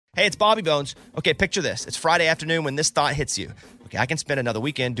Hey, it's Bobby Bones. Okay, picture this. It's Friday afternoon when this thought hits you. Okay, I can spend another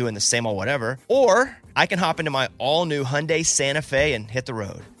weekend doing the same old whatever, or I can hop into my all-new Hyundai Santa Fe and hit the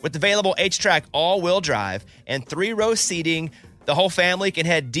road. With available H-Track all-wheel drive and 3-row seating, the whole family can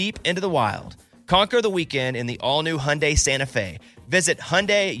head deep into the wild. Conquer the weekend in the all-new Hyundai Santa Fe. Visit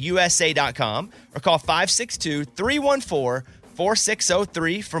HyundaiUSA.com or call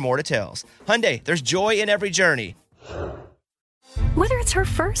 562-314-4603 for more details. Hyundai, there's joy in every journey. Whether it's her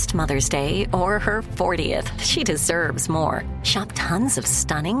first Mother's Day or her 40th, she deserves more. Shop tons of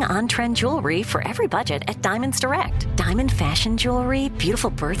stunning on-trend jewelry for every budget at Diamonds Direct. Diamond fashion jewelry,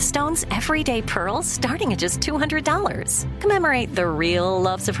 beautiful birthstones, everyday pearls starting at just $200. Commemorate the real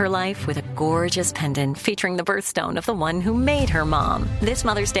loves of her life with a gorgeous pendant featuring the birthstone of the one who made her mom. This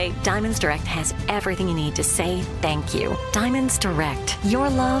Mother's Day, Diamonds Direct has everything you need to say thank you. Diamonds Direct. Your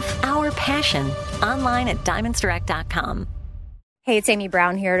love, our passion. Online at diamondsdirect.com. Hey, it's Amy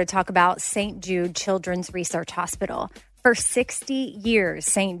Brown here to talk about St. Jude Children's Research Hospital. For 60 years,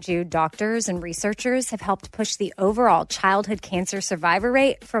 St. Jude doctors and researchers have helped push the overall childhood cancer survivor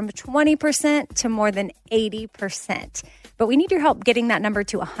rate from 20% to more than 80%. But we need your help getting that number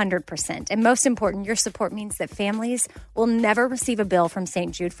to 100%. And most important, your support means that families will never receive a bill from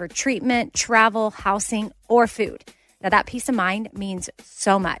St. Jude for treatment, travel, housing, or food. Now, that peace of mind means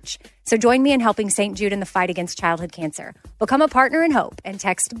so much. So join me in helping St. Jude in the fight against childhood cancer. Become a partner in hope and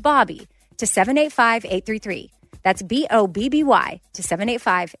text Bobby to 785-833. That's BOBBY to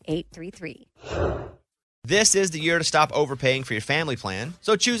 785-833. This is the year to stop overpaying for your family plan.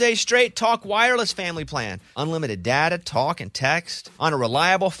 So choose a Straight Talk Wireless family plan. Unlimited data, talk, and text on a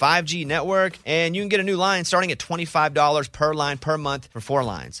reliable 5G network. And you can get a new line starting at $25 per line per month for 4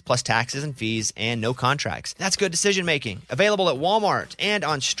 lines, plus taxes and fees and no contracts. That's good decision making. Available at Walmart and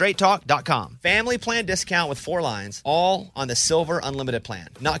on straighttalk.com. Family plan discount with 4 lines, all on the Silver Unlimited plan.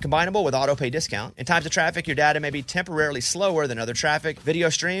 Not combinable with auto pay discount. In times of traffic, your data may be temporarily slower than other traffic. Video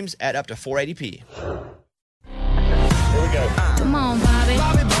streams at up to 480p. Here we go. Come on, Bobby.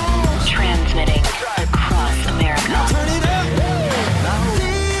 Transmitting across America. Turn it up.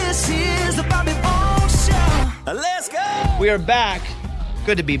 This is the Bobby Bones Show. Let's go. We are back.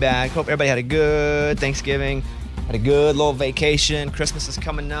 Good to be back. Hope everybody had a good Thanksgiving. Had a good little vacation. Christmas is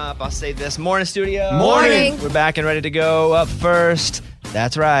coming up. I'll say this. Morning, studio. Morning. We're back and ready to go. Up first,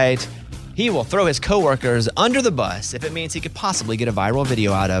 that's right, he will throw his coworkers under the bus if it means he could possibly get a viral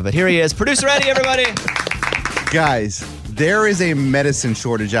video out of it. Here he is. Producer Eddie, everybody. Guys, there is a medicine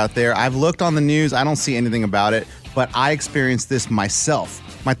shortage out there. I've looked on the news. I don't see anything about it, but I experienced this myself.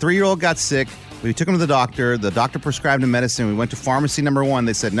 My 3-year-old got sick. We took him to the doctor. The doctor prescribed him medicine. We went to pharmacy number 1.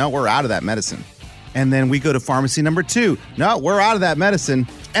 They said, no, we're out of that medicine. And then we go to pharmacy number 2. No, we're out of that medicine.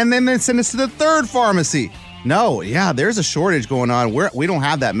 And then they send us to the 3rd pharmacy. No, yeah, there's a shortage going on. We don't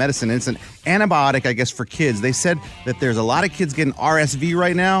have that medicine. It's an antibiotic, I guess, for kids. They said that there's a lot of kids getting RSV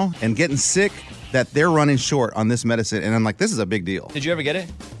right now and getting sick, that they're running short on this medicine. And I'm like, this is a big deal. Did you ever get it?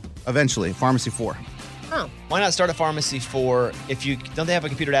 Eventually, Pharmacy 4. Oh. Why not start a Pharmacy 4 if you don't they have a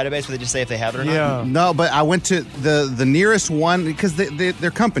computer database where they just say if they have it or not? Yeah. No, but I went to the nearest one because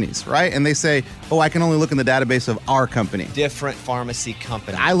they're companies, right? And they say, oh, I can only look in the database of our company. Different pharmacy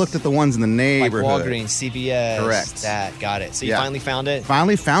companies. I looked at the ones in the neighborhood. Like Walgreens, CVS. Correct. That, got it. So you finally found it?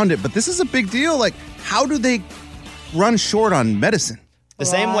 Finally found it. But this is a big deal. Like, how do they run short on medicine? The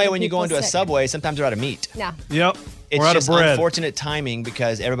same way when you go into a Subway, sometimes they're out of meat. Yeah. Yep. It's We're out just of bread. unfortunate timing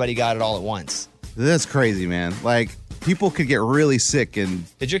because everybody got it all at once. That's crazy, man. Like, people could get really sick. And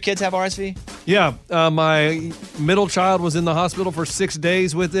did your kids have RSV? Yeah. My middle child was in the hospital for 6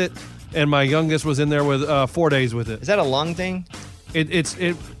 days with it, and my youngest was in there with 4 days with it. Is that a lung thing?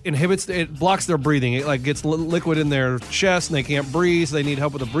 It inhibits, it blocks their breathing. It like gets liquid in their chest, and they can't breathe. So they need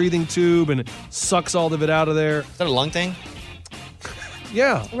help with a breathing tube, and it sucks all of it out of there. Is that a lung thing?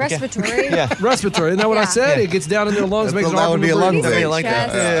 Yeah. Respiratory. Yeah. Respiratory. Isn't that what I said? Yeah. It gets down in their lungs, makes it that hard would for be a them to lung breathe. thing. Like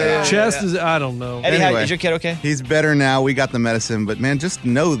Chest, that. Chest is, I don't know. Eddie, Anyway. is your kid okay? he's better now. We got the medicine. But, man, just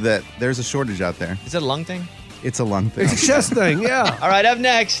know that there's a shortage out there. Is that a lung thing? It's a lung thing. It's a chest thing, yeah. All right, up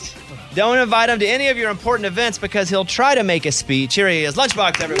next. Don't invite him to any of your important events because he'll try to make a speech. Here he is.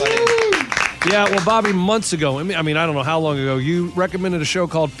 Lunchbox, everybody. Yeah, well, Bobby, months ago, I mean, I don't know how long ago, you recommended a show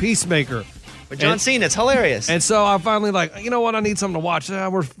called Peacemaker. With John Cena. It's hilarious. And so I finally like, you know what? I need something to watch.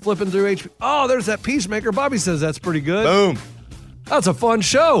 We're flipping through HP. Oh, there's that Peacemaker. Bobby says that's pretty good. Boom. That's a fun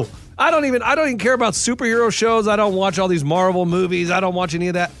show. I don't even care about superhero shows. I don't watch all these Marvel movies. I don't watch any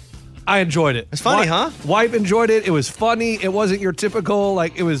of that. I enjoyed it. It's funny, huh? Wife enjoyed it. It was funny. It wasn't your typical,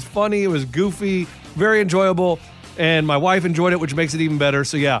 like, it was funny. It was goofy. Very enjoyable. And my wife enjoyed it, which makes it even better.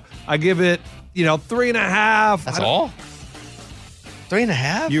 So, yeah, I give it, 3.5. That's all?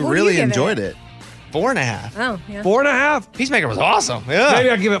 3.5? You What do really you give enjoyed it? it. 4.5. Oh, yeah. 4.5. Peacemaker was awesome. Yeah. Maybe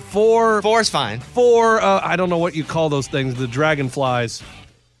I give it 4. 4 is fine. 4. I don't know what you call those things. The dragonflies.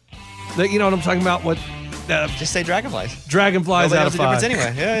 You know what I'm talking about? What? Just say Dragonflies. Dragonflies Nobody out knows of the 5.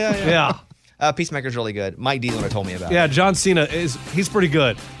 difference anyway. Yeah. Yeah. Peacemaker's really good. Mike Dieland told me about it. Yeah. John Cena he's pretty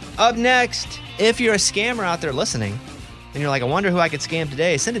good. Up next, if you're a scammer out there listening, and you're like, I wonder who I could scam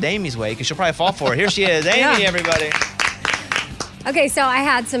today, send it Amy's way because she'll probably fall for it. Here she is. Amy, Yeah. everybody. Okay, so I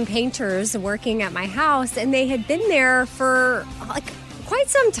had some painters working at my house, and they had been there for like quite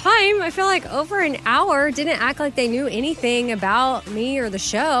some time. I feel like over an hour. Didn't act like they knew anything about me or the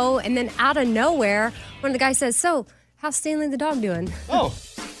show. And then out of nowhere, one of the guys says, "So, how's Stanley the dog doing?" Oh.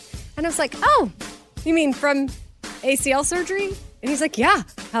 And I was like, "Oh, you mean from ACL surgery?" And he's like, "Yeah.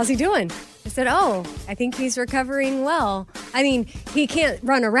 How's he doing?" I said, "Oh, I think he's recovering well. I mean, he can't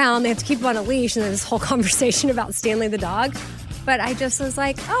run around. They have to keep him on a leash." And then this whole conversation about Stanley the dog. But I just was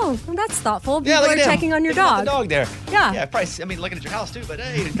like, "Oh, well, that's thoughtful. People look are at him. checking on your Thinking about dog." the dog there. Yeah. Yeah, probably. I mean, looking at your house too, but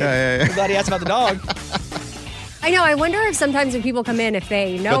hey. Yeah. I'm glad he asked about the dog. I know. I wonder if sometimes when people come in, if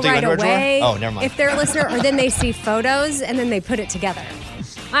they know Go through right your underwear away, drawer? Oh, never mind. if they're a listener, or then they see photos and then they put it together.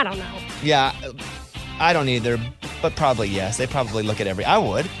 I don't know. Yeah, I don't either, but probably yes. They probably look at I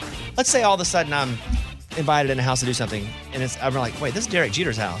would. Let's say all of a sudden I'm invited in a house to do something, and I'm like, wait, this is Derek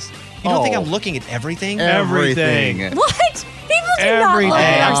Jeter's house. You don't think I'm looking at everything? Everything. What? People do not look Everything. at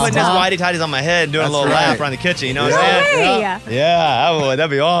Hey, I'm our putting his stuff. whitey tighties on my head and doing That's a little right. lap around the kitchen. You know what No I'm saying? way. Yeah, I would.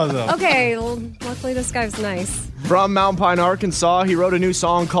 That'd be awesome. Okay, well, luckily this guy's nice. From Mountain Pine, Arkansas, he wrote a new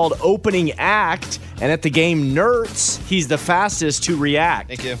song called Opening Act. And at the game Nerds, he's the fastest to react.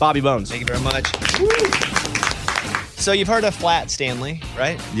 Thank you. Bobby Bones. Thank you very much. So you've heard of Flat Stanley,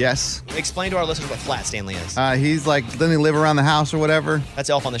 right? Yes. Explain to our listeners what Flat Stanley is. He's like, doesn't he live around the house or whatever?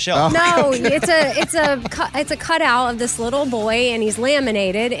 That's Elf on the Shelf. No, it's a cutout of this little boy, and he's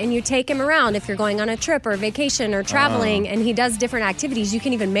laminated, and you take him around if you're going on a trip or vacation or traveling, and he does different activities. You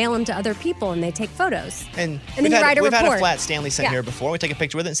can even mail him to other people, and they take photos. And then we've you had, write a we've had a report. Flat Stanley sent Yeah. here before. We take a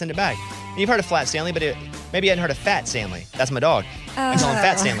picture with it and send it back. And you've heard of Flat Stanley, but maybe you hadn't heard of Fat Stanley. That's my dog. I call him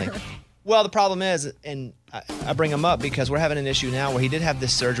Fat Stanley. Well, the problem is, and I bring him up because we're having an issue now where he did have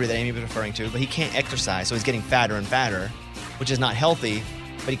this surgery that Amy was referring to, but he can't exercise, so he's getting fatter and fatter, which is not healthy,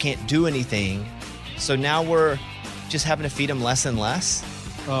 but he can't do anything. So now we're just having to feed him less and less.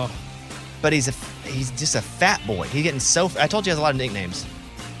 Oh. But he's just a fat boy. He's getting so. I told you he has a lot of nicknames.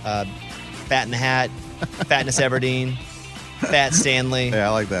 Fat in the Hat, Fatness Everdeen, Fat Stanley, Yeah,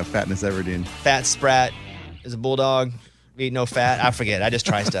 I like that. Fatness Everdeen. Fat Sprat is a bulldog. Eat no fat. I forget. I just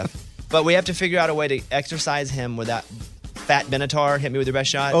try stuff. But we have to figure out a way to exercise him without Fat Benatar. Hit me with your best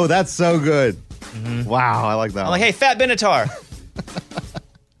shot. Oh, that's so good. Wow, I like that. I'm like, hey, Fat Benatar.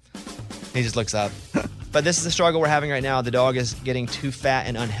 He just looks up. But this is the struggle we're having right now. The dog is getting too fat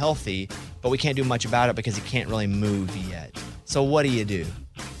and unhealthy, but we can't do much about it because he can't really move yet. So what do you do?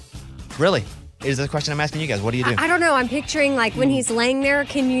 Really? Is the question I'm asking you guys. What do you do? I don't know. I'm picturing like when he's laying there,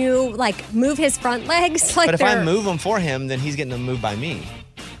 can you like move his front legs? Like But if I they're- move him for him, then he's getting them moved by me.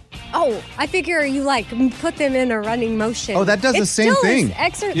 Oh, I figure you like put them in a running motion. Oh, that does the It same still is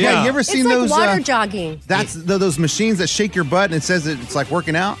thing. Yeah. You ever seen it's like those? water jogging. That's those machines that shake your butt and it says it's like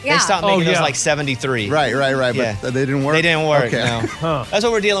working out. Yeah. They stopped Oh, making those yeah. like 73. Right. Yeah. But they didn't work. They didn't work, Okay. no. That's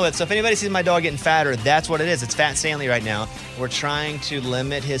what we're dealing with. So if anybody sees my dog getting fatter, that's what it is. It's Fat Stanley right now. We're trying to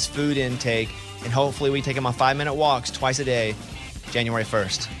limit his food intake, and hopefully we take him on 5-minute walks twice a day, January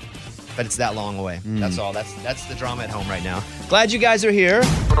 1st. But it's that long away. That's all. That's the drama at home right now. Glad you guys are here.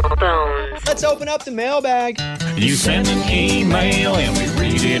 Let's open up the mailbag. You send an email and we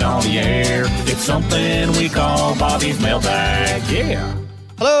read it on the air. It's something we call Bobby's mailbag. Yeah.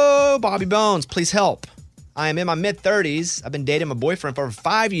 Hello, Bobby Bones. Please help. I am in my mid-30s. I've been dating my boyfriend for over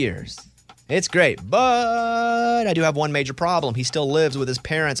 5 years. It's great, but I do have one major problem. He still lives with his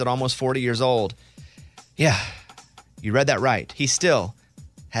parents at almost 40 years old. Yeah, you read that right. He still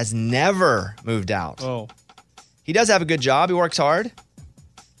has never moved out. Oh. He does have a good job. He works hard.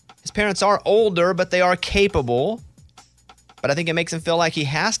 His parents are older, but they are capable. But I think it makes him feel like he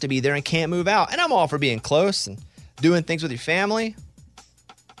has to be there and can't move out. And I'm all for being close and doing things with your family.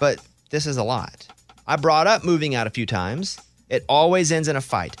 But this is a lot. I brought up moving out a few times. It always ends in a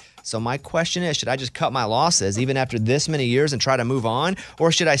fight. So my question is, should I just cut my losses even after this many years and try to move on?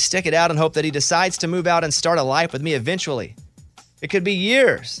 Or should I stick it out and hope that he decides to move out and start a life with me eventually? It could be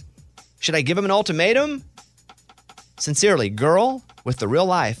years. Should I give him an ultimatum? Sincerely, girl with the real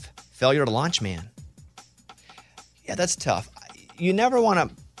life failure to launch man. Yeah, that's tough. You never want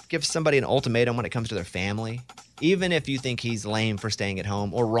to give somebody an ultimatum when it comes to their family, even if you think he's lame for staying at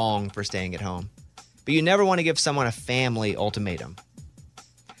home or wrong for staying at home. But you never want to give someone a family ultimatum.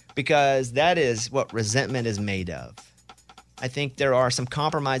 because that is what resentment is made of. I think there are some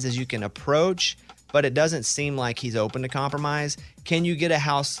compromises you can approach, but it doesn't seem like he's open to compromise. Can you get a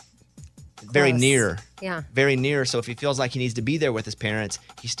house very Close. near? Yeah. Very near. So if he feels like he needs to be there with his parents,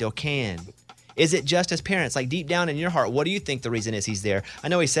 he still can. Is it just his parents? Like deep down in your heart, what do you think the reason is he's there? I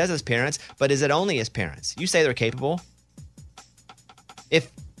know he says his parents, but is it only his parents? You say they're capable.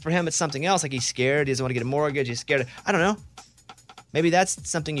 If for him it's something else, like he's scared, he doesn't want to get a mortgage, he's scared. I don't know. Maybe that's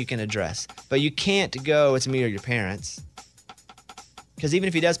something you can address. But you can't go, it's me or your parents. Because even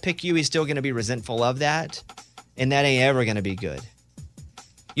if he does pick you, he's still going to be resentful of that. And that ain't ever going to be good.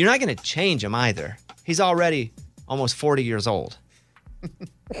 You're not going to change him either. He's already almost 40 years old.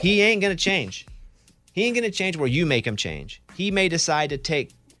 He ain't going to change. He ain't going to change where you make him change. He may decide to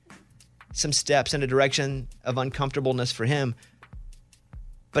take some steps in a direction of uncomfortableness for him,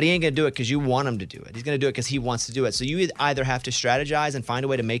 but he ain't going to do it because you want him to do it. He's going to do it because he wants to do it. So you either have to strategize and find a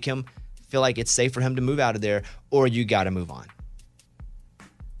way to make him feel like it's safe for him to move out of there, or you got to move on.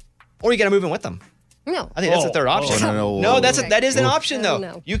 Or you got to move in with them. No. I think that's the third option. That is an option, though.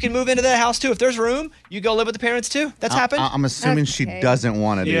 No. You can move into that house, too. If there's room, you go live with the parents, too. That's happened. I'm assuming she doesn't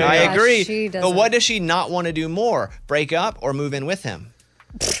want to do I that. agree. she But doesn't. what does she not want to do more? Break up or move in with him?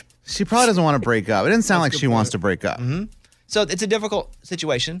 She probably doesn't want to break up. It didn't sound like she wants to break up. Mm-hmm. So it's a difficult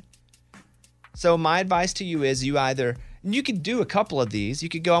situation. So my advice to you is you could do a couple of these. You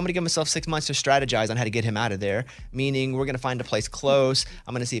could go, I'm going to give myself 6 months to strategize on how to get him out of there, meaning we're going to find a place close.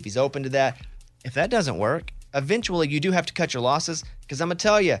 I'm going to see if he's open to that. If that doesn't work, eventually you do have to cut your losses, because I'm going to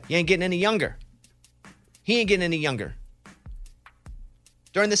tell you, you ain't getting any younger. He ain't getting any younger.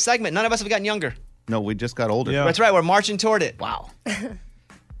 During this segment, none of us have gotten younger. No, we just got older. That's right. We're marching toward it. Wow.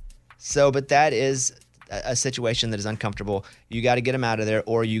 But that is a situation that is uncomfortable. You got to get him out of there,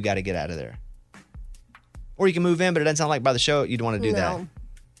 or you got to get out of there. Or you can move in, but it doesn't sound like by the show you'd want to do that.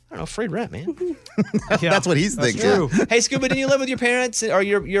 I don't know, free rent, man. That's what he's thinking. True. Hey, Scuba, didn't you live with your parents or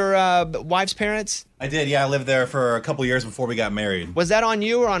your wife's parents? I did, yeah. I lived there for a couple years before we got married. Was that on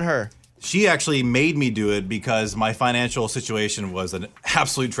you or on her? She actually made me do it because my financial situation was an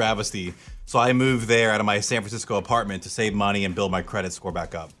absolute travesty. So I moved there out of my San Francisco apartment to save money and build my credit score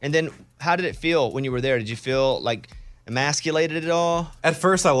back up. And then how did it feel when you were there? Did you feel like emasculated at all? At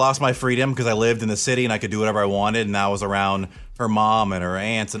first, I lost my freedom because I lived in the city and I could do whatever I wanted. And I was around her mom and her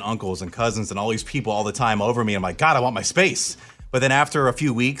aunts and uncles and cousins and all these people all the time over me. I'm like, God, I want my space. But then after a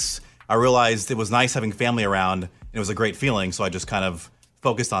few weeks, I realized it was nice having family around. And it was a great feeling. So I just kind of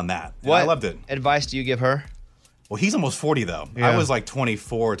focused on that. And I loved it. What advice do you give her? Well, he's almost 40, though. Yeah. I was like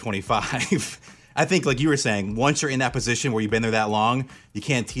 24 or 25. I think, like you were saying, once you're in that position where you've been there that long, you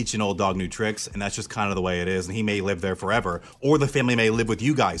can't teach an old dog new tricks, and that's just kind of the way it is. And he may live there forever, or the family may live with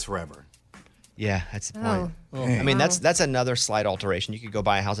you guys forever. Yeah, that's the point. I mean, that's another slight alteration. You could go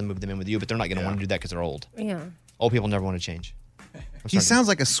buy a house and move them in with you, but they're not going to want to do that because they're old. Yeah. Old people never want to change. He sounds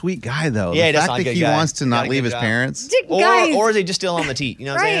like a sweet guy, though. Yeah, he the does fact sound like that a he good guy. wants to not Got a leave good his job. parents. Guys. Or is he just still on the teat? You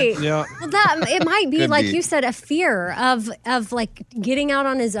know what I'm Right. saying? Yeah. Well, that it might be Could like be. you said, a fear of like getting out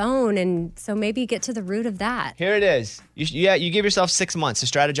on his own, and so maybe get to the root of that. Here it is. You give yourself 6 months to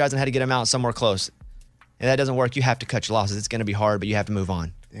strategize on how to get him out somewhere close. And that doesn't work, you have to cut your losses. It's going to be hard, but you have to move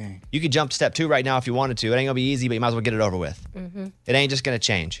on. Dang. You could jump to step 2 right now if you wanted to. It ain't going to be easy, but you might as well get it over with. It ain't just going to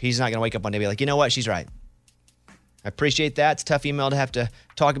change. He's not going to wake up one day and be like, you know what? She's right. I appreciate that. It's a tough email to have to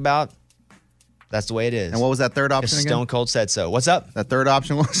talk about. That's the way it is. And what was that third option It's again? Stone Cold said so. What's up? That third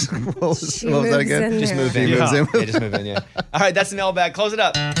option was what was She that moves again? in Just there. move in. She moves in. Yeah, just move in, yeah. All right, that's the mailbag. Close it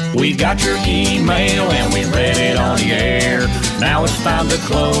up. We got your email and we read it on the air. Now it's time to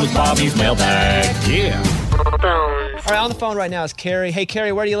close Bobby's mailbag. Yeah. All right, on the phone right now is Carrie. Hey,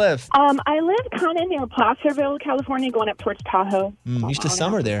 Carrie, where do you live? I live kind of near Placerville, California, going up towards Tahoe. Used to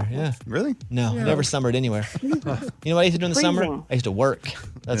summer there, yeah. Really? No, never summered anywhere. You know what I used to do in the summer? Freezing. I used to work.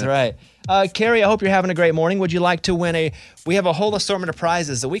 That's right. Carrie, I hope you're having a great morning. Would you like to win we have a whole assortment of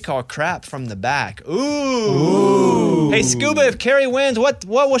prizes that we call crap from the back. Ooh. Hey, Scuba, if Carrie wins, what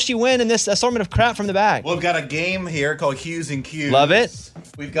will she win in this assortment of crap from the back? Well, we've got a game here called Hughes and Q's. Love it.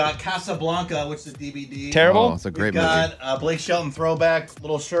 We've got Casablanca, which is a DVD. Terrible? Oh, it's a great We've movie. got Blake Shelton throwback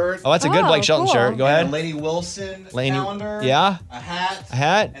little shirt. Oh, that's a good Blake Shelton cool. shirt. Go And ahead. a Lainey Wilson calendar. Yeah. A hat. A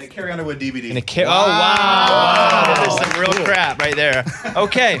hat. And a Carrie Underwood DVD. And oh, wow. That is some real crap right there.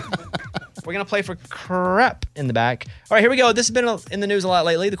 Okay. We're going to play for crap in the back. All right, here we go. This has been in the news a lot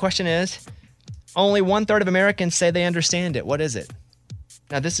lately. The question is, only 1/3 of Americans say they understand it. What is it?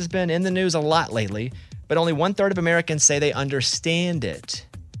 Now, this has been in the news a lot lately, but only 1/3 of Americans say they understand it.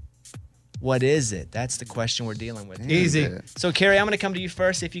 What is it? That's the question we're dealing with. Easy. So, Carrie, I'm going to come to you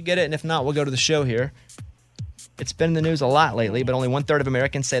first if you get it, and if not, we'll go to the show here. It's been in the news a lot lately, but only 1/3 of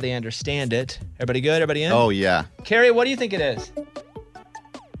Americans say they understand it. Everybody good? Everybody in? Oh, yeah. Carrie, what do you think it is?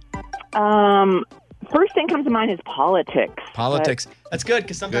 First thing comes to mind is politics. Politics. That's good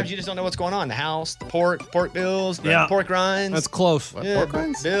because sometimes you just don't know what's going on. The House, the pork bills, pork rinds. That's close. Pork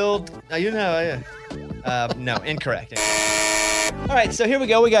rinds? Build. No, incorrect. All right, so here we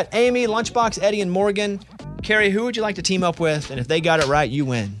go. We got Amy, Lunchbox, Eddie, and Morgan. Carrie, who would you like to team up with? And if they got it right, you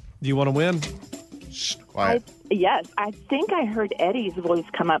win. Do you want to win? Shh, quiet. Yes, I think I heard Eddie's voice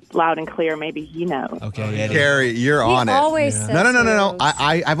come up loud and clear. Maybe he knows. Okay, Eddie. Carrie, you're on it. always says No.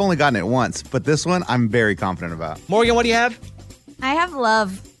 I've only gotten it once, but this one I'm very confident about. Morgan, what do you have? I have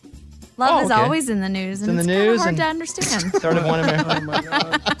love. Love is always in the news, and in it's the kind news of hard and to understand. Third of one American. Oh my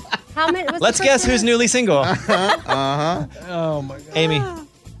God. How many? what's Let's the guess first who's one? newly single. Oh my God. Amy.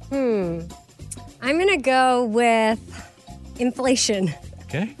 I'm gonna go with inflation.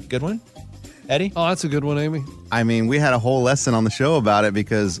 Okay, good one. Eddie? Oh, that's a good one, Amy. I mean, we had a whole lesson on the show about it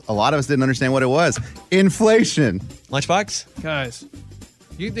because a lot of us didn't understand what it was. Inflation. Lunchbox? Guys,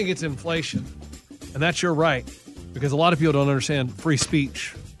 you think it's inflation, and that's your right, because a lot of people don't understand free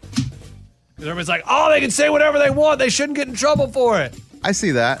speech. Because everybody's like, oh, they can say whatever they want. They shouldn't get in trouble for it. I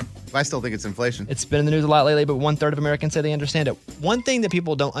see that. But I still think it's inflation. It's been in the news a lot lately, but 1/3 of Americans say they understand it. One thing that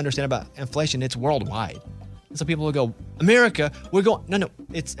people don't understand about inflation, it's worldwide. And so people will go, America, we're going, no,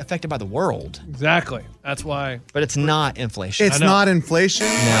 it's affected by the world. Exactly. That's why. But it's not inflation. It's not inflation?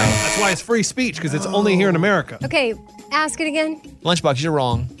 No. That's why it's free speech, because it's only here in America. Okay, ask it again. Lunchbox, you're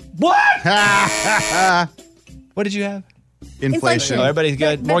wrong. What? What did you have? Inflation. Oh, everybody's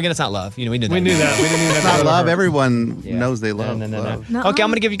good. Morgan, it's not love. We knew that. We knew that. We didn't even It's have to not go love. over. Everyone knows they love. No. love. Nuh-uh. Okay, I'm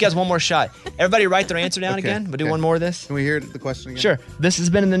going to give you guys one more shot. Everybody write their answer down Okay, again. We'll do okay. one more of this. Can we hear the question again? Sure. This has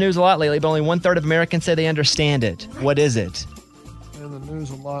been in the news a lot lately, but only 1/3 of Americans say they understand it. What is it? In the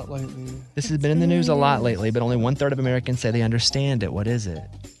news a lot lately. This has been in the news a lot lately, but only 1/3 of Americans say they understand it. What is it?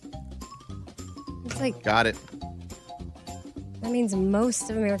 It's like Got it. that means most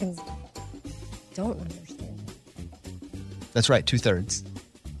of Americans don't understand. That's right, 2/3.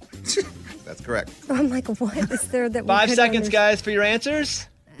 That's correct. So I'm like, what is there that? 5 we seconds, guys, for your answers.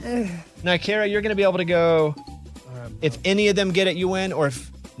 Now, Kara, you're going to be able to go. If any of them get it, you win, or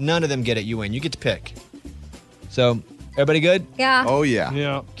if none of them get it, you win. You get to pick. So, everybody good? Yeah. Oh, yeah.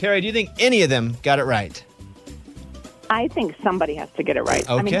 Yeah. Kara, do you think any of them got it right? I think somebody has to get it right.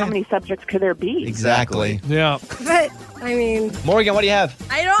 I mean, Okay. how many subjects could there be? Exactly. Yeah. But I mean, Morgan, what do you have?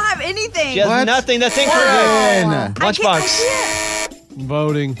 I don't have anything. She has What? nothing. That's incorrect. Then. Lunchbox.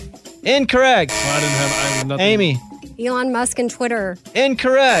 Voting. Incorrect. I have nothing. Amy. Elon Musk and Twitter.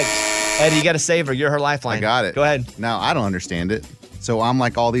 Incorrect. Eddie, you got to save her. You're her lifeline. I got it. Go ahead. Now, I don't understand it. So I'm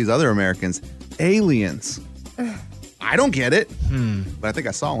like all these other Americans. Aliens. I don't get it. But I think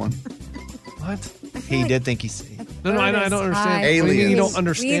I saw one. What? He did think he's. No, I don't understand. High. What do you mean you Aliens. don't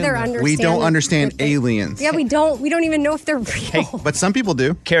understand We either that? understand. We don't understand that they- aliens. Yeah, we don't. We don't even know if they're real. But some people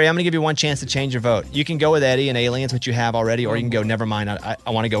do. Carrie, I'm going to give you one chance to change your vote. You can go with Eddie and aliens, which you have already, or you can go, never mind. I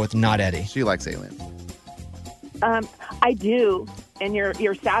want to go with not Eddie. She likes aliens. I do. And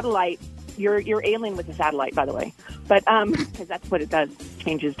your satellite, you're alien with the satellite, by the way. But because that's what it does,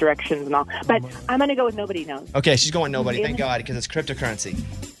 changes directions and all. But I'm going to go with nobody knows. Okay, she's going nobody. Thank God, because it's cryptocurrency.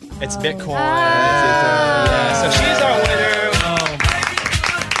 It's Bitcoin. Oh. Yeah, so she's our winner.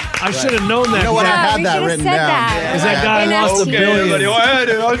 I should have known that. You know what? I Yeah, had we that should've written said down. that. Because that guy And lost a that's- billion.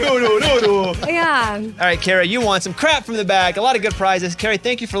 Yeah. All right, Carrie, you won some crap from the bag. A lot of good prizes. Carrie,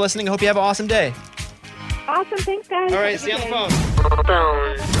 thank you for listening. I hope you have an awesome day. Awesome. Thanks, guys. All right, Have a see you good on day. the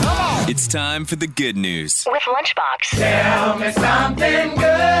phone. It's time for the good news. With Lunchbox.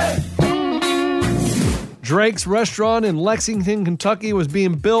 Drake's restaurant in Lexington, Kentucky was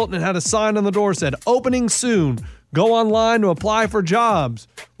being built and it had a sign on the door that said, opening soon. Go online to apply for jobs.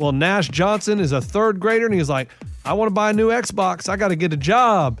 Well, Nash Johnson is a third grader and he's like, I want to buy a new Xbox. I got to get a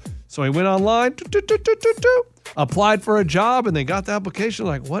job. So he went online, applied for a job, and they got the application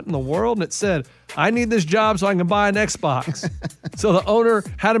like, what in the world? And it said, I need this job so I can buy an Xbox. So the owner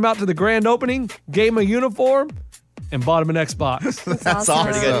had him out to the grand opening, gave him a uniform, and bought him an Xbox. That's awesome.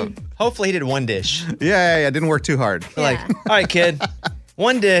 awesome. Hopefully he did one dish. Yeah, didn't work too hard. Like, all right, kid,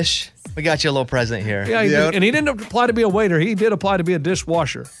 one dish. We got you a little present here. Yeah, he Yeah. did. And he didn't apply to be a waiter. He did apply to be a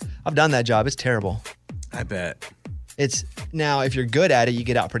dishwasher. I've done that job. It's terrible. I bet. It's now, if you're good at it, you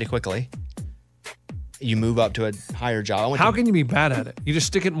get out pretty quickly. You move up to a higher job. I went How to, can you be bad at it? You just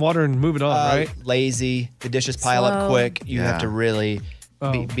stick it in water and move it on, right? Lazy. The dishes pile up Slow. quick. You have Yeah. to really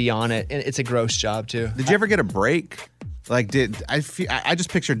Oh. be on it. And it's a gross job, too. Did you ever get a break? Like, I just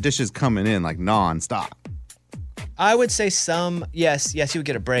pictured dishes coming in like nonstop. I would say some, yes, you would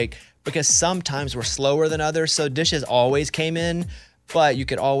get a break. because sometimes we're slower than others. So dishes always came in, but you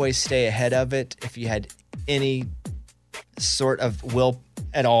could always stay ahead of it if you had any sort of will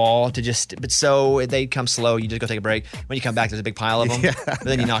at all to just, but so they come slow. You just go take a break. When you come back, there's a big pile of them. Yeah, but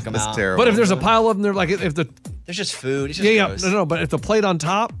then you knock them out. terrible. But if there's a pile of them, they're like, if the. There's just food. It's just gross. No. But if the plate on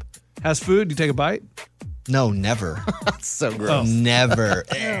top has food, you take a bite? No, never. That's so gross. Never.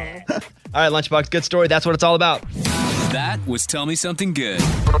 All right, Lunchbox, good story. That's what it's all about. That was Tell Me Something Good.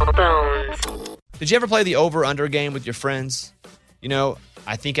 Did you ever play the over-under game with your friends? You know,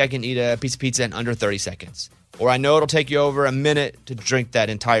 I think I can eat a piece of pizza in under 30 seconds. Or I know it'll take you over a minute to drink that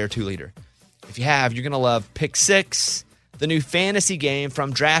entire 2-liter. If you have, you're going to love Pick Six, the new fantasy game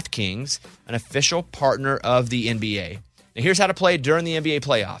from DraftKings, an official partner of the NBA. Now, here's how to play during the NBA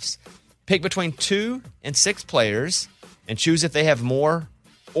playoffs. Pick between 2 and 6 players and choose if they have more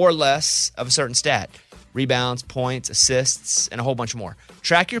or less of a certain stat. Rebounds, points, assists, and a whole bunch more.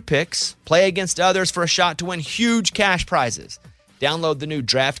 Track your picks, play against others for a shot to win huge cash prizes. Download the new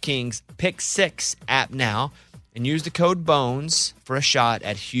DraftKings Pick 6 app now and use the code BONES for a shot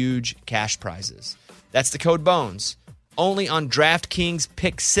at huge cash prizes. That's the code BONES. Only on DraftKings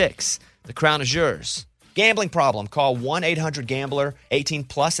Pick 6. The crown is yours. Gambling problem? Call 1-800-GAMBLER. 18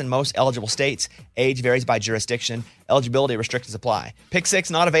 plus in most eligible states. Age varies by jurisdiction. Eligibility restrictions apply. Pick 6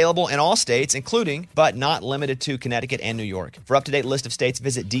 not available in all states, including but not limited to Connecticut and New York. For up-to-date list of states,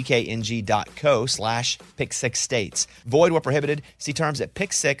 visit dkng.co/pick6states. Void where prohibited. See terms at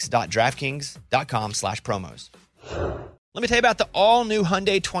pick6.draftkings.com/promos. Let me tell you about the all-new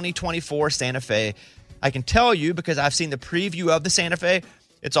Hyundai 2024 Santa Fe. I can tell you because I've seen the preview of the Santa Fe.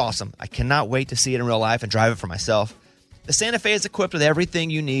 It's awesome. I cannot wait to see it in real life and drive it for myself. The Santa Fe is equipped with everything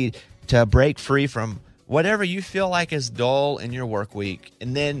you need to break free from whatever you feel like is dull in your work week.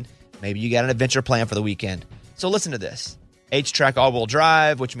 And then maybe you got an adventure plan for the weekend. So listen to this. H-Track all-wheel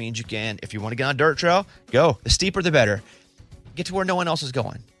drive, which means you can, if you want to get on a dirt trail, go. The steeper, the better. Get to where no one else is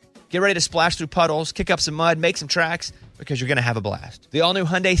going. Get ready to splash through puddles, kick up some mud, make some tracks, because you're going to have a blast. The all-new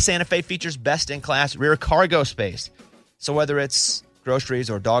Hyundai Santa Fe features best-in-class rear cargo space. So whether it's groceries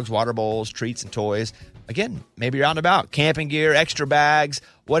or dogs' water bowls, treats, and toys, again, maybe you're out and about, camping gear, extra bags,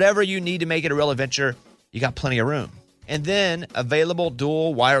 whatever you need to make it a real adventure, you got plenty of room. And then available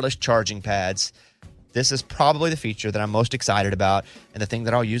dual wireless charging pads. This is probably the feature that I'm most excited about and the thing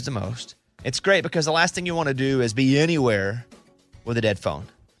that I'll use the most. It's great because the last thing you want to do is be anywhere with a dead phone,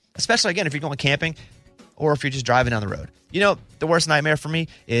 especially, again, if you're going camping or if you're just driving down the road. You know, the worst nightmare for me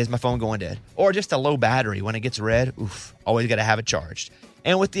is my phone going dead or just a low battery. When it gets red, always got to have it charged.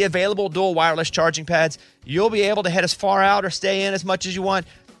 And with the available dual wireless charging pads, you'll be able to head as far out or stay in as much as you want.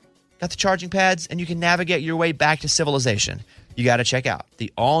 Got the charging pads, and you can navigate your way back to civilization. You got to check out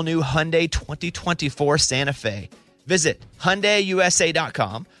the all-new Hyundai 2024 Santa Fe. Visit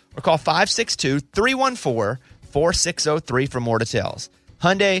HyundaiUSA.com or call 562-314-4603 for more details.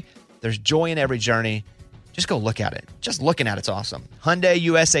 Hyundai, there's joy in every journey. Just go look at it. Just looking at it's awesome.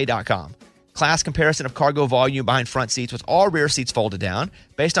 HyundaiUSA.com. Class comparison of cargo volume behind front seats with all rear seats folded down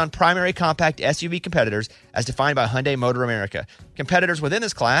based on primary compact SUV competitors as defined by Hyundai Motor America. Competitors within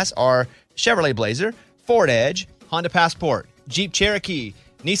this class are Chevrolet Blazer, Ford Edge, Honda Passport, Jeep Cherokee,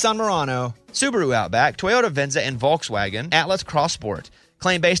 Nissan Murano, Subaru Outback, Toyota Venza, and Volkswagen Atlas Cross Sport.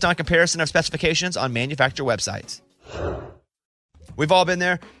 Claim based on comparison of specifications on manufacturer websites. We've all been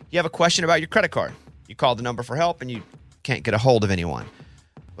there. You have a question about your credit card. You call the number for help and you can't get a hold of anyone.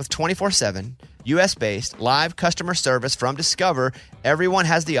 With 24/7, U.S.-based live customer service from Discover, everyone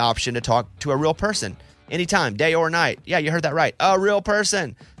has the option to talk to a real person anytime, day or night. Yeah, you heard that right. A real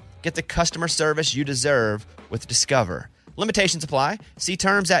person. Get the customer service you deserve with Discover. Limitations apply. See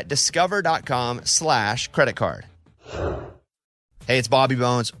terms at discover.com/credit card. Hey, it's Bobby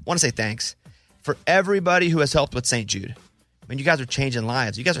Bones. Want to say thanks for everybody who has helped with St. Jude. I mean, you guys are changing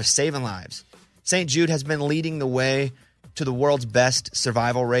lives. You guys are saving lives. St. Jude has been leading the way to the world's best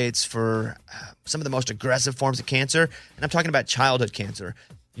survival rates for some of the most aggressive forms of cancer, and I'm talking about childhood cancer.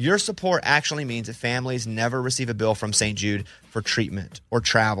 Your support actually means that families never receive a bill from St. Jude for treatment or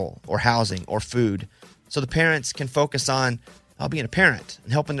travel or housing or food, so the parents can focus on being a parent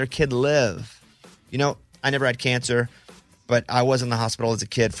and helping their kid live. You know, I never had cancer, but I was in the hospital as a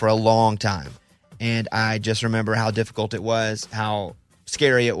kid for a long time, and I just remember how difficult it was, how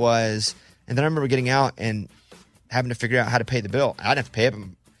scary it was, and then I remember getting out and having to figure out how to pay the bill. I didn't have to pay it,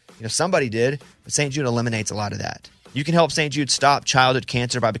 but somebody did. But St. Jude eliminates a lot of that. You can help St. Jude stop childhood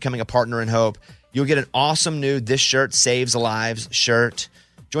cancer by becoming a partner in hope. You'll get an awesome new This Shirt Saves Lives shirt.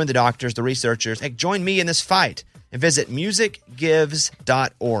 Join the doctors, the researchers. Hey, join me in this fight and visit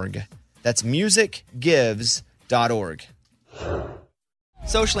musicgives.org. That's musicgives.org.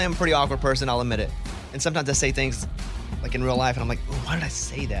 Socially, I'm a pretty awkward person, I'll admit it. And sometimes I say things like in real life, and I'm like, oh, why did I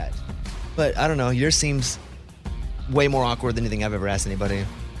say that? But I don't know, yours seems way more awkward than anything I've ever asked anybody.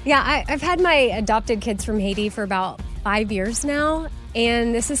 Yeah, I've had my adopted kids from Haiti for about 5 years now.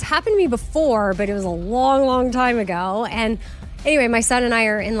 And this has happened to me before, but it was a long, long time ago. And anyway, my son and I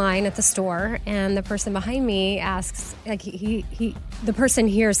are in line at the store, and the person behind me asks, like, the person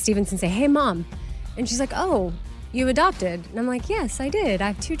hears Stevenson say, "Hey, Mom." And she's like, "Oh, you adopted?" And I'm like, "Yes, I did. I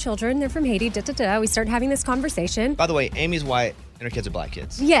have 2 children. They're from Haiti." We start having this conversation. By the way, Amy's white and her kids are black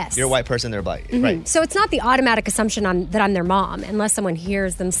kids. Yes. You're a white person, they're black. Mm-hmm. Right. So it's not the automatic assumption that I'm their mom, unless someone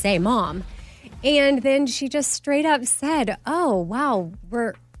hears them say Mom. And then she just straight up said, "Oh, wow,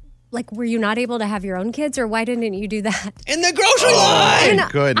 were you not able to have your own kids, or why didn't you do that?" In the grocery line!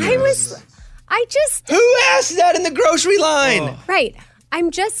 And Goodness. Who asked that in the grocery line? Right. I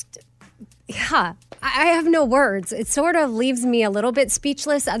have no words. It sort of leaves me a little bit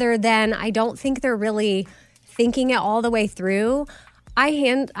speechless, other than I don't think they're really thinking it all the way through. I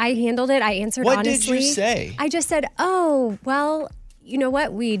handled it. I answered honestly. What did you say? I just said, "Oh, well, you know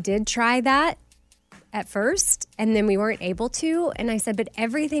what? We did try that at first, and then we weren't able to." And I said, "But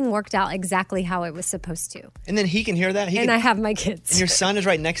everything worked out exactly how it was supposed to." And then he can hear that? I have my kids. And your son is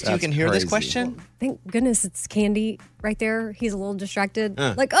right next to you, can hear this question? Thank goodness it's Candy right there. He's a little distracted.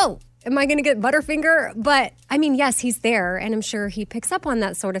 Like, oh, am I going to get Butterfinger? But, I mean, yes, he's there, and I'm sure he picks up on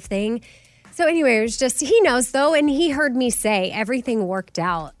that sort of thing. So anyway, it was just, he knows, though, and he heard me say everything worked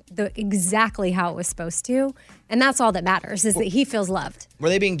out exactly how it was supposed to. And that's all that matters, is that he feels loved. Were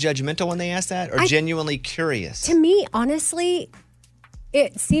they being judgmental when they asked that, or genuinely curious? To me, honestly,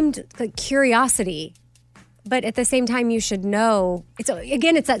 it seemed like curiosity. But at the same time, you should know,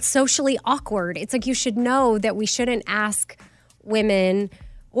 it's that socially awkward. It's like you should know that we shouldn't ask women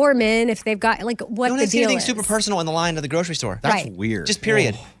or men if they've got, like, what don't the ask deal anything is. super personal in the line of the grocery store. That's weird. Just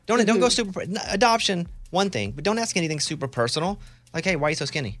period. Don't go super. Adoption, one thing, but don't ask anything super personal. Like, hey, why are you so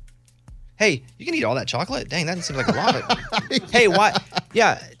skinny? Hey, you can eat all that chocolate? Dang, that seems like a lot. Hey, why?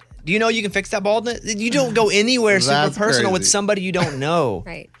 Yeah. Do you know you can fix that baldness? You don't go anywhere super personal with somebody you don't know.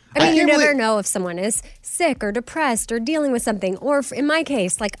 Right. I mean, you never know if someone is sick or depressed or dealing with something. Or if, in my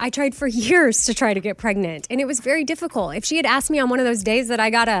case, like, I tried for years to try to get pregnant, and it was very difficult. If she had asked me on one of those days that I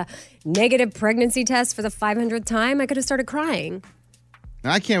got a negative pregnancy test for the 500th time, I could have started crying.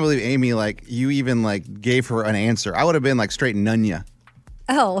 I can't believe, Amy, like, you even, like, gave her an answer. I would have been, like, straight Nunya.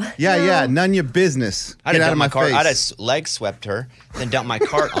 Oh. Yeah, none your business. I'd Get have out of my cart. face. I'd have leg swept her, then dumped my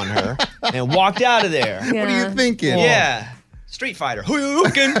cart on her, and walked out of there. What are you thinking? Yeah. Street Fighter.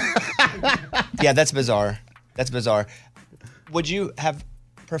 Yeah, that's bizarre. That's bizarre. Would you have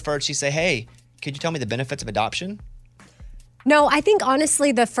preferred she say, "Hey, could you tell me the benefits of adoption"? No, I think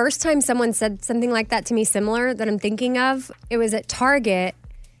honestly, the first time someone said something like that to me similar that I'm thinking of, it was at Target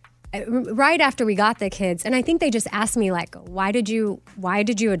right after we got the kids. And I think they just asked me, like, why did you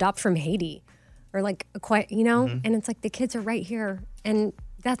adopt from Haiti? Or like, and it's like, the kids are right here. And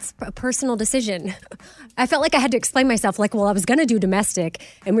that's a personal decision. I felt like I had to explain myself, like, well, I was going to do domestic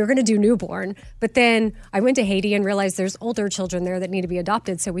and we were going to do newborn. But then I went to Haiti and realized there's older children there that need to be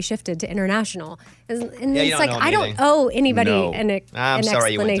adopted. So we shifted to international. And it's like, I don't owe anybody an explanation. I'm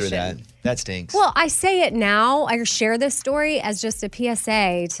sorry you went through that. That stinks. Well, I say it now. I share this story as just a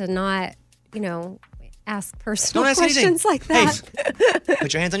PSA to not, ask personal questions like that. Hey,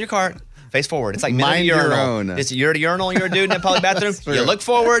 put your hands on your cart. Face forward. It's like mind your your urinal. own. You're at a urinal, you're a dude in a public bathroom. You look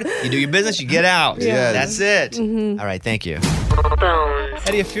forward, you do your business, you get out. Yeah. That's it. Mm-hmm. All right, thank you.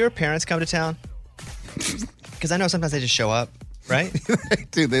 Eddie, if your parents come to town, because I know sometimes they just show up, right?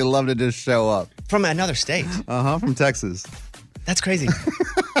 Dude, they love to just show up. From another state. From Texas. That's crazy.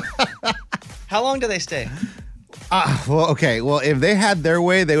 How long do they stay? Well, if they had their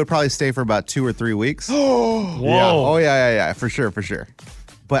way, they would probably stay for about 2 or 3 weeks. Whoa. Yeah. Oh, yeah, for sure.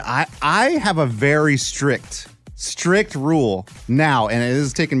 But I have a very strict rule now, and it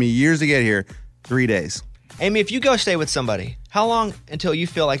has taken me years to get here, 3 days. Amy, if you go stay with somebody, how long until you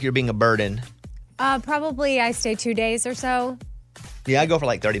feel like you're being a burden? Probably I stay 2 days or so. Yeah, I go for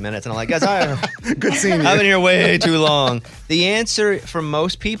like 30 minutes, and I'm like, guys, good seeing you. I've been here way too long. The answer for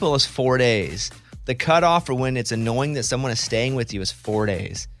most people is 4 days. The cutoff for when it's annoying that someone is staying with you is 4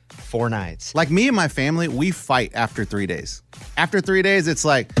 days. 4 nights. Like me and my family, we fight after 3 days. After 3 days, it's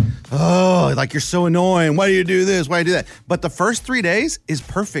like, oh, like, you're so annoying. Why do you do this? Why do you do that? But the first 3 days is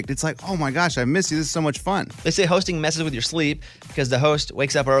perfect. It's like, oh my gosh, I miss you. This is so much fun. They say hosting messes with your sleep because the host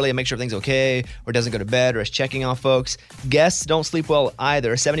wakes up early and makes sure everything's okay, or doesn't go to bed, or is checking on folks. Guests don't sleep well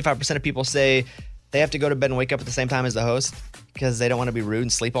either. 75% of people say they have to go to bed and wake up at the same time as the host because they don't want to be rude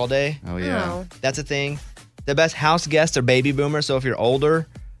and sleep all day. Oh, yeah. Oh. That's a thing. The best house guests are baby boomers. So if you're older,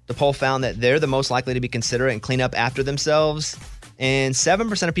 the poll found that they're the most likely to be considerate and clean up after themselves. And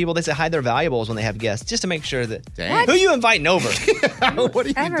 7% of people, they say hide their valuables when they have guests, just to make sure that who you inviting over. What are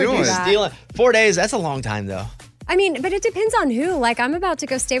you Ever do doing? that? Stealing 4 days. That's a long time though. I mean, but it depends on who. Like, I'm about to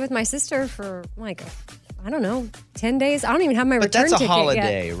go stay with my sister for, like, I don't know, 10 days. I don't even have my But return that's a ticket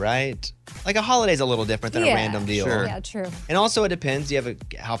holiday, yet. right? Like a holiday's a little different than a random deal. Yeah, true. And also it depends.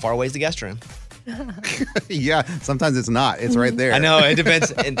 How far away is the guest room? Yeah, sometimes it's not. It's right there. I know, it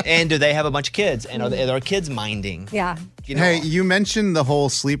depends. and do they have a bunch of kids? And are there kids minding? Yeah. Hey, you mentioned the whole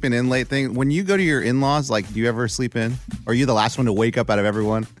sleeping in late thing. When you go to your in-laws, like, do you ever sleep in? Or are you the last one to wake up out of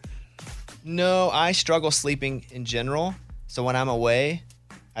everyone? No, I struggle sleeping in general. So when I'm away,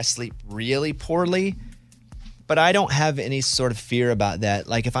 I sleep really poorly. But I don't have any sort of fear about that.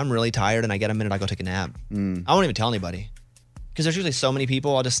 Like, if I'm really tired and I get a minute, I go take a nap. I won't even tell anybody. Because there's usually so many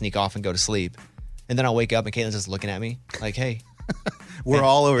people, I'll just sneak off and go to sleep. And then I'll wake up and Caitlin's just looking at me like, hey. We're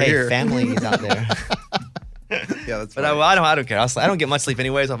all over here. Family's out there. Yeah, that's But I don't care. I don't get much sleep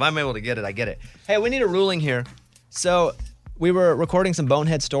anyway, so if I'm able to get it, I get it. Hey, we need a ruling here. So we were recording some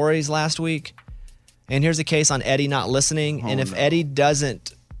bonehead stories last week, and here's a case on Eddie not listening. And if Eddie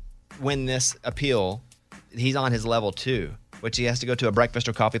doesn't win this appeal, he's on his level 2, which he has to go to a breakfast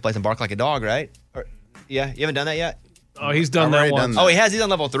or coffee place and bark like a dog, right? Yeah, you haven't done that yet? Oh, he's done that once. Oh, he has. He's on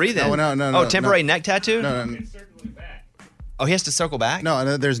level 3 then. No. Oh, temporary neck tattoo? No. Oh, he has to circle back?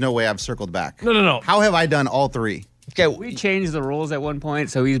 No, there's no way I've circled back. No. How have I done all 3? Okay, we changed the rules at one point,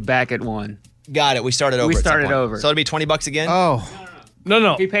 so he's back at 1. Got it. We started over. We at some started point. over. So it'll be $20 again? Oh.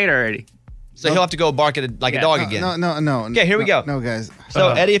 No. He paid already. So he'll have to go bark at a dog again. No. Okay, here we go. No, guys. So,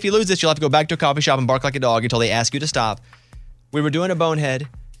 Eddie, if you lose this, you'll have to go back to a coffee shop and bark like a dog until they ask you to stop. We were doing a bonehead,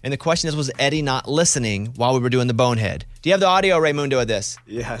 and the question is, was Eddie not listening while we were doing the bonehead? Do you have the audio, Raymundo, of this?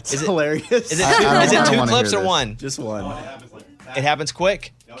 Yeah, it's Is it- hilarious. Is it two clips or one? Just one. It happens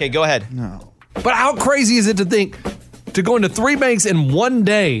quick? Okay, go ahead. No. But how crazy is it to think to go into 3 banks in one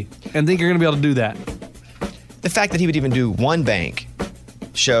day and think you're going to be able to do that? The fact that he would even do one bank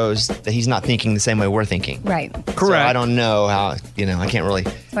shows that he's not thinking the same way we're thinking. Right. So Correct. I don't know how, I can't really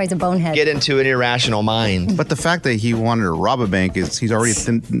That's why he's a bonehead. get into an irrational mind. But the fact that he wanted to rob a bank is he's already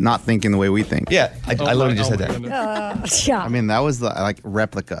not thinking the way we think. Yeah, I literally just said that. Yeah. I mean, that was the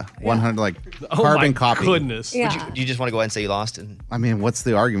replica, 100 Oh carbon my copy. goodness. Yeah. You just want to go ahead and say you lost? And I mean, what's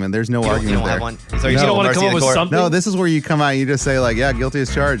the argument? There's no argument you don't there. have one? So you You don't want to mercy come of up the with court? something? No, this is where you come out. You just say yeah, guilty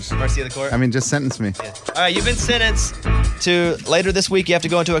as charged. Mercy of the court? I mean, just sentence me. All right, you've been sentenced to later this week. You have to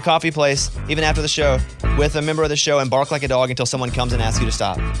go into a coffee place, even after the show, with a member of the show and bark like a dog until someone comes and asks you to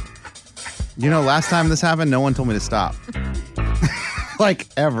stop. You know, last time this happened, no one told me to stop. Like,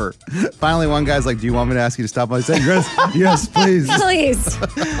 ever. Finally, one guy's like, do you want me to ask you to stop? I said, yes, please. Please.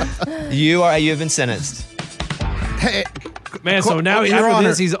 You have been sentenced. Hey, Man, so now Your after Honor.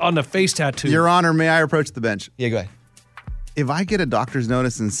 this, he's on the face tattoo. Your Honor, may I approach the bench? Yeah, go ahead. If I get a doctor's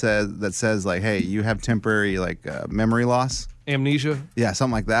notice and says like, hey, you have temporary memory loss. Amnesia? Yeah,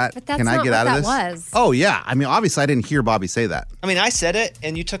 something like that. But that's Can I not get what out of that this? was. Oh, yeah. I mean, obviously, I didn't hear Bobby say that. I mean, I said it,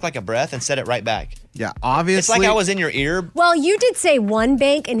 and you took like a breath and said it right back. Yeah, obviously. It's like I was in your ear. Well, you did say one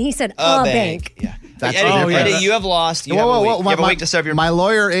bank, and he said a bank. Yeah. That's Eddie, the difference. Eddie, you have lost. You have a week to serve your. My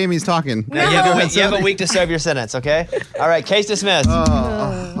lawyer, Amy's talking. No, you have a week to serve your sentence, okay? All right, case dismissed.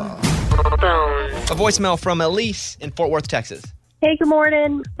 A voicemail from Elise in Fort Worth, Texas. Hey, good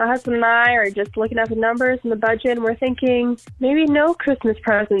morning. My husband and I are just looking at the numbers and the budget, and we're thinking maybe no Christmas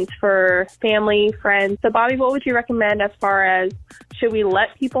presents for family, friends. So, Bobby, what would you recommend as far as should we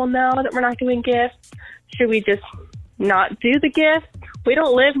let people know that we're not doing gifts? Should we just not do the gifts? We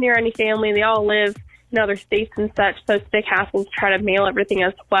don't live near any family. They all live in other states and such, so it's a big hassle to try to mail everything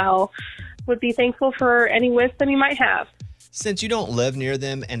as well. Would be thankful for any wisdom you might have. Since you don't live near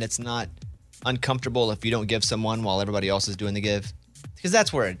them and it's not uncomfortable if you don't give someone while everybody else is doing the give, because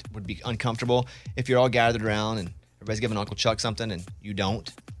that's where it would be uncomfortable if you're all gathered around and everybody's giving Uncle Chuck something and you don't.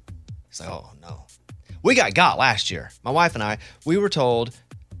 It's like, oh no. We got last year. My wife and I, we were told,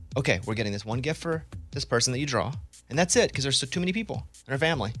 okay, we're getting this one gift for this person that you draw, and that's it, because there's too many people in our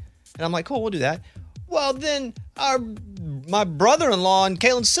family. And I'm like, cool, we'll do that. Well, then my brother-in-law and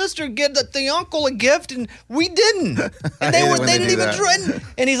Caitlin's sister get the uncle a gift, and we didn't. And they didn't even threaten.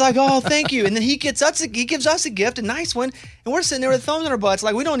 And he's like, oh, thank you. And then he gives us a gift, a nice one, and we're sitting there with thumbs in our butts,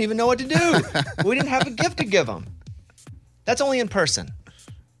 like we don't even know what to do. We didn't have a gift to give them. That's only in person.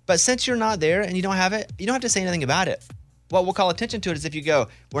 But since you're not there and you don't have it, you don't have to say anything about it. What we'll call attention to it is if you go,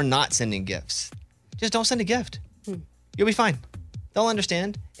 we're not sending gifts. Just don't send a gift. You'll be fine. They'll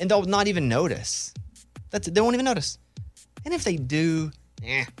understand, and they'll not even notice. They won't even notice. And if they do,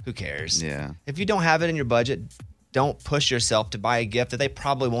 Who cares? Yeah. If you don't have it in your budget, don't push yourself to buy a gift that they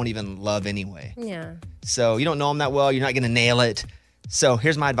probably won't even love anyway. Yeah. So you don't know them that well. You're not going to nail it. So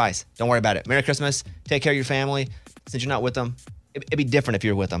here's my advice. Don't worry about it. Merry Christmas. Take care of your family. Since you're not with them, it'd be different if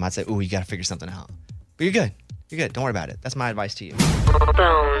you're with them. I'd say, ooh, you got to figure something out. But you're good. You're good. Don't worry about it. That's my advice to you.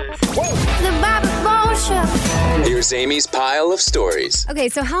 Here's Amy's pile of stories. Okay,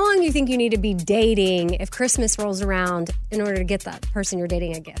 so how long do you think you need to be dating if Christmas rolls around in order to get that person you're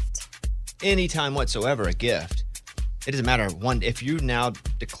dating a gift? Anytime whatsoever, a gift. It doesn't matter. One, if you now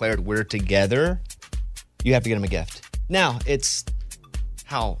declared we're together, you have to get them a gift. Now, it's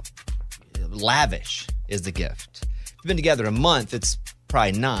how lavish is the gift. If you've been together a month, it's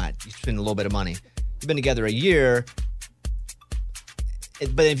probably not. You spend a little bit of money. If you've been together a year,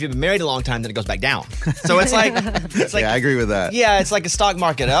 but if you've been married a long time, then it goes back down. So it's like Yeah, I agree with that. Yeah, it's like a stock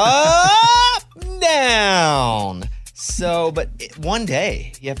market. Up, down. So, but one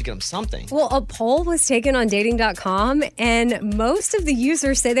day you have to get them something. Well, a poll was taken on dating.com, and most of the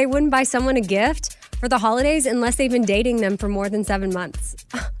users say they wouldn't buy someone a gift for the holidays unless they've been dating them for more than 7 months.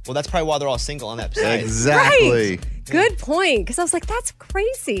 Well, that's probably why they're all single on that site. Exactly. Right. Good point. Because I was like, that's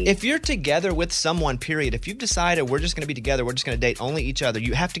crazy. If you're together with someone, period, if you've decided we're just going to be together, we're just going to date only each other,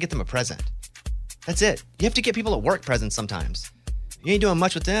 you have to get them a present. That's it. You have to get people at work presents sometimes. You ain't doing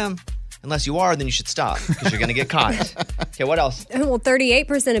much with them. Unless you are, then you should stop because you're going to get caught. Okay, what else? Well,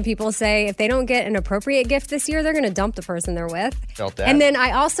 38% of people say if they don't get an appropriate gift this year, they're going to dump the person they're with. Felt that. And then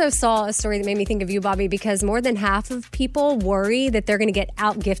I also saw a story that made me think of you, Bobby, because more than half of people worry that they're going to get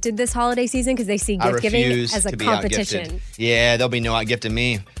out-gifted this holiday season because they see gift giving as a competition. Yeah, there'll be no out-gifting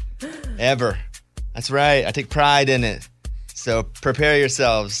me. Ever. That's right. I take pride in it. So prepare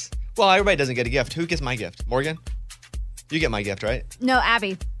yourselves. Well, everybody doesn't get a gift. Who gets my gift? Morgan? You get my gift, right? No,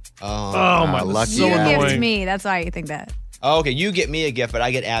 Abby. Oh my lucky. You gift me. That's why you think that. Oh, okay, you get me a gift, but I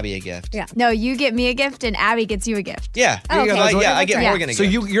get Abby a gift. Yeah. No, you get me a gift and Abby gets you a gift. Yeah. Oh, okay. I get Morgan a So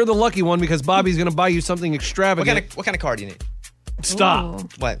gift. you're the lucky one because Bobby's going to buy you something extravagant. What kind of car do you need? Stop. Ooh.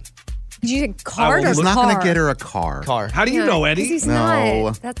 What? Did you get card or He's not car? going to get her a car. How do you know, 'cause Eddie? He's No.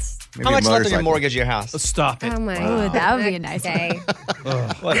 not. That's. Maybe How a much left on your motorcycle. mortgage of your house? Stop it. Oh my. Ooh, that would be a nice day.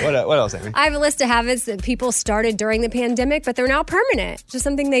 What else, Amy? I have a list of habits that people started during the pandemic, but they're now permanent. Just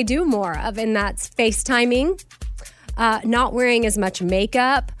something they do more of, and that's FaceTiming, not wearing as much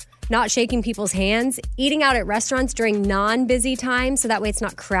makeup, not shaking people's hands, eating out at restaurants during non-busy times, so that way it's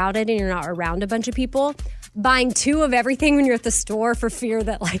not crowded and you're not around a bunch of people. Buying 2 of everything when you're at the store for fear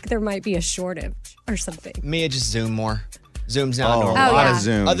that like there might be a shortage or something. Me, I just Zoom more. Zoom's now normal. a lot of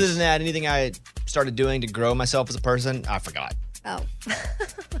yeah. Zooms. Other than that, anything I started doing to grow myself as a person, I forgot. Oh.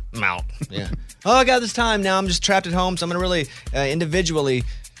 I'm out. Yeah. Oh, I got this time. Now I'm just trapped at home, so I'm going to really individually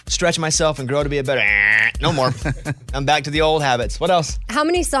stretch myself and grow to be a better. No more. I'm back to the old habits. What else? How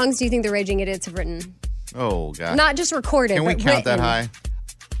many songs do you think the Raging Idiots have written? Oh, God. Not just recorded, Can we but count that written. high?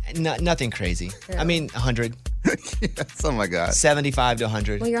 Nothing crazy. I mean, 100. Yes, oh, my God. 75 to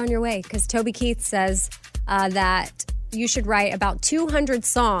 100. Well, you're on your way because Toby Keith says that you should write about 200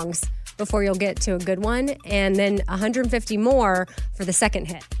 songs before you'll get to a good one, and then 150 more for the second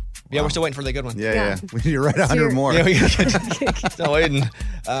hit. Yeah, we're still waiting for the good one. Yeah. We need to write 100 more. Yeah, still waiting.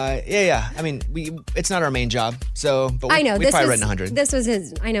 Yeah. I mean, it's not our main job, but I know we've this probably was written 100. This was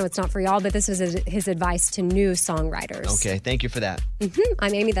his. I know it's not for y'all, but this was his advice to new songwriters. Okay, thank you for that.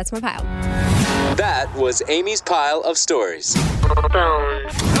 I'm Amy. That's my pile. That was Amy's pile of stories.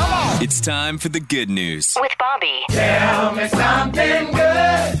 It's time for the good news. With Bobby. Tell me something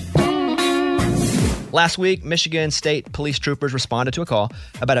good. Last week, Michigan State police troopers responded to a call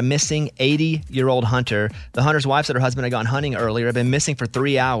about a missing 80-year-old hunter. The hunter's wife said her husband had gone hunting earlier, had been missing for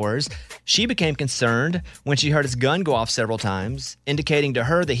 3 hours. She became concerned when she heard his gun go off several times, indicating to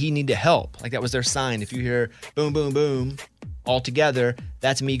her that he needed help. Like that was their sign. If you hear boom, boom, boom all together,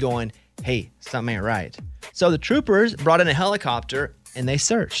 that's me going, hey, something ain't right. So the troopers brought in a helicopter and they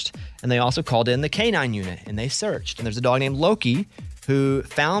searched. And they also called in the K-9 unit and they searched. And there's a dog named Loki who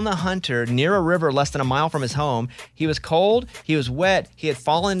found the hunter near a river less than a mile from his home. He was cold, he was wet, he had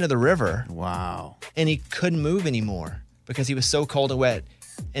fallen into the river. Wow. And he couldn't move anymore because he was so cold and wet.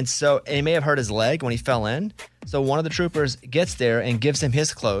 And he may have hurt his leg when he fell in. So one of the troopers gets there and gives him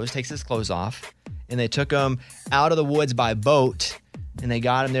his clothes, takes his clothes off, and they took him out of the woods by boat, and they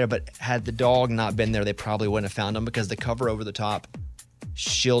got him there. But had the dog not been there, they probably wouldn't have found him because the cover over the top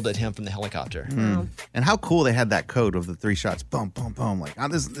shielded him from the helicopter. And how cool they had that code of the 3 shots. Boom, boom, boom. Like,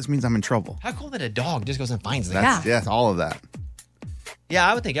 this means I'm in trouble. How cool that a dog just goes and finds them. That's all of that. Yeah,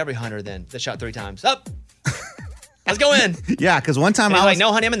 I would think every hunter then that shot 3 times. Up. Let's go in. Yeah, because one time And he's I was like,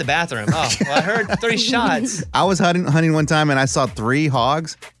 no, honey, I'm in the bathroom. Oh, well, I heard 3 shots. I was hunting one time and I saw 3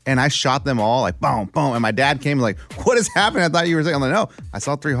 hogs and I shot them all like boom, boom. And my dad came like, what is happening? I thought you were saying, I'm like, no, I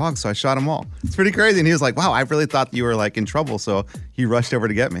saw 3 hogs, so I shot them all. It's pretty crazy. And he was like, wow, I really thought you were like in trouble. So he rushed over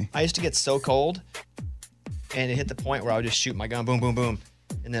to get me. I used to get so cold, and it hit the point where I would just shoot my gun, boom, boom, boom.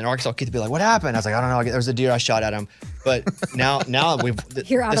 And then Arkansas kid would be like, what happened? I was like, I don't know. There was a deer I shot at him. But now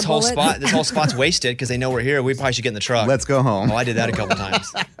You're out this of whole bullets. this whole spot's wasted because they know we're here. We probably should get in the truck. Let's go home. Oh, I did that a couple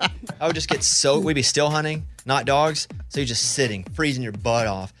times. I would just get we'd be still hunting, not dogs. So you're just sitting, freezing your butt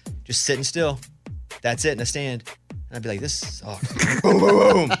off, just sitting still. That's it in a stand. And I'd be like, this sucks. Boom,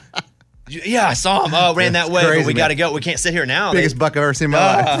 boom, boom. Yeah, I saw him. Oh, ran that way, crazy, but we man. got to go. We can't sit here now. Biggest buck I've ever seen in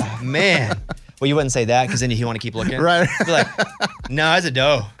my life. Oh, man. Well, you wouldn't say that because then you want to keep looking. Right. You'd be like, no, it's a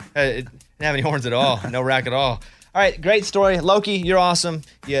doe. It didn't have any horns at all. No rack at all. All right, great story. Loki, you're awesome.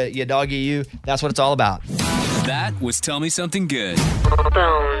 You doggy you. That's what it's all about. That was Tell Me Something Good.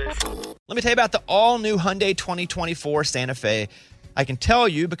 Let me tell you about the all-new Hyundai 2024 Santa Fe. I can tell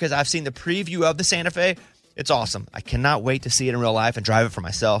you because I've seen the preview of the Santa Fe. It's awesome. I cannot wait to see it in real life and drive it for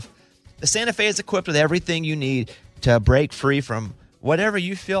myself. The Santa Fe is equipped with everything you need to break free from whatever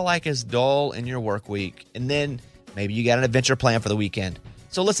you feel like is dull in your work week. And then maybe you got an adventure plan for the weekend.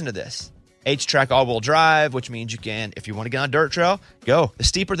 So listen to this. H-Track all-wheel drive, which means you can, if you want to get on a dirt trail, go. The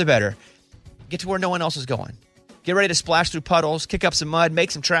steeper, the better. Get to where no one else is going. Get ready to splash through puddles, kick up some mud,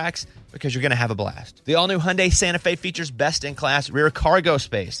 make some tracks, because you're going to have a blast. The all-new Hyundai Santa Fe features best-in-class rear cargo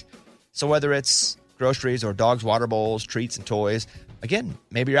space. So whether it's groceries or dogs' water bowls, treats, and toys, again,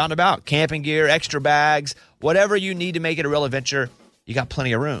 maybe you're out and about, camping gear, extra bags, whatever you need to make it a real adventure, you got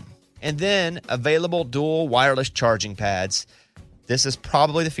plenty of room. And then available dual wireless charging pads. This is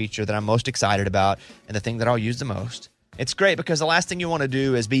probably the feature that I'm most excited about and the thing that I'll use the most. It's great because the last thing you want to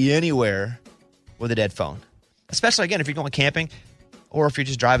do is be anywhere with a dead phone. Especially, again, if you're going camping or if you're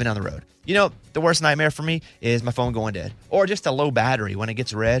just driving down the road. You know, the worst nightmare for me is my phone going dead. Or just a low battery when it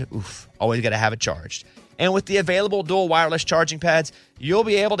gets red. Oof, always got to have it charged. And with the available dual wireless charging pads, you'll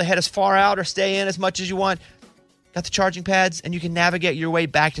be able to head as far out or stay in as much as you want. Got the charging pads, and you can navigate your way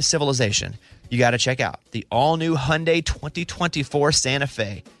back to civilization. You got to check out the all-new Hyundai 2024 Santa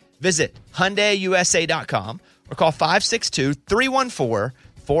Fe. Visit HyundaiUSA.com or call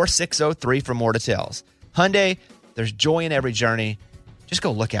 562-314-4603 for more details. Hyundai, there's joy in every journey. Just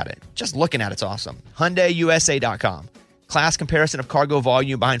go look at it. Just looking at it's awesome. HyundaiUSA.com. Class comparison of cargo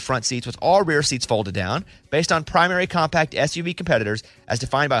volume behind front seats with all rear seats folded down based on primary compact SUV competitors as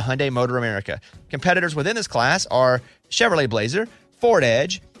defined by Hyundai Motor America. Competitors within this class are Chevrolet Blazer, Ford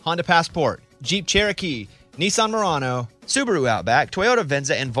Edge, Honda Passport, Jeep Cherokee, Nissan Murano, Subaru Outback, Toyota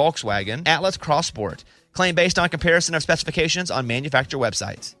Venza, and Volkswagen Atlas Cross Sport. Claim based on comparison of specifications on manufacturer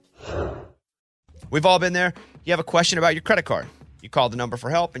websites. We've all been there. You have a question about your credit card. You call the number for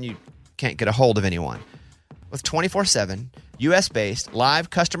help and you can't get a hold of anyone. With 24/7, U.S.-based live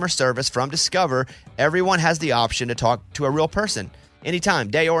customer service from Discover, everyone has the option to talk to a real person anytime,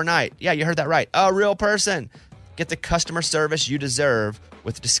 day or night. Yeah, you heard that right. A real person. Get the customer service you deserve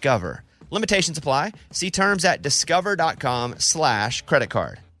with Discover. Limitations apply. See terms at discover.com/credit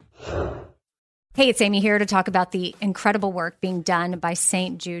card. Hey, it's Amy here to talk about the incredible work being done by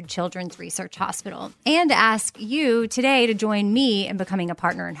St. Jude Children's Research Hospital and to ask you today to join me in becoming a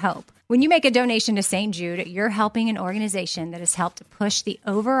partner in hope. When you make a donation to St. Jude, you're helping an organization that has helped push the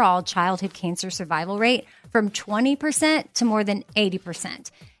overall childhood cancer survival rate from 20% to more than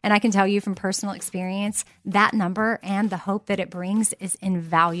 80%. And I can tell you from personal experience, that number and the hope that it brings is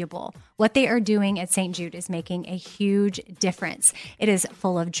invaluable. What they are doing at St. Jude is making a huge difference. It is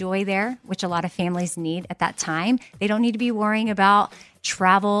full of joy there, which a lot of families need at that time. They don't need to be worrying about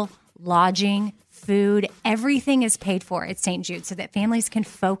travel, lodging, food. Everything is paid for at St. Jude so that families can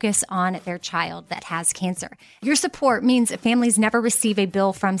focus on their child that has cancer. Your support means families never receive a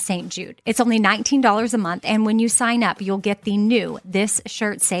bill from St. Jude. It's only $19 a month, and when you sign up, you'll get the new This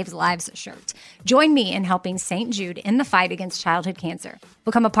Shirt Saves Lives shirt. Join me in helping St. Jude in the fight against childhood cancer.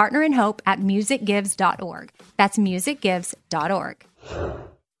 Become a partner in hope at musicgives.org. That's musicgives.org.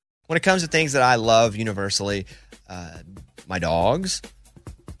 When it comes to things that I love universally, my dogs,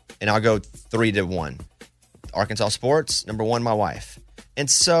 and I'll go 3-1. Arkansas sports, number 1, my wife. And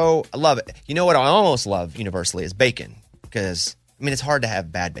so I love it. You know what I almost love universally is bacon. Because, I mean, it's hard to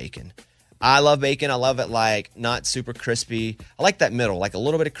have bad bacon. I love bacon. I love it like not super crispy. I like that middle, like a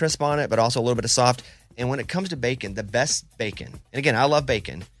little bit of crisp on it, but also a little bit of soft. And when it comes to bacon, the best bacon, and again, I love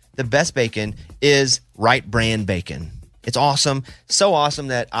bacon. The best bacon is Wright Brand bacon. It's awesome. So awesome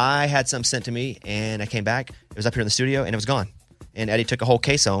that I had some sent to me and I came back. It was up here in the studio and it was gone. And Eddie took a whole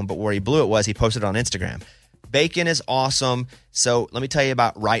case home, but where he blew it was he posted it on Instagram. Bacon is awesome. So let me tell you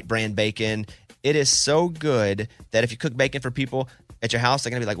about Wright Brand Bacon. It is so good that if you cook bacon for people at your house,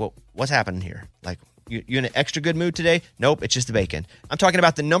 they're going to be like, well, what's happening here? Like, you in an extra good mood today? Nope, it's just the bacon. I'm talking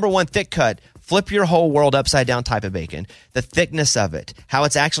about the number one thick cut, flip your whole world upside down type of bacon. The thickness of it, how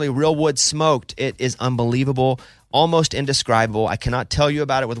it's actually real wood smoked. It is unbelievable, almost indescribable. I cannot tell you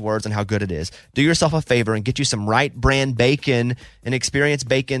about it with words and how good it is. Do yourself a favor and get you some Wright Brand Bacon and experience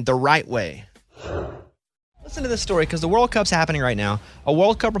bacon the right way. Listen to this story because the World Cup's happening right now. A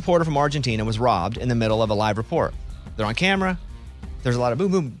World Cup reporter from Argentina was robbed in the middle of a live report. They're on camera. There's a lot of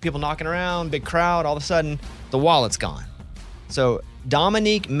boom, boom, people knocking around, big crowd. All of a sudden, the wallet's gone. So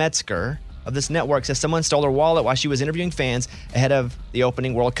Dominique Metzger of this network says someone stole her wallet while she was interviewing fans ahead of the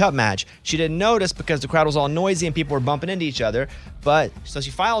opening World Cup match. She didn't notice because the crowd was all noisy and people were bumping into each other. But so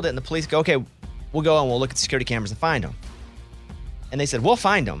she filed it and the police go, okay, we'll go and we'll look at the security cameras and find them. And they said, we'll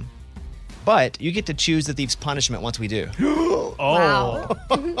find them, but you get to choose the thief's punishment once we do. Wow.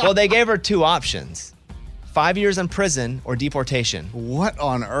 Well, they gave her two options. 5 years in prison or deportation. What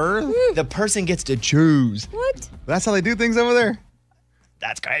on earth? The person gets to choose. What? That's how they do things over there?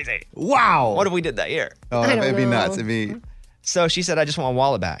 That's crazy. Wow. What if we did that here? Oh, it'd be nuts. It'd be... So she said, I just want my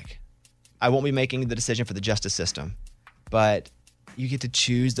wallet back. I won't be making the decision for the justice system. But you get to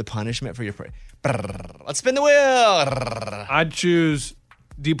choose the punishment for your... Let's spin the wheel. I'd choose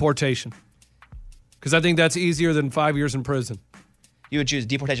deportation. Because I think that's easier than 5 years in prison. You would choose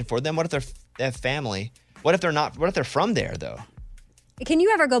deportation for them? What if they have family? What if they're not? What if they're from there, though? Can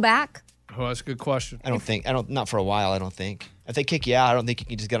you ever go back? Oh, that's a good question. Not for a while, I don't think. If they kick you out, I don't think you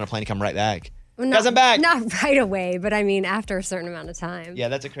can just get on a plane and come right back. Well, Guys, I'm back. Not right away, but I mean after a certain amount of time. Yeah,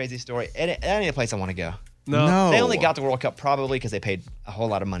 that's a crazy story. Any place I want to go. No. They only got the World Cup probably because they paid a whole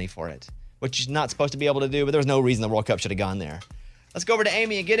lot of money for it, which is not supposed to be able to do, but there was no reason the World Cup should have gone there. Let's go over to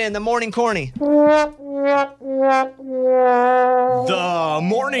Amy and get in the Morning Corny. The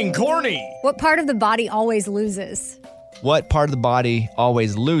Morning Corny. What part of the body always loses? What part of the body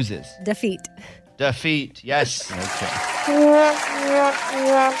always loses? Defeat. Defeat, yes. That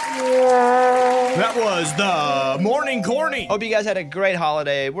was the Morning Corny. Hope you guys had a great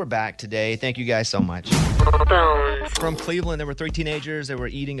holiday. We're back today. Thank you guys so much. From Cleveland, there were 3 teenagers that were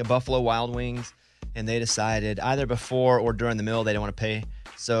eating a Buffalo Wild Wings, and they decided either before or during the meal they didn't want to pay,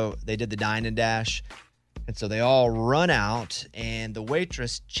 so they did the dine and dash. And so they all run out, and the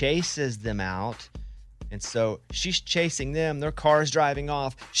waitress chases them out. And so she's chasing them. Their car's driving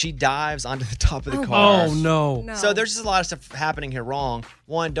off. She dives onto the top of the car. Oh, no. So there's just a lot of stuff happening here wrong.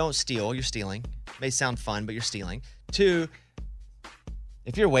 1, don't steal. You're stealing. May sound fun, but you're stealing. 2,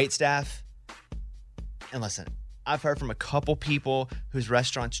 if you're wait staff, and listen, I've heard from a couple people whose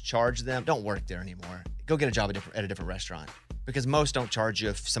restaurants charge them, don't work there anymore. Go get a job at a different restaurant, because most don't charge you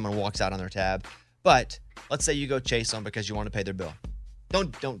if someone walks out on their tab. But let's say you go chase them because you want to pay their bill.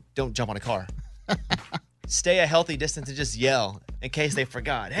 Don't jump on a car. Stay a healthy distance and just yell in case they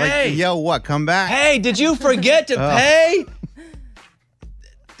forgot. Hey, like, yell what? Come back. Hey, did you forget to pay?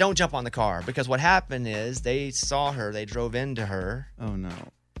 Don't jump on the car, because what happened is they saw her. They drove into her. Oh no.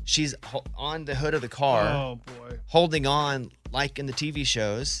 She's on the hood of the car. Oh boy. Holding on like in the TV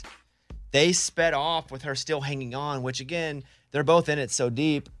shows. They sped off with her still hanging on, which again, they're both in it so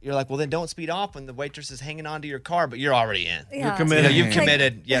deep. You're like, well, then don't speed off when the waitress is hanging onto your car, but you're already in. Yeah. You're committed. You've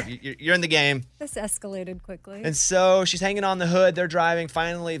committed. Yeah, you're in the game. This escalated quickly. And so she's hanging on the hood. They're driving.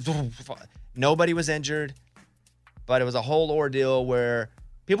 Finally, nobody was injured, but it was a whole ordeal where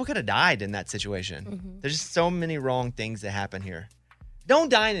people could have died in that situation. Mm-hmm. There's just so many wrong things that happen here. Don't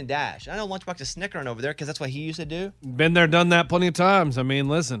dine and dash. I know Lunchbox is snickering over there because that's what he used to do. Been there, done that plenty of times. I mean,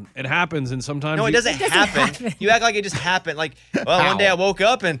 listen, it happens, and sometimes No, it doesn't happen. You act like it just happened. Like, well, one day I woke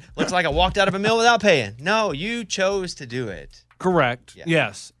up and looks like I walked out of a meal without paying. No, you chose to do it. Correct. Yeah.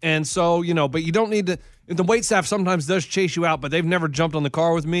 Yes. And so, but you don't need to. The wait staff sometimes does chase you out, but they've never jumped on the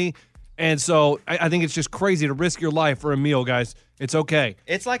car with me. And so I think it's just crazy to risk your life for a meal, guys. It's okay.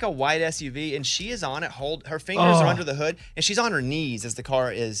 It's like a white SUV, and she is on it. Her fingers are under the hood, and she's on her knees as the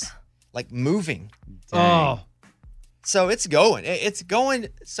car is like moving. Dang. Oh. So it's going. It's going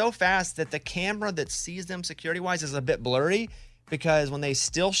so fast that the camera that sees them security-wise is a bit blurry, because when they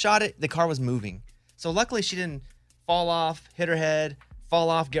still shot it, the car was moving. So luckily she didn't fall off, hit her head, fall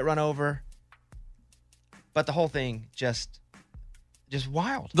off, get run over. But the whole thing just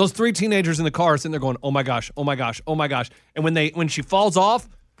wild. Those 3 teenagers in the car are sitting there going, oh my gosh, oh my gosh, oh my gosh. And when she falls off,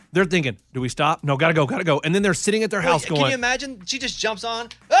 they're thinking, do we stop? No, gotta go. And then they're sitting at their house going. Can you imagine? She just jumps on.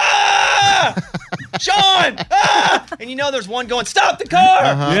 Ah! Sean! Ah! And there's one going, stop the car!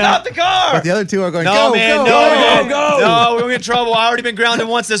 Uh-huh. Stop the car! But the other 2 are going, no, go, man, go, no, go, man, go. No, we're going to get in trouble. I already been grounded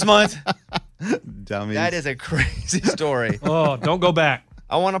once this month. Dummies. That is a crazy story. Oh, don't go back.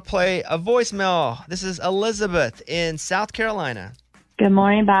 I want to play a voicemail. This is Elizabeth in South Carolina. Good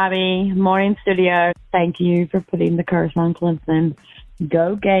morning, Bobby. Morning, studio. Thank you for putting the curse on Clemson.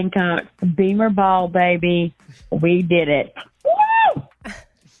 Go Gamecocks. Beamer ball, baby. We did it. Woo!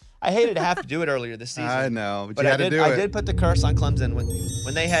 I hated to have to do it earlier this season. I know, but But you I had to did, do I it. did put the curse on Clemson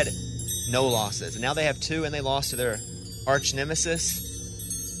when they had no losses. And now they have 2, and they lost to their arch nemesis.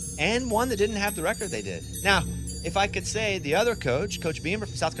 And one that didn't have the record they did. Now, if I could say the other coach, Coach Beamer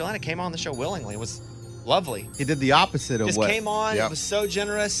from South Carolina, came on the show willingly. It was lovely. He did the opposite of Just what. came on. Yep. It was so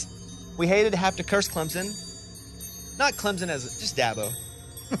generous. We hated to have to curse Clemson. Not Clemson just Dabo.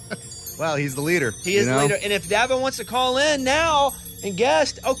 Well, he's the leader. He is the leader. And if Dabo wants to call in now and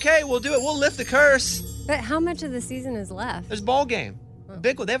guest, okay, we'll do it. We'll lift the curse. But how much of the season is left? There's ball game.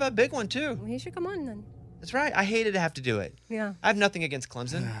 Big one. They have a big one too. Well, he should come on then. That's right. I hated to have to do it. Yeah. I have nothing against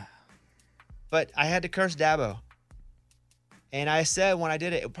Clemson, but I had to curse Dabo. And I said when I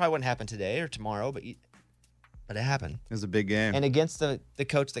did it, it probably wouldn't happen today or tomorrow, but it happened. It was a big game. And against the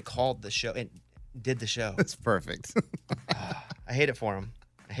coach that called the show and did the show. It's perfect. I hate it for him.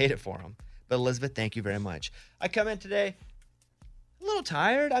 But Elizabeth, thank you very much. I come in today a little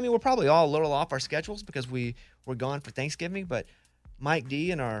tired. I mean, we're probably all a little off our schedules because we're gone for Thanksgiving, but Mike D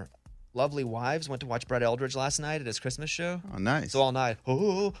and our lovely wives went to watch Brett Eldridge last night at his Christmas show. Oh, nice. So all night,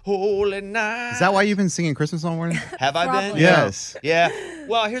 oh, holy night. Is that why you've been singing Christmas all morning? Have I been? Yes. Yeah.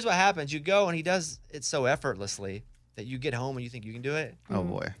 Well, here's what happens. You go and he does it so effortlessly that you get home and you think you can do it. Oh,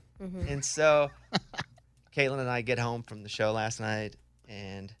 boy. And so Caitlin and I get home from the show last night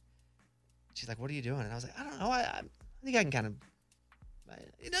and she's like, what are you doing? And I was like, I don't know. I think I can kind of,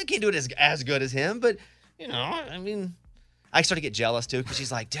 I can't do it as good as him, but, I mean, I started to get jealous too because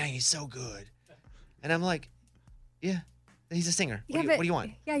she's like, dang, he's so good. And I'm like, yeah, he's a singer. What do you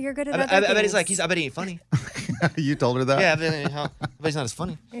want? Yeah, you're good at I other bet he's things. like, I bet he ain't funny. You told her that? Yeah, I bet he's not as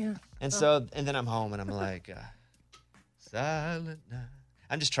funny. Yeah. And so, and then I'm home and I'm like, silent night.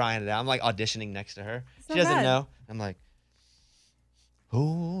 I'm just trying it out. I'm like auditioning next to her. It's She not doesn't bad. know. I'm like,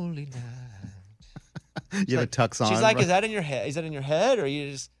 holy night. You have a tux on. She's like, is that in your head? Is that in your head? Or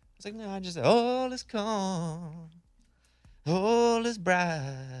you just, I was like, no, I just, all is calm. All is bright.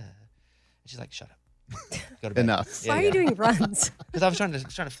 And she's like, shut up. Go to bed. Enough. Why are you doing runs? Because I was trying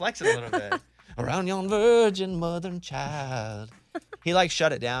to flex it a little bit. Around yon virgin mother and child. He like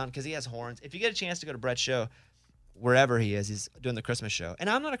shut it down because he has horns. If you get a chance to go to Brett's show, wherever he is, he's doing the Christmas show. And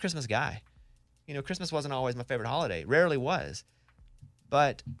I'm not a Christmas guy. Christmas wasn't always my favorite holiday. Rarely was.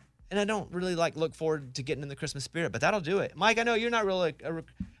 But, and I don't really look forward to getting in the Christmas spirit, but that'll do it. Mike, I know you're not really,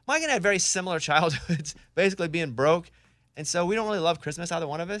 Mike and I had very similar childhoods, basically being broke. And so we don't really love Christmas, either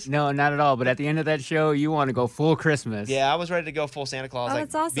one of us. No, not at all. But at the end of that show, you want to go full Christmas. Yeah, I was ready to go full Santa Claus. Oh, like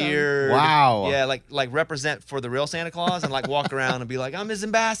that's awesome. beard. Wow. Yeah, like represent for the real Santa Claus and walk around and be like, I'm his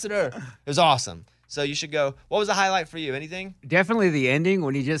ambassador. It was awesome. So you should go. What was the highlight for you? Anything? Definitely the ending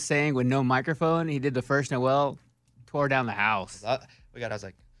when he just sang with no microphone. He did the first Noel, tore down the house. I was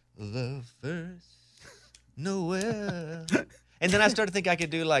like, the first Noel. And then I started to think I could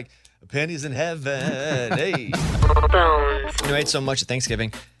do pennies in heaven. Hey. I ate so much at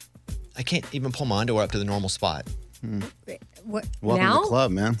Thanksgiving, I can't even pull my underwear up to the normal spot. What, Welcome now? to the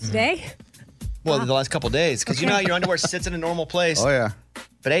club, man. Today? Well, the last couple of days. Because you know how your underwear sits in a normal place. Oh, yeah.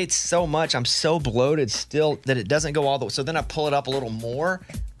 But I ate so much, I'm so bloated still that it doesn't go all the way. So then I pull it up a little more,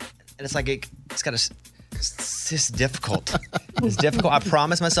 and it's like it's got a. It's just difficult. It's difficult. I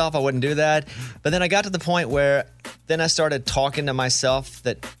promised myself I wouldn't do that. But then I got to the point where then I started talking to myself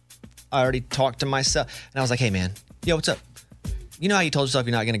that I already talked to myself. And I was like, hey, man, yo, what's up? You know how you told yourself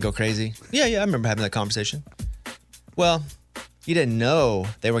you're not going to go crazy? Yeah, I remember having that conversation. Well, you didn't know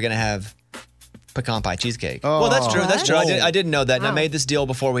they were going to have pecan pie cheesecake. Well, that's true. That's true. I didn't know that. And I made this deal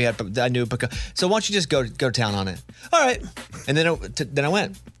before I knew pecan. So why don't you just go to town on it? All right. And then I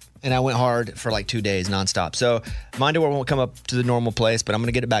went. And I went hard for 2 days nonstop. So my underwear won't come up to the normal place, but I'm going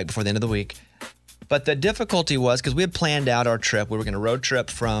to get it back before the end of the week. But the difficulty was because we had planned out our trip. We were going to road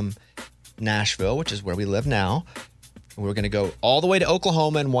trip from Nashville, which is where we live now. We were going to go all the way to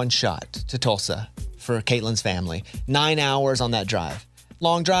Oklahoma in one shot to Tulsa for Caitlin's family. 9 hours on that drive.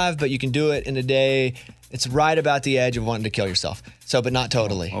 Long drive, but you can do it in a day. It's right about the edge of wanting to kill yourself. So, but not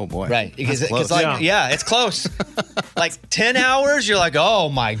totally. Oh boy. Right. Because Yeah. yeah, it's close. 10 hours, you're like, oh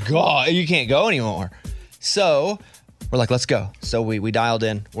my God, you can't go anymore. So we're like, let's go. So we dialed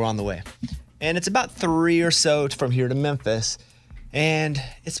in, we're on the way. And it's about 3 or so from here to Memphis. And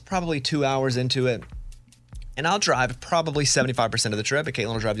it's probably 2 hours into it. And I'll drive probably 75% of the trip, but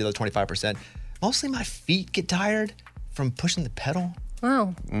Caitlin will drive the other 25%. Mostly my feet get tired from pushing the pedal.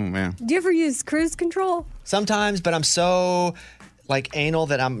 Wow. Oh, man. Do you ever use cruise control? Sometimes, but I'm so anal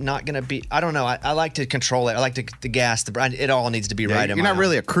that I'm not going to be, I don't know. I like to control it. I like to gas. It all needs to be right. You're not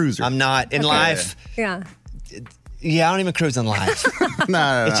really a cruiser. I'm not. In life. Yeah. Yeah, I don't even cruise in life.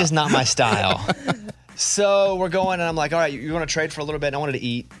 No. It's just not my style. So we're going, and I'm like, all right, you want to trade for a little bit? And I wanted to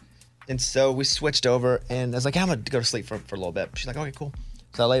eat. And so we switched over, and I was like, I'm going to go to sleep for a little bit. She's like, okay, cool.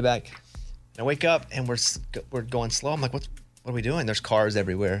 So I lay back, and I wake up, and we're going slow. I'm like, what are we doing? There's cars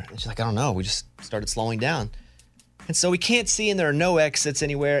everywhere. And she's like, I don't know. We just started slowing down. And so we can't see, and there are no exits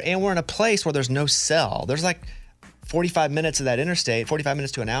anywhere, and we're in a place where there's no cell. There's like 45 minutes of that interstate, 45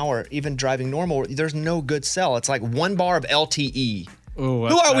 minutes to an hour, even driving normal, there's no good cell. It's like 1 bar of LTE. Ooh,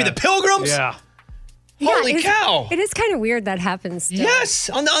 who are we, the Pilgrims? Yeah. Holy cow. It is kind of weird that happens. Still. Yes,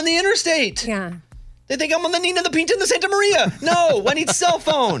 on the interstate. Yeah. They think I'm on the Nina, the Pinta, and the Santa Maria. No, I need cell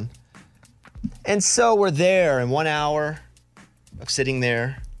phone. And so we're there, and 1 hour of sitting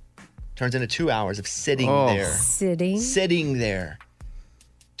there turns into 2 hours of sitting there. Sitting there.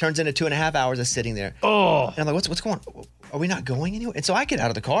 Turns into 2.5 hours of sitting there. Oh. And I'm like, what's going on? Are we not going anywhere? And so I get out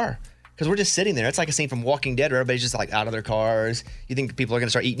of the car because we're just sitting there. It's like a scene from Walking Dead where everybody's just like out of their cars. You think people are going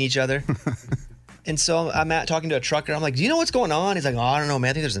to start eating each other? And so I'm talking to a trucker. I'm like, do you know what's going on? He's like, oh, I don't know, man.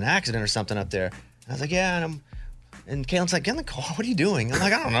 I think there's an accident or something up there. And I was like, yeah. And Caitlin's like, get in the car. What are you doing? I'm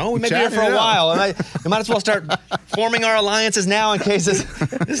like, I don't know. We may be here for a while. And we might as well start forming our alliances now in case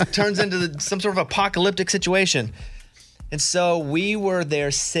this turns into some sort of apocalyptic situation. And so we were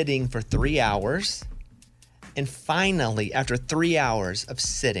there sitting for 3 hours. And finally, after 3 hours of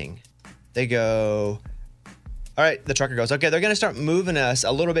sitting, they go, all right, the trucker goes, okay, they're going to start moving us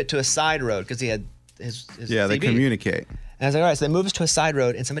a little bit to a side road because he had his Yeah, they CB. communicate. And I was like, all right, so they move us to a side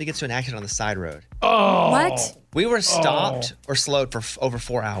road and somebody gets to an accident on the side road. Oh. What? We were stopped or slowed for over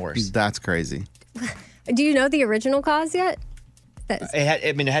 4 hours. That's crazy. Do you know the original cause yet? It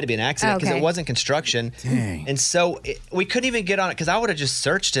had to be an accident because Okay. it wasn't construction. Dang. And so we couldn't even get on it because I would have just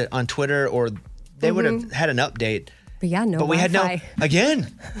searched it on Twitter or they would have had an update. But yeah, no But we had no, Wi-Fi. again.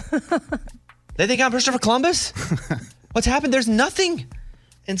 They think I'm Christopher Columbus? What's happened? There's nothing.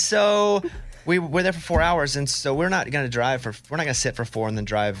 And so we were there for 4 hours. And so we're not going to sit for 4 and then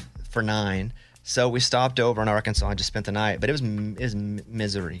drive for 9. So we stopped over in Arkansas and just spent the night. But it was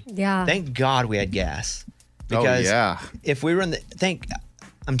misery. Yeah. Thank God we had gas. Oh, Because yeah. if we were in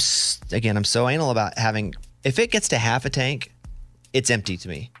I'm so anal about having, if it gets to half a tank, it's empty to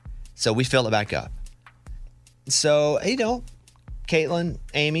me. So we fill it back up. So, Caitlin,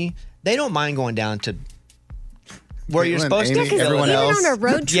 Amy, they don't mind going down to where you're Caitlin, supposed Amy, to. everyone Even else. on a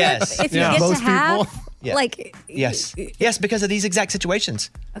road trip, Yes. if you Yeah. get Most to have, people. Yeah. like, Yes, because of these exact situations.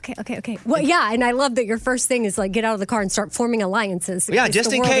 Okay. Well, yeah, and I love that your first thing is like get out of the car and start forming alliances. Yeah, If just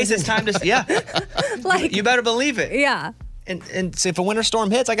the in world case isn't- it's time to, yeah. like, You better believe it. yeah. And so if a winter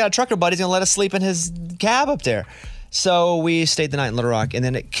storm hits, I got a trucker buddy. He's going to let us sleep in his cab up there. So we stayed the night in Little Rock, and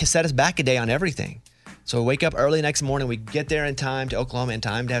then it set us back a day on everything. So we wake up early next morning. We get there in time to Oklahoma in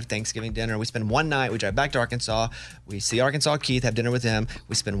time to have Thanksgiving dinner. We spend one night. We drive back to Arkansas. We see Arkansas Keith, have dinner with him.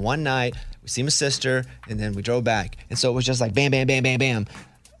 We spend one night. We see my sister, and then we drove back. And so it was just like bam, bam, bam, bam, bam.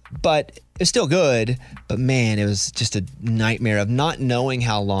 But it's still good. But man, it was just a nightmare of not knowing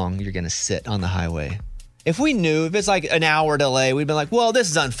how long you're going to sit on the highway. If we knew, if it's like an hour delay, we'd been like, well,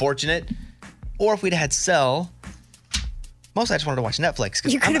 this is unfortunate. Or if we'd had cell. Mostly I just wanted to watch Netflix.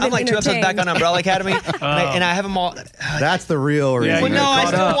 'Cause You could've I'm been like 2 episodes back on Umbrella Academy. and I have them all. That's the real reason. Well, no, they're I caught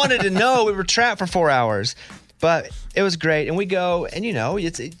still up. wanted to know. We were trapped for 4 hours. But it was great. And we go, and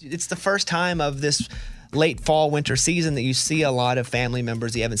it's the first time of this late fall, winter season that you see a lot of family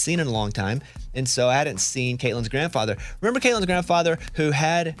members you haven't seen in a long time. And so I hadn't seen Caitlin's grandfather. Remember Caitlin's grandfather who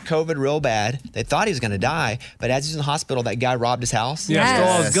had COVID real bad? They thought he was going to die. But as he was in the hospital, that guy robbed his house. Yeah, Yes. stole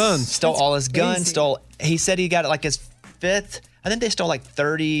all his guns. Stole all his guns. crazy. He said he got like his 5th. I think they stole like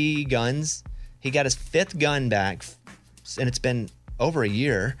 30 guns. He got his 5th gun back, and it's been over a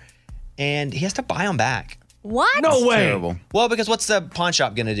year, and he has to buy them back. What? No way. Terrible. Well, because what's the pawn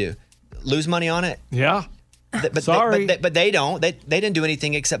shop going to do? Lose money on it? Yeah. But Sorry. but they don't. They didn't do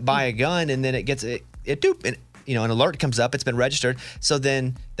anything except buy a gun, and then it gets it doop, and an alert comes up. It's been registered. So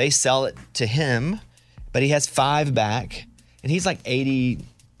then they sell it to him, but he has 5 back, and he's like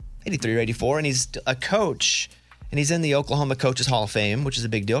 83 or 84, and he's a coach. And he's in the Oklahoma Coaches Hall of Fame, which is a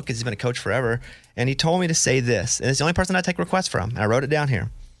big deal because he's been a coach forever. And he told me to say this, and it's the only person I take requests from. And I wrote it down here.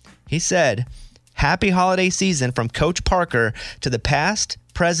 He said, "Happy holiday season from Coach Parker to the past,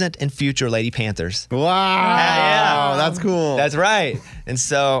 present, and future Lady Panthers." Wow. Yeah. That's cool. That's right. And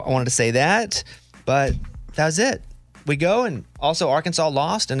so I wanted to say that, but that was it. We go, and also Arkansas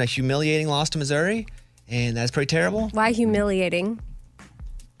lost, and a humiliating loss to Missouri, and that's pretty terrible. Why humiliating?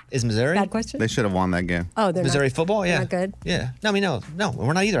 Is Missouri? Bad question. They should have won that game. Oh, they're Missouri not, football? Yeah. Not good. Yeah. No, I mean, no,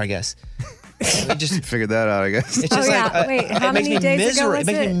 we're not either, I guess. We just figured that out, I guess. It's just Wait, how many days ago was it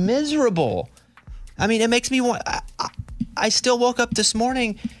makes me miserable. I mean, it makes me want. I still woke up this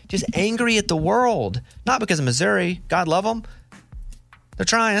morning just angry at the world. Not because of Missouri. God love them. They're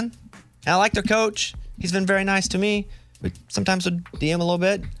trying. And I like their coach. He's been very nice to me. But sometimes we'll DM a little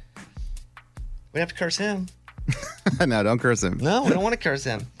bit. We have to curse him. No, don't curse him. No, we don't want to curse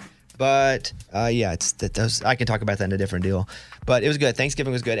him. But yeah, I can talk about that in a different deal. But it was good.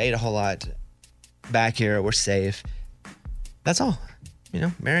 Thanksgiving was good. Ate a whole lot. Back here, we're safe. That's all.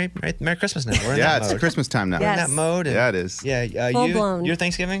 Merry Christmas now. We're in that it's mode. Christmas time now. We're in that mode. Yeah, it is. Yeah, Full blown. Your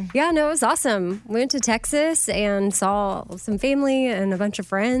Thanksgiving? Yeah, no, it was awesome. We went to Texas and saw some family and a bunch of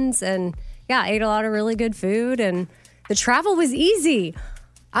friends, and yeah, ate a lot of really good food, and the travel was easy.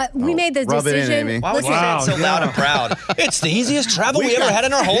 We made the rub decision. it in, Amy. Why would you say it so loud and proud? It's the easiest travel we ever had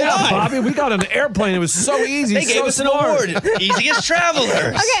in our whole life. Bobby, we got on an airplane. It was so easy. They gave us an award. Easiest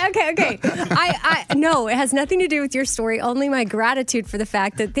travelers. Okay. I no, it has nothing to do with your story. Only my gratitude for the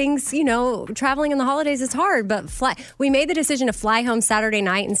fact that things, traveling in the holidays is hard. But we made the decision to fly home Saturday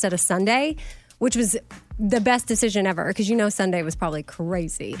night instead of Sunday, which was the best decision ever because Sunday was probably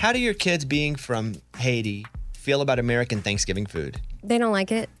crazy. How do your kids, being from Haiti, feel about American Thanksgiving food? They don't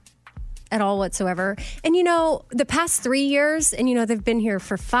like it at all whatsoever. And, the past 3 years, and, they've been here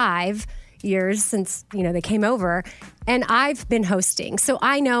for 5 years since, they came over, and I've been hosting. So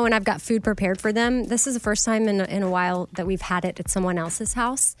I know, and I've got food prepared for them. This is the first time in a while that we've had it at someone else's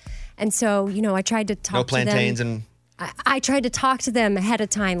house. And so, I tried to talk to them. No plantains and... I tried to talk to them ahead of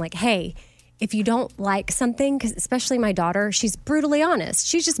time, like, hey, if you don't like something, because especially my daughter, she's brutally honest.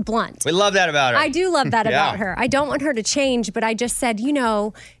 She's just blunt. We love that about her. I do love that Yeah. about her. I don't want her to change, but I just said,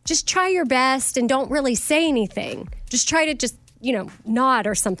 just try your best and don't really say anything. Just try to nod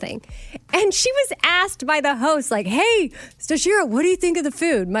or something. And she was asked by the host, like, hey, Stashira, what do you think of the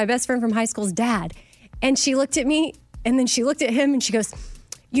food? My best friend from high school's dad. And she looked at me, and then she looked at him, and she goes,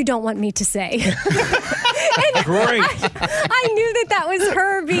 you don't want me to say. Great. I knew that was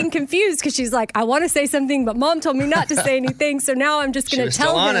her being confused because she's like, I want to say something, but mom told me not to say anything. So now I'm just going to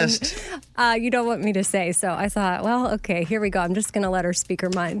tell them, you don't want me to say. So I thought, well, okay, here we go. I'm just going to let her speak her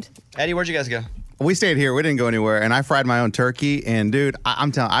mind. Eddie, where'd you guys go? We stayed here. We didn't go anywhere. And I fried my own turkey. And dude,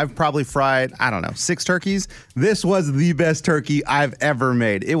 I'm telling you, I've probably fried, 6 turkeys. This was the best turkey I've ever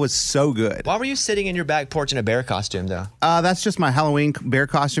made. It was so good. Why were you sitting in your back porch in a bear costume, though? That's just my Halloween bear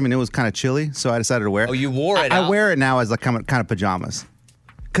costume, and it was kind of chilly, so I decided to wear it. Oh, you wore it I out? wear it now as like kind of pajamas.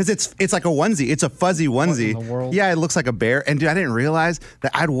 Because it's like a onesie. It's a fuzzy onesie. What in the world? Yeah, it looks like a bear. And dude, I didn't realize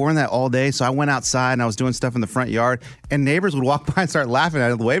that I'd worn that all day. So I went outside and I was doing stuff in the front yard. And neighbors would walk by and start laughing at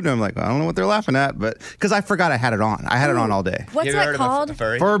it, wave to them. Like, I don't know what they're laughing at. But because I forgot I had it on. I had it on all day. What's You ever that heard called? of a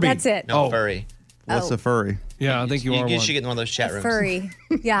furry? Furby. That's it. No, furry. What's a furry? Yeah, I think you are You one. should get in one of those chat rooms. Furry.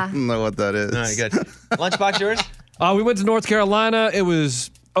 Yeah. I don't know what that is. All right, good. Lunchbox yours? We went to North Carolina. It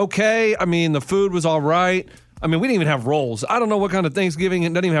was okay. I mean, the food was all right. I mean, we didn't even have rolls. I don't know what kind of Thanksgiving. It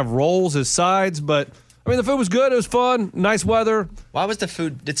doesn't even have rolls as sides, but I mean, the food was good. It was fun. Nice weather. Why was the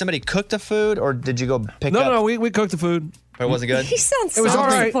food? Did somebody cook the food, or did you go pick up? No, we cooked the food. But it wasn't good? He sounds It was so all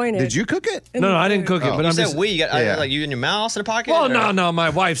right. disappointed. Did you cook it? No, I didn't cook it. But You I'm said just. we. You got Yeah. like you and your mouse in a pocket? Well, or- no, my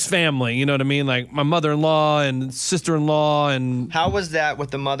wife's family. You know what I mean? Like my mother-in-law and sister-in-law and How was that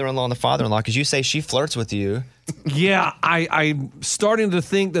with the mother-in-law and the father-in-law? Because you say she flirts with you. yeah, I'm starting to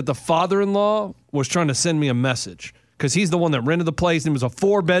think that the father-in-law was trying to send me a message because he's the one that rented the place and it was a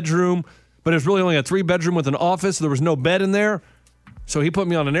 4-bedroom, but it was really only a 3-bedroom with an office. So there was no bed in there, so he put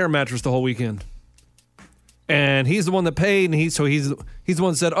me on an air mattress the whole weekend. And he's the one that paid, and he's the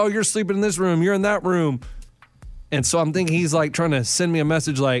one that said, "Oh, you're sleeping in this room, you're in that room." And so I'm thinking he's like trying to send me a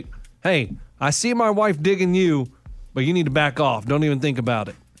message like, "Hey, I see my wife digging you, but you need to back off. Don't even think about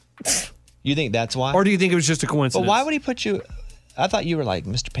it." You think that's why? Or do you think it was just a coincidence? But why would he put you? I thought you were like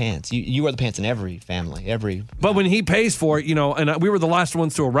Mr. Pants. You wear the pants in every family, But when he pays for it, and we were the last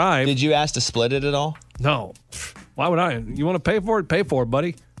ones to arrive. Did you ask to split it at all? No. Why would I? You want to pay for it? Pay for it,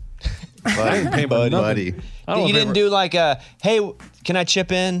 buddy. I ain't paying for nothing. Buddy. I don't You wanna pay didn't for- do like hey, can I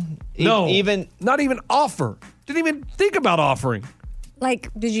chip in? No. Even not even offer. Didn't even think about offering. Like,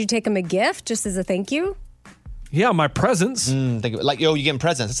 did you take him a gift just as a thank you? Yeah, my presents. you give him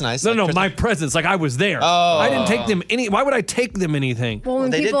presents. That's nice. No, Like no, Christmas- my presents. Like I was there. Oh. I didn't take them any. Why would I take them anything? Well,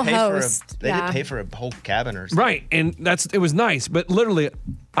 when They people did pay host, for they did pay for a whole cabin or something. Right, and it was nice, but literally,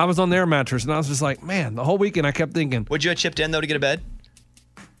 I was on the air mattress, and I was just like, man, the whole weekend I kept thinking, Would you have chipped in though to get a bed?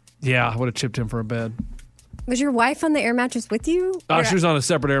 yeah, I would have chipped him for a bed. Was your wife on the air mattress with you? She was on a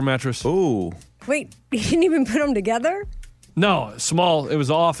separate air mattress. Ooh. Wait, you didn't even put them together? No, small. It was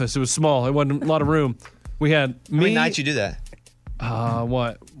an office. It was small. It wasn't a lot of room. We had me. How many nights you do that?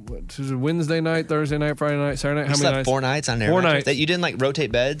 What? Wednesday night, Thursday night, Friday night, Saturday night. How You many slept nights? 4 nights on there. 4 right? nights. That you didn't like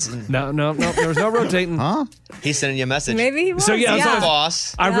rotate beds. And No. There was no rotating. Huh? he's sending you a message. Maybe he was. So yeah, yeah.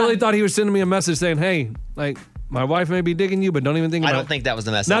 boss. I really thought he was sending me a message saying, "Hey, like my wife may be digging you, but don't even think I about don't it." think that was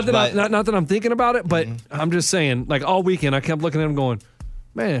the message. Not that but not that I'm thinking about it, but I'm just saying. Like all weekend, I kept looking at him, going,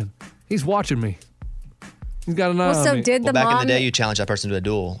 "Man, he's watching me. He's got an eye Well, on so me." did the back in mom? the day, you challenge that person to a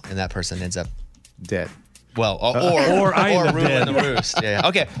duel, and that person ends up Dead. well, Or I end up ruling dead. the roost. Yeah.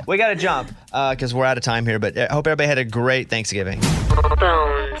 Okay, we got to jump because we're out of time here. But I hope everybody had a great Thanksgiving.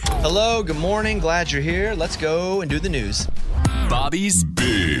 Hello, good morning. Glad you're here. Let's go and do the news. Bobby's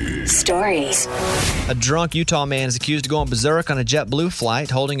Big Stories. A drunk Utah man is accused of going berserk on a JetBlue flight,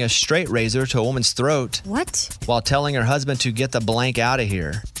 holding a straight razor to a woman's throat What? while telling her husband to get the blank out of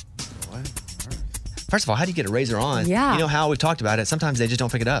here. First of all, how do you get a razor on? Yeah. You know how we've talked about it. Sometimes they just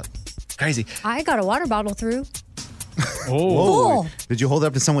don't pick it up. Crazy. I got a water bottle through. Whoa. Did you hold it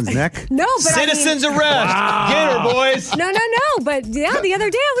up to someone's neck? No, but Citizens I mean, arrest. Get her, boys. No. But yeah, the other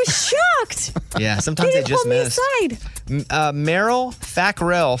day I was shocked. Yeah, sometimes They they didn't just pull me miss. aside. Merrill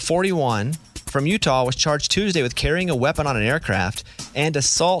Fackrell, 41, from Utah, was charged Tuesday with carrying a weapon on an aircraft and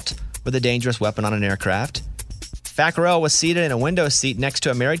assault with a dangerous weapon on an aircraft. Fackrell was seated in a window seat next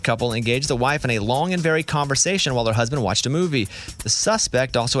to a married couple and engaged the wife in a long and varied conversation while their husband watched a movie. The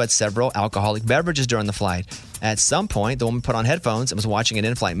suspect also had several alcoholic beverages during the flight. At some point, the woman put on headphones and was watching an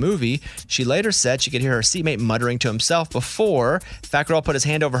in-flight movie. She later said she could hear her seatmate muttering to himself before Fackrell put his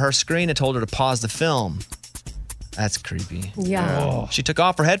hand over her screen and told her to pause the film. That's creepy. Yeah. She took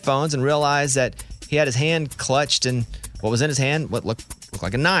off her headphones and realized that he had his hand clutched and what was in his hand, what looked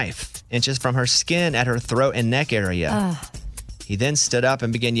like a knife, inches from her skin at her throat and neck area. He then stood up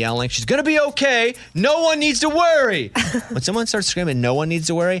and began yelling, "She's going to be okay. No one needs to worry." When someone starts screaming, "No one needs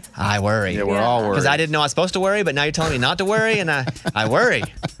to worry," I worry. Yeah, we're all worried. Because I didn't know I was supposed to worry, but now you're telling me not to worry, and I worry.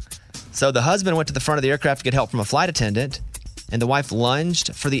 So the husband went to the front of the aircraft to get help from a flight attendant, and the wife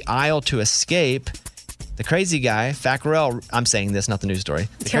lunged for the aisle to escape. The crazy guy, Fackrell, I'm saying this, not the news story.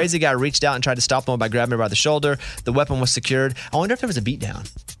 The crazy guy reached out and tried to stop the woman by grabbing her by the shoulder. The weapon was secured. I wonder if there was a beatdown.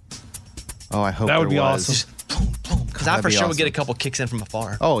 Oh, I hope That would there be was. awesome. Because I That'd for be sure would awesome. get a couple kicks in from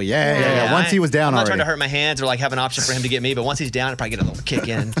afar. Oh, yeah. Once he was down I'm not already. trying to hurt my hands or like have an option for him to get me, but once he's down, I'd probably get a little kick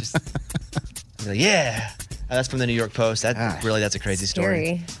in. Just, I'd be like, yeah. That's from the New York Post. That's a crazy story.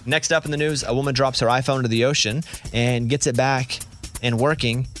 Scary. Next up in the news, a woman drops her iPhone into the ocean and gets it back and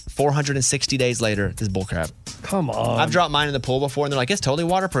working 460 days later. This is bullcrap. Come on. I've dropped mine in the pool before, and they're like, it's totally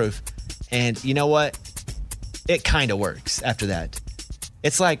waterproof. And you know what? It kind of works after that.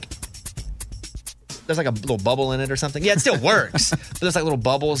 It's like, there's like a little bubble in it or something. Yeah, it still works, but there's like little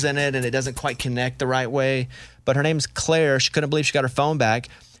bubbles in it, and it doesn't quite connect the right way. But her name's Claire. She couldn't believe she got her phone back.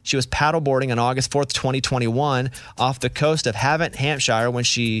 She was paddleboarding on August 4th, 2021 off the coast of Havant, Hampshire when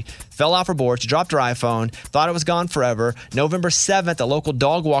she fell off her board. She dropped her iPhone, thought it was gone forever. November 7th, a local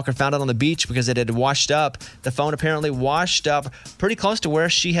dog walker found it on the beach because it had washed up. The phone apparently washed up pretty close to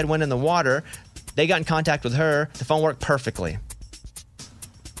where she had went in the water. They got in contact with her. The phone worked perfectly.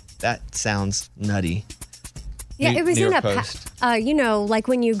 That sounds nutty. Yeah, it was New in York a, Post. like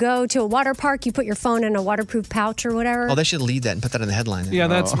when you go to a water park, you put your phone in a waterproof pouch or whatever. Oh, they should lead that and put that in the headline. then. Yeah,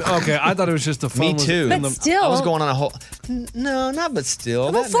 that's okay. I thought it was just the phone. Me was too. in But the- still- I was going on a whole. No, not but still.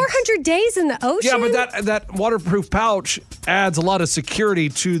 About 400 days in the ocean. Yeah, but that waterproof pouch adds a lot of security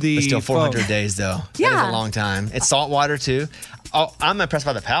to the. But still, 400 phone. days though. That Yeah. is a long time. It's salt water too. Oh, I'm impressed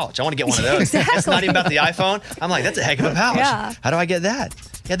by the pouch. I want to get one of those. Exactly. It's not even about the iPhone. I'm like, that's a heck of a pouch. Yeah. How do I get that?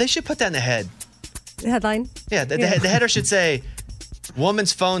 Yeah, they should put that in the head. The headline. Yeah, the header should say,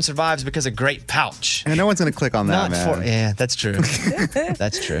 "Woman's phone survives because of great pouch." And no one's going to click on that, man. Yeah, that's true.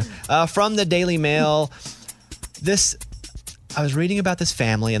 That's true. From the Daily Mail, I was reading about this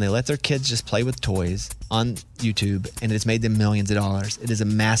family, and they let their kids just play with toys on YouTube, and it has made them millions of dollars. It is a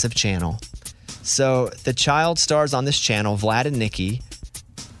massive channel. So the child stars on this channel, Vlad and Nikki.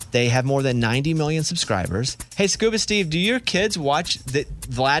 They have more than 90 million subscribers. Hey, Scuba Steve, do your kids watch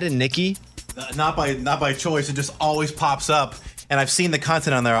Vlad and Nikki? Not by choice. It just always pops up. And I've seen the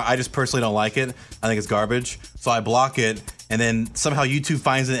content on there. I just personally don't like it. I think it's garbage. So I block it. And then somehow YouTube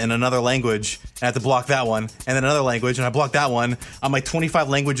finds it in another language. And I have to block that one. And then another language. And I block that one. I'm like 25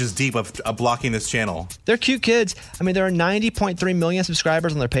 languages deep of blocking this channel. They're cute kids. I mean, there are 90.3 million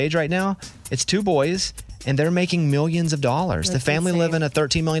subscribers on their page right now. It's two boys, and they're making millions of dollars. The family live in a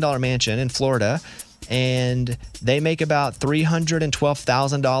 $13 million mansion in Florida, and they make about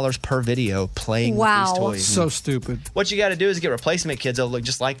 $312,000 per video playing with these toys. So stupid. What you got to do is get replacement kids that'll look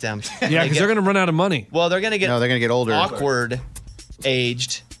just like them. Yeah, because they're going to run out of money. Well, they're going to get they're going to get older, awkward,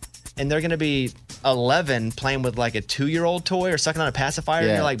 aged, and they're going to be 11 playing with like a 2-year-old toy or sucking on a pacifier. And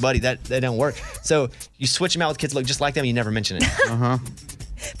Yeah. you're like, buddy, that don't work. So you switch them out with kids that look just like them. And you never mention it.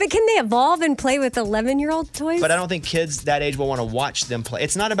 But can they evolve and play with 11-year-old toys? But I don't think kids that age will want to watch them play.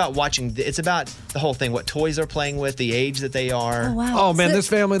 It's not about watching. It's about the whole thing, what toys they're playing with, the age that they are. Oh, wow. Oh, man, this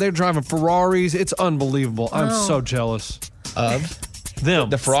family, they're driving Ferraris. It's unbelievable. I'm Wow. so jealous. Of? Them.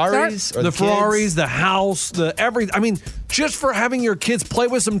 The Ferraris? Or the kids? Ferraris, the house, I mean, just for having your kids play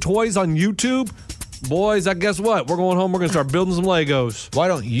with some toys on YouTube, boys, I guess what? We're going home. We're going to start building some Legos. Why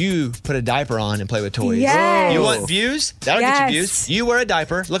don't you put a diaper on and play with toys? Yes. You want views? That'll get you Yes. views. You wear a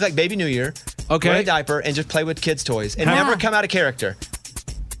diaper, look like Baby New Year. Okay. Wear a diaper and just play with kids' toys. And Yeah. never come out of character.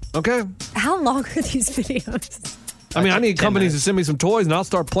 Okay. How long are these videos? I mean, I need 10 companies minutes. to send me some toys, and I'll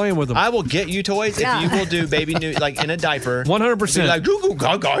start playing with them. I will get you toys Yeah. if you will do Baby New, like in a diaper. 100%. Be like, goo goo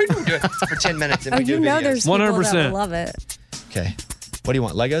gaga, for 10 minutes. And Oh, we do you know videos. there's people that 100%. will love it. Okay. What do you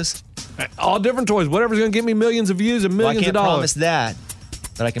want? Legos? All different toys. Whatever's going to get me millions of views and Well, I millions can't of dollars. promise that,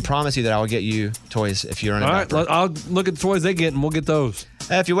 but I can promise you that I will get you toys if you're in a All right, diaper. I'll look at the toys they get, and we'll get those.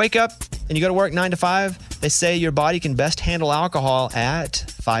 If you wake up and you go to work 9 to 5, they say your body can best handle alcohol at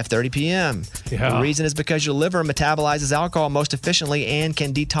 5:30 p.m. Yeah. The reason is because your liver metabolizes alcohol most efficiently and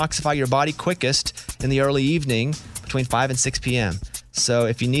can detoxify your body quickest in the early evening between 5 and 6 p.m. So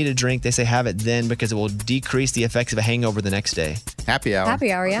if you need a drink, they say have it then because it will decrease the effects of a hangover the next day. Happy hour.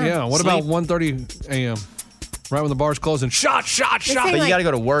 Happy hour, yeah. Yeah, what about 1:30 a.m.? Right when the bar's closing. Shot. They But say, you like- got to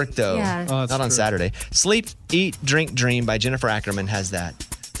go to work, though. Yeah. Oh, that's Not on true. Saturday. Sleep, Eat, Drink, Dream by Jennifer Ackerman has that.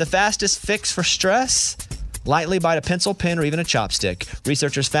 The fastest fix for stress? Lightly bite a pencil, pen, or even a chopstick.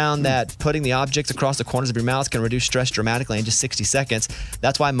 Researchers found that putting the objects across the corners of your mouth can reduce stress dramatically in just 60 seconds.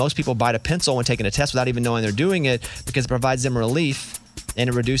 That's why most people bite a pencil when taking a test without even knowing they're doing it, because it provides them relief and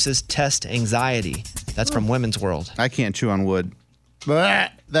it reduces test anxiety. That's from Women's World. I can't chew on wood. Blah.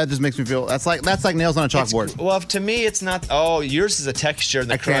 That just makes me feel. That's like nails on a chalkboard. Well, to me, it's not. Oh, yours is a texture. And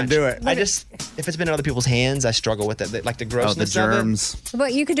the I can't crunch. do it. I just, if it's been in other people's hands, I struggle with it. Like the Oh, grossness the germs.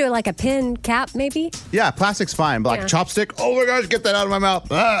 But you could do it like a pin cap, maybe. Yeah, plastic's fine, but like Yeah. a chopstick. Oh my gosh, get that out of my mouth.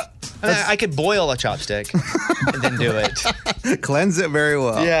 Ah. of it. I could boil a chopstick and then do it. Cleanse it very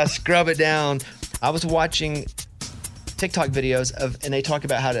well. Yeah, scrub it down. I was watching TikTok videos and they talk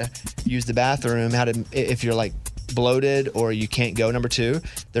about how to use the bathroom, if you're like bloated or you can't go number 2,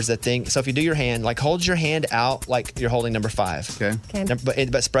 there's a thing. So if you do your hand, like hold your hand out like you're holding number 5. Okay.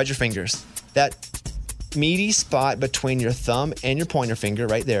 But spread your fingers. That meaty spot between your thumb and your pointer finger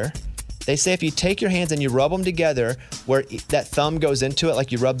right there. They say if you take your hands and you rub them together where that thumb goes into it,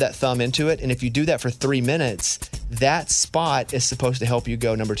 like you rub that thumb into it, and if you do that for 3 minutes, that spot is supposed to help you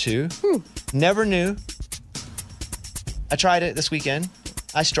go number 2. Never knew. I tried it this weekend.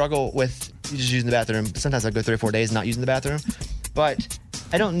 I struggle with just using the bathroom. Sometimes I go 3 or 4 days not using the bathroom. But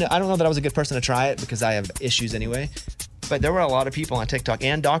I don't know that I was a good person to try it because I have issues anyway. But there were a lot of people on TikTok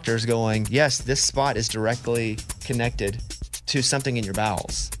and doctors going, yes, this spot is directly connected to something in your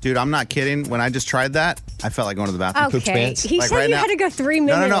bowels. Dude, I'm not kidding. When I just tried that, I felt like going to the bathroom. Pooped Okay. pants. He Like said right you now. had to go 3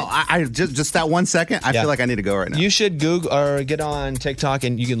 minutes. No. I just that 1 second, I Yeah. feel like I need to go right now. You should Google or get on TikTok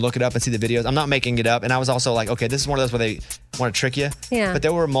and you can look it up and see the videos. I'm not making it up. And I was also like, okay, this is one of those where they want to trick you. Yeah. But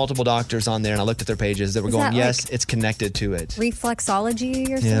there were multiple doctors on there and I looked at their pages that were Is going, that yes, it's connected to it. Reflexology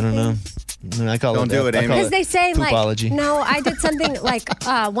or something? Yeah, I don't know. I call Don't do it, Amy. Because they say, poopology. like, no, I did something, like,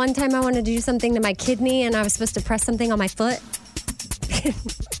 one time I wanted to do something to my kidney and I was supposed to press something on my foot.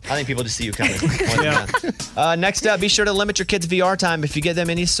 I think people just see you coming. Next up, be sure to limit your kids' VR time. If you get them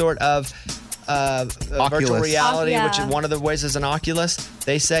any sort of virtual Oculus. reality, Yeah. which is one of the ways is an Oculus,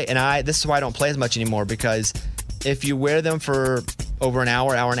 they say, and this is why I don't play as much anymore, because if you wear them for over an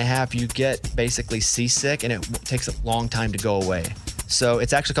hour, hour and a half, you get basically seasick and it takes a long time to go away. So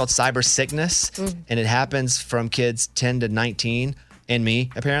it's actually called cyber sickness, and it happens from kids 10 to 19 and me,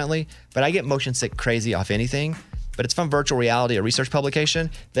 apparently. But I get motion sick crazy off anything. But it's from Virtual Reality, a research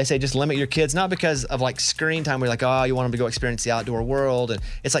publication. They say just limit your kids, not because of like screen time where you're like, oh, you want them to go experience the outdoor world. And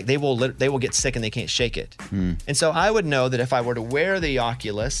it's like they will get sick and they can't shake it. And so I would know that if I were to wear the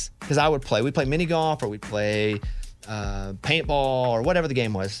Oculus, because we'd play mini golf or we'd play paintball or whatever the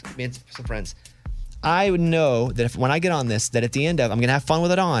game was, me and some friends. I would know that when I get on this, that at the end of, I'm going to have fun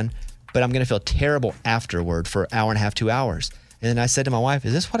with it on, but I'm going to feel terrible afterward for an hour and a half, 2 hours. And then I said to my wife,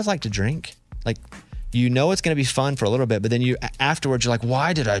 is this what it's like to drink? Like, you know it's going to be fun for a little bit, but then afterwards you're like,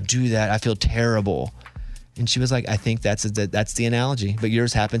 why did I do that? I feel terrible. And she was like, I think that's the analogy, but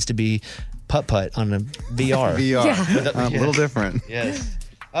yours happens to be putt-putt on a VR. VR. A little different. Yes.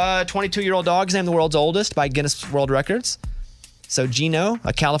 22-year-old dog is named the world's oldest by Guinness World Records. So Gino,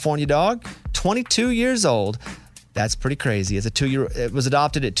 a California dog, 22 years old. That's pretty crazy. It was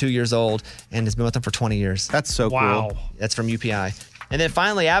adopted at 2 years old and has been with them for 20 years. That's so cool. That's from UPI. And then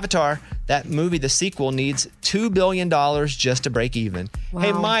finally, Avatar, that movie, the sequel, needs $2 billion just to break even. Wow.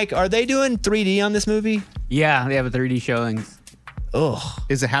 Hey, Mike, are they doing 3D on this movie? Yeah, they have a 3D showings. Ugh.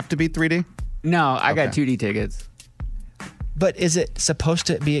 Does it have to be 3D? No, I got 2D tickets. But is it supposed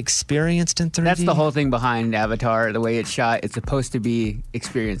to be experienced in 3D? That's the whole thing behind Avatar, the way it's shot. It's supposed to be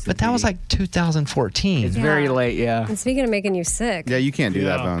experienced in But that 3D. was like 2014. It's very late, yeah. And speaking of making you sick. Yeah, you can't do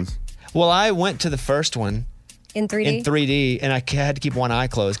that, Bones. Well, I went to the first one. In 3D? In 3D, and I had to keep one eye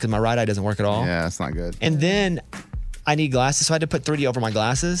closed because my right eye doesn't work at all. Yeah, that's not good. And then I need glasses, so I had to put 3D over my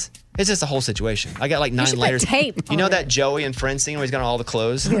glasses. It's just a whole situation. I got like 9 should put layers. tape You know on that Joey and Friends scene where he's got all the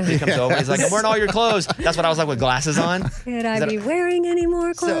clothes? He comes over, he's like, I'm wearing all your clothes. That's what I was like with glasses on. Could I be wearing any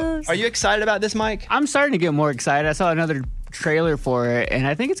more clothes? Are you excited about this, Mike? I'm starting to get more excited. I saw another trailer for it, and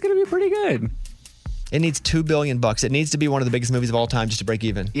I think it's going to be pretty good. It needs $2 billion. It needs to be one of the biggest movies of all time just to break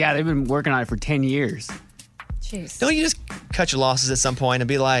even. Yeah, they've been working on it for 10 years. Jeez. Don't you just cut your losses at some point and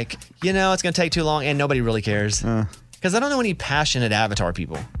be like, it's going to take too long and nobody really cares? Because I don't know any passionate Avatar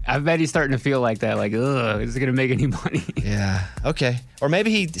people. I bet he's starting to feel like that. Like, ugh, is it going to make any money? Yeah. Okay. Or maybe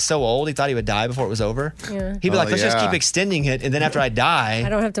he's so old he thought he would die before it was over. Yeah. He'd be like, let's just keep extending it, and then after I die. I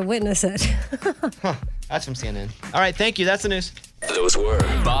don't have to witness it. That's from CNN. All right, thank you. That's the news. Those were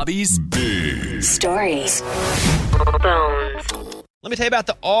Bobby's Big Stories. Let me tell you about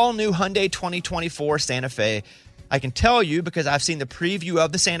the all-new Hyundai 2024 Santa Fe. I can tell you because I've seen the preview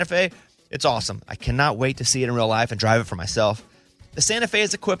of the Santa Fe. It's awesome. I cannot wait to see it in real life and drive it for myself. The Santa Fe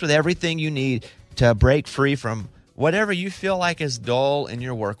is equipped with everything you need to break free from whatever you feel like is dull in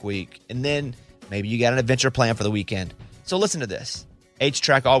your work week. And then maybe you got an adventure plan for the weekend. So listen to this.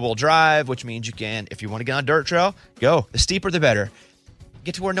 H-Track all-wheel drive, which means you can, if you want to get on a dirt trail, go. The steeper, the better.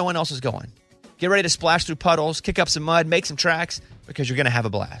 Get to where no one else is going. Get ready to splash through puddles, kick up some mud, make some tracks, because you're going to have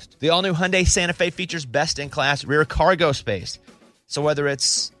a blast. The all-new Hyundai Santa Fe features best-in-class rear cargo space. So whether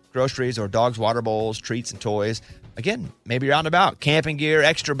it's groceries or dogs' water bowls, treats, and toys, again, maybe you're out and about, camping gear,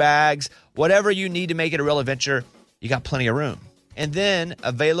 extra bags, whatever you need to make it a real adventure, you got plenty of room. And then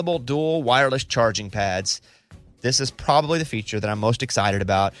available dual wireless charging pads. This is probably the feature that I'm most excited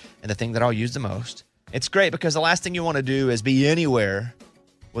about and the thing that I'll use the most. It's great because the last thing you want to do is be anywhere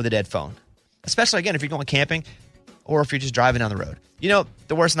with a dead phone. Especially, again, if you're going camping or if you're just driving down the road. The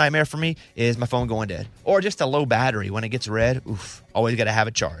worst nightmare for me is my phone going dead. Or just a low battery. When it gets red, always got to have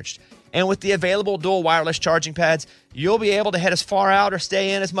it charged. And with the available dual wireless charging pads, you'll be able to head as far out or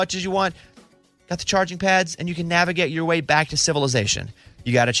stay in as much as you want. Got the charging pads, and you can navigate your way back to civilization.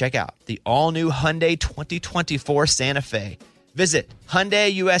 You got to check out the all-new Hyundai 2024 Santa Fe. Visit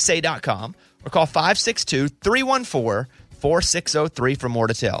HyundaiUSA.com or call 562-314-4603 for more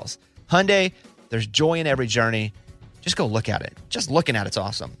details. Hyundai, there's joy in every journey. Just go look at it. Just looking at it's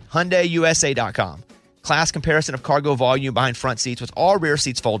awesome. HyundaiUSA.com. Class comparison of cargo volume behind front seats with all rear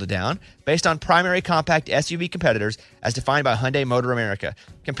seats folded down based on primary compact SUV competitors as defined by Hyundai Motor America.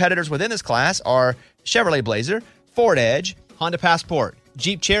 Competitors within this class are Chevrolet Blazer, Ford Edge, Honda Passport,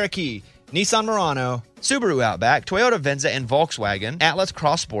 Jeep Cherokee, Nissan Murano, Subaru Outback, Toyota Venza, and Volkswagen Atlas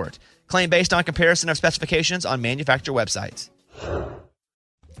Cross Sport. Claim based on comparison of specifications on manufacturer websites.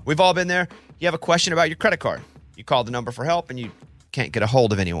 We've all been there. You have a question about your credit card. You call the number for help and you can't get a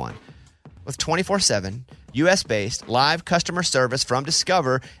hold of anyone. With 24/7, U.S.-based live customer service from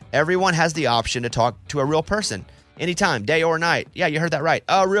Discover, everyone has the option to talk to a real person anytime, day or night. Yeah, you heard that right.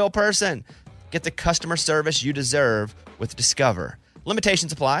 A real person. Get the customer service you deserve with Discover.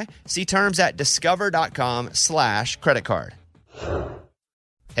 Limitations apply. See terms at discover.com/credit card.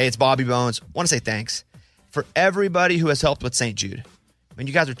 Hey, it's Bobby Bones. Want to say thanks for everybody who has helped with St. Jude. I mean,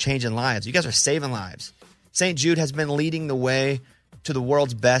 you guys are changing lives. You guys are saving lives. St. Jude has been leading the way to the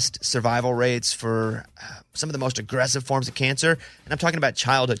world's best survival rates for some of the most aggressive forms of cancer. And I'm talking about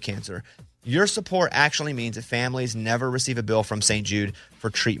childhood cancer. Your support actually means that families never receive a bill from St. Jude for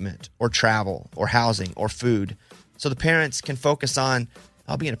treatment or travel or housing or food. So the parents can focus on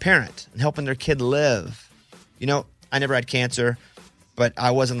being a parent and helping their kid live. I never had cancer, but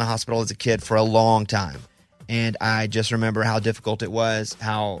I was in the hospital as a kid for a long time. And I just remember how difficult it was,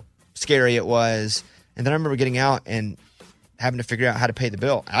 how scary it was. And then I remember getting out and having to figure out how to pay the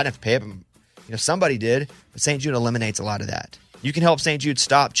bill. I didn't have to pay it. Somebody did, but St. Jude eliminates a lot of that. You can help St. Jude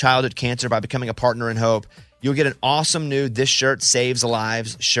stop childhood cancer by becoming a partner in hope. You'll get an awesome new This Shirt Saves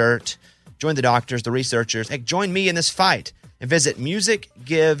Lives shirt. Join the doctors, the researchers. Hey, join me in this fight and visit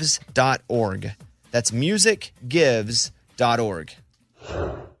musicgives.org. That's musicgives.org.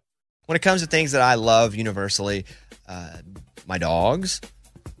 When it comes to things that I love universally, my dogs,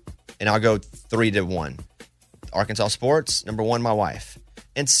 and I'll go 3 to 1. Arkansas sports, number 1, my wife.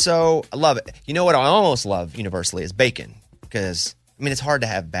 And so I love it. You know what I almost love universally is bacon, because, I mean, it's hard to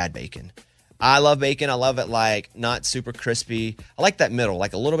have bad bacon. I love bacon. I love it like not super crispy. I like that middle,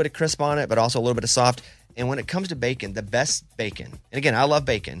 like a little bit of crisp on it, but also a little bit of soft. And when it comes to bacon, the best bacon, and again, I love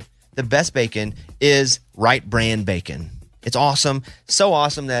bacon. The best bacon is Wright Brand bacon. It's awesome. So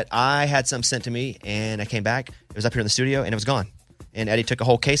awesome that I had some sent to me and I came back. It was up here in the studio and it was gone. And Eddie took a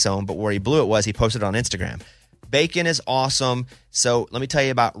whole case home, but where he blew it was he posted it on Instagram. Bacon is awesome. So let me tell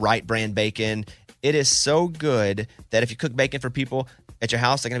you about Wright Brand bacon. It is so good that if you cook bacon for people at your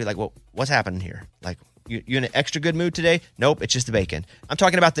house, they're going to be like, well, what's happening here? Like, you in an extra good mood today? Nope, it's just the bacon. I'm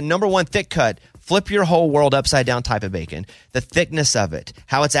talking about the number 1 thick cut, flip your whole world upside down type of bacon. The thickness of it,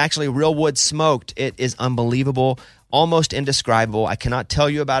 how it's actually real wood smoked. It is unbelievable, almost indescribable. I cannot tell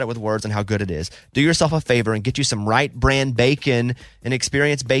you about it with words and how good it is. Do yourself a favor and get you some Wright Brand bacon and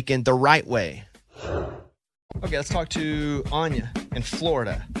experience bacon the right way. Okay, let's talk to Anya in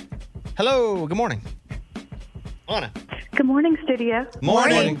Florida. Hello, good morning. Anna. Good morning, studio.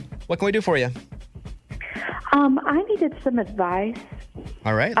 Morning. What can we do for you? I needed some advice.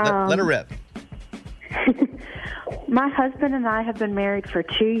 All right, let her rip. My husband and I have been married for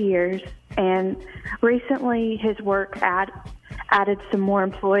 2 years, and recently his work added some more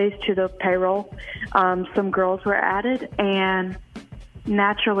employees to the payroll. Some girls were added, and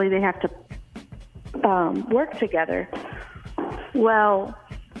naturally they have to work together. Well,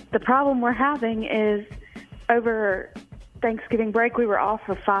 the problem we're having is over Thanksgiving break, we were off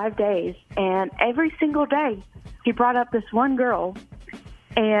for 5 days, and every single day he brought up this one girl,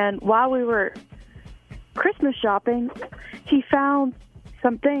 and while we were Christmas shopping, he found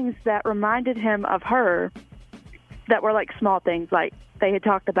some things that reminded him of her that were like small things, like they had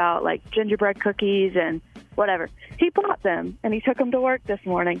talked about like gingerbread cookies and whatever. He bought them, and he took them to work this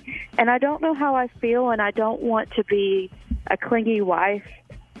morning, and I don't know how I feel, and I don't want to be a clingy wife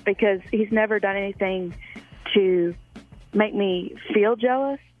because he's never done anything to make me feel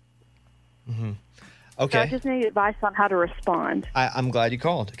jealous. Mm-hmm. Okay. So I just need advice on how to respond. I'm glad you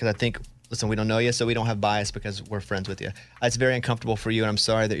called because I think, listen, we don't know you, so we don't have bias because we're friends with you. It's very uncomfortable for you, and I'm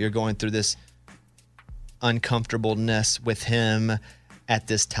sorry that you're going through this uncomfortableness with him at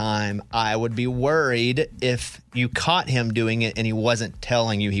this time. I would be worried if you caught him doing it and he wasn't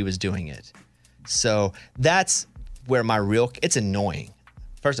telling you he was doing it. So that's where it's annoying.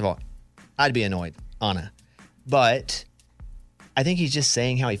 First of all, I'd be annoyed, Anna. But I think he's just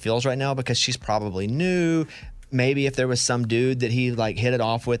saying how he feels right now because she's probably new. Maybe if there was some dude that he like hit it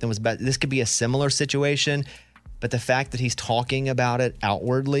off with and was bad, this could be a similar situation. But the fact that he's talking about it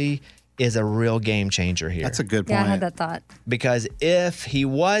outwardly is a real game changer here. That's a good point. Yeah, I had that thought. Because if he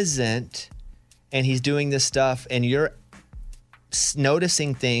wasn't and he's doing this stuff and you're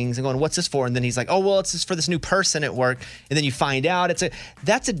noticing things and going, what's this for? And then he's like, oh, well, it's just for this new person at work. And then you find out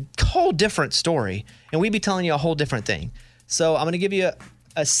that's a whole different story. And we'd be telling you a whole different thing. So I'm going to give you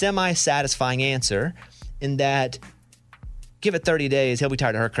a semi-satisfying answer in that give it 30 days, he'll be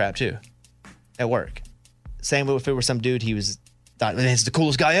tired of her crap too at work. Same if it were some dude thought, man, he's the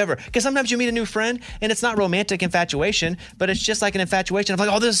coolest guy ever. Because sometimes you meet a new friend and it's not romantic infatuation, but it's just like an infatuation of like,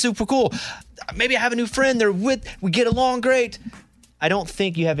 oh, this is super cool. Maybe I have a new friend. We get along great. I don't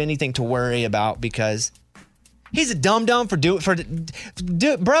think you have anything to worry about because he's a dum-dum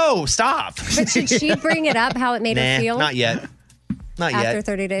bro, stop. But should she bring it up, how it made her feel? Not yet. Not yet. After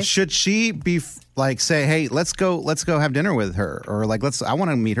 30 days? Should she be say, hey, let's go have dinner with her, or like I want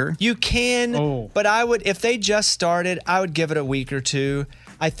to meet her? You can, but I would, if they just started, I would give it a week or two.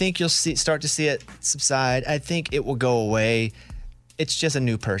 I think you'll start to see it subside. I think it will go away. It's just a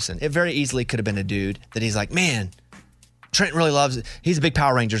new person. It very easily could have been a dude that he's like, man, Trent really loves it. He's a big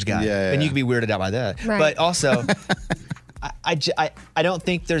Power Rangers guy, and you can be weirded out by that. Right. But also, I don't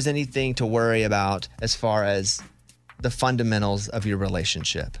think there's anything to worry about as far as the fundamentals of your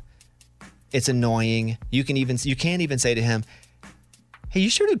relationship. It's annoying. You can't even say to him, hey, you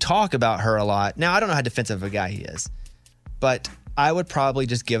sure do talk about her a lot. Now, I don't know how defensive of a guy he is, but I would probably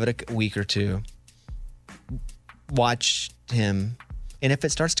just give it a week or two. Watch him. And if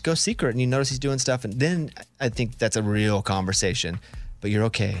it starts to go secret and you notice he's doing stuff, and then I think that's a real conversation. But you're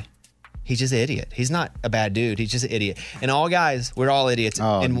okay. He's just an idiot. He's not a bad dude. He's just an idiot. And all guys, we're all idiots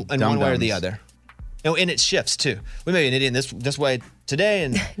in one way or the other. And it shifts too. We may be an idiot in this way today,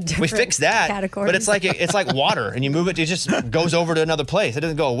 and we fix that. Categories. But it's like water, and you move it just goes over to another place. It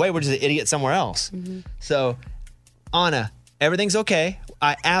doesn't go away. We're just an idiot somewhere else. Mm-hmm. So, Anna, Everything's okay.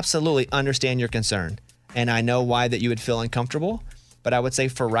 I absolutely understand your concern. And I know why that you would feel uncomfortable. But I would say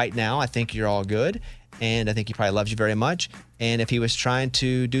for right now, I think you're all good. And I think he probably loves you very much. And if he was trying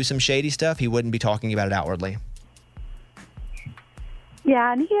to do some shady stuff, he wouldn't be talking about it outwardly.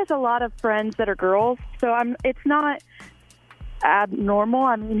 Yeah, and he has a lot of friends that are girls, so it's not abnormal.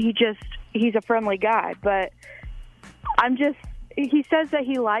 I mean, he's a friendly guy, but he says that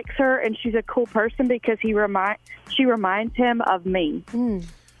he likes her and she's a cool person because she reminds him of me.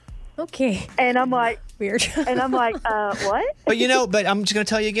 Okay. And I'm like, weird. And I'm like, what? But I'm just going to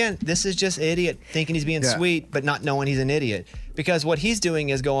tell you again, this is just idiot thinking he's being sweet, but not knowing he's an idiot. Because what he's doing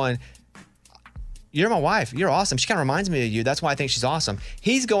is going, you're my wife. You're awesome. She kind of reminds me of you. That's why I think she's awesome.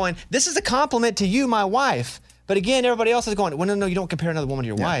 He's going, this is a compliment to you, my wife. But again, everybody else is going, well, no, you don't compare another woman to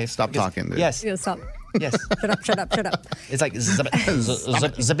your wife. Stop talking, dude. Yes. Yeah, stop. Yes. Shut up. It's like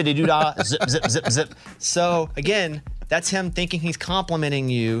zippity-doo-dah, zip. So again, that's him thinking he's complimenting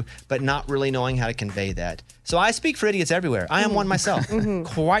you, but not really knowing how to convey that. So I speak for idiots everywhere. I am one myself,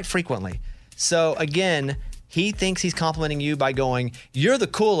 quite frequently. So again, he thinks he's complimenting you by going, you're the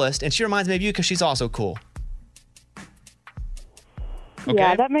coolest, and she reminds me of you because she's also cool. Okay?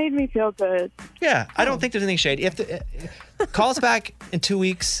 Yeah, that made me feel good. Yeah, I don't think there's anything shady. Call us back in 2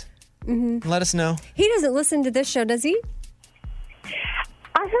 weeks and let us know. He doesn't listen to this show, does he?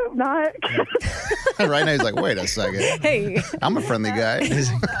 I hope not. Right now he's like, wait a second. Hey. I'm a friendly guy.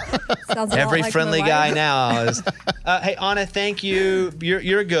 Every friendly guy now is. Hey, Anna, thank you.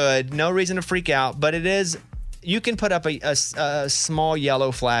 You're good. No reason to freak out, but it is. You can put up a small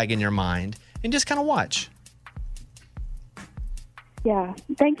yellow flag in your mind and just kind of watch. Yeah.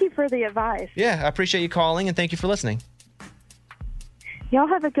 Thank you for the advice. Yeah, I appreciate you calling and thank you for listening. Y'all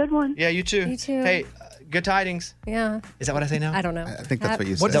have a good one. Yeah, you too. You too. Hey, good tidings. Yeah. Is that what I say now? I don't know. I think that's what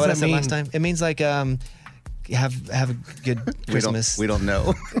you said. Is that what I said last time? It means like have a good Christmas. We don't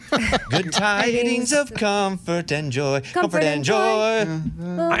know. Good tidings of comfort and joy. Comfort and joy.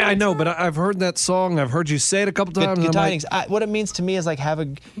 I know, but I've heard that song. I've heard you say it a couple times. Good tidings. What it means to me is like have a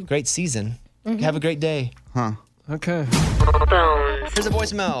great season. Have a great day. Huh. Okay. Here's a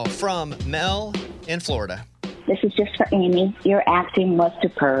voicemail from Mel in Florida. This is just for Amy. Your acting was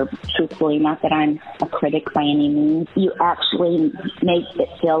superb, truthfully. Not that I'm a critic by any means. You actually made it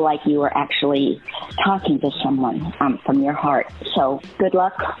feel like you were actually talking to someone from your heart. So good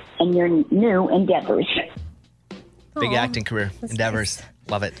luck in your new endeavors. Big acting career endeavors. Nice.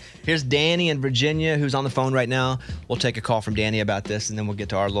 Love it. Here's Danny in Virginia who's on the phone right now. We'll take a call from Danny about this and then we'll get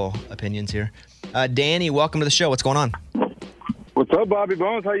to our little opinions here. Danny, welcome to the show. What's going on? What's up, Bobby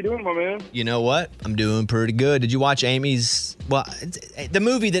Bones? How you doing, my man? You know what? I'm doing pretty good. Did you watch Amy's? Well, the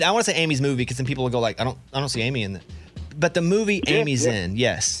movie that I want to say Amy's movie because then people will go like, I don't see Amy in it. But the movie Amy's in,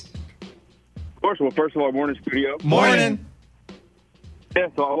 yes. Of course. Well, first of all, morning, studio. Morning. Yeah,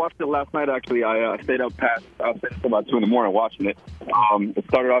 so I watched it last night. Actually, I stayed up past about 2 a.m. watching it. It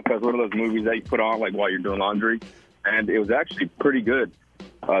started off as one of those movies that you put on like while you're doing laundry, and it was actually pretty good.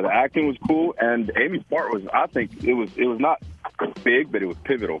 The acting was cool, and Amy's part was, I think, it was not big, but it was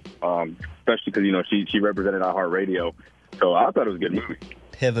pivotal, especially because, she represented iHeartRadio. So I thought it was a good movie.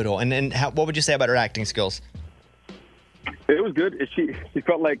 Pivotal. And what would you say about her acting skills? It was good. She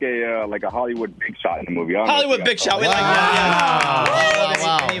felt like a Hollywood big shot in the movie. Hollywood big shot. We like that.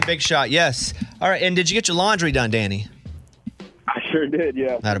 Wow. Danny, big shot. Yes. All right. And did you get your laundry done, Danny? I sure did,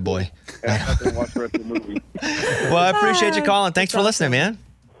 yeah. Attaboy. I have to watch the rest of the movie. Well, I appreciate you calling. Thanks for listening, man.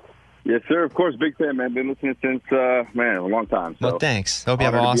 Yes, sir. Of course. Big fan, man. Been listening since, a long time. So. Well, thanks. Hope you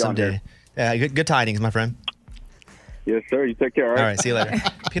have an awesome day. Yeah, good tidings, my friend. Yes, sir. You take care, all right? All right, see you later.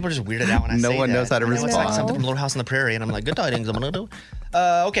 People are just weirded out when I say that. No one knows how to respond. It's like something from Little House on the Prairie, and I'm like, good tidings, I'm going to do.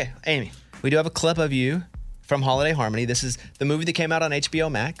 Okay, Amy, we do have a clip of you from Holiday Harmony. This is the movie that came out on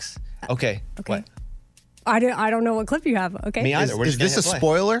HBO Max. Okay. What? I don't know what clip you have. Okay. Me either. Is this a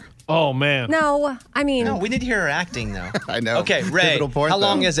spoiler? Oh, man. No, I mean. No, we need to hear her acting, though. I know. Okay, Ray, Pivotal point, how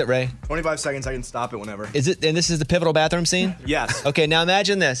long though. is it, Ray? 25 seconds. I can stop it whenever. Is it? And this is the pivotal bathroom scene? Yes. Okay, now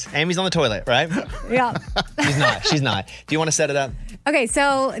imagine this. Amy's on the toilet, right? Yeah. She's not. Do you want to set it up? Okay,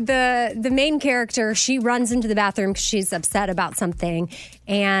 so the main character, she runs into the bathroom because she's upset about something,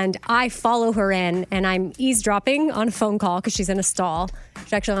 and I follow her in, and I'm eavesdropping on a phone call because she's in a stall.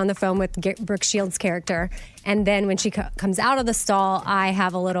 She's actually on the phone with Brooke Shields' character, and then when she comes out of the stall, I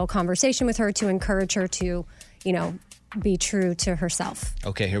have a little conversation with her to encourage her to, be true to herself.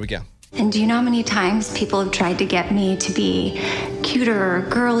 Okay, here we go. And do you know how many times people have tried to get me to be cuter,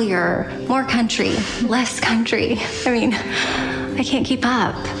 girlier, more country, less country? I mean, I can't keep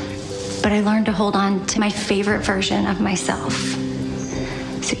up. But I learned to hold on to my favorite version of myself.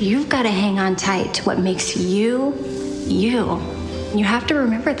 So you've got to hang on tight to what makes you you. You have to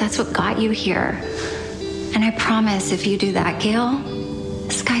remember that's what got you here. And I promise if you do that, Gail,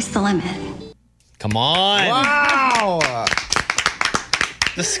 the sky's the limit. Come on. Wow.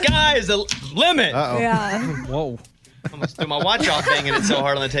 The sky is the limit. Uh-oh. Yeah. Whoa. I almost threw my watch off banging it so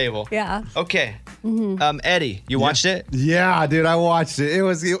hard on the table. Yeah. Okay. Mm-hmm. Eddie, you watched it? Yeah, dude, I watched it. It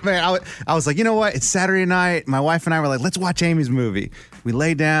was, man, I was like, you know what? It's Saturday night. My wife and I were like, let's watch Amy's movie. We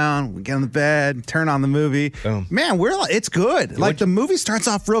lay down, we get on the bed, turn on the movie. Boom. Man, it's good. Like, the movie starts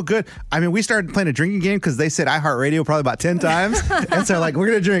off real good. I mean, we started playing a drinking game because they said iHeartRadio probably about 10 times. And so, like, we're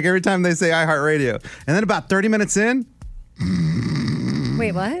going to drink every time they say iHeartRadio. And then about 30 minutes in,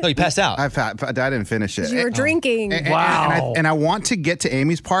 Wait, what? No, you passed out. I didn't finish it. You were drinking. Wow. And I want to get to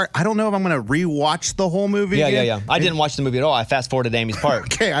Amy's part. I don't know if I'm going to rewatch the whole movie. Yeah, again. yeah. I didn't watch the movie at all. I fast forwarded Amy's part.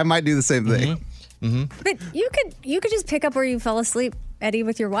 Okay, I might do the same thing. But you could just pick up where you fell asleep, Eddie,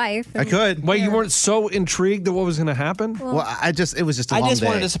 with your wife. I could. Wait, you weren't so intrigued at what was going to happen? Well, it was just a I long just day.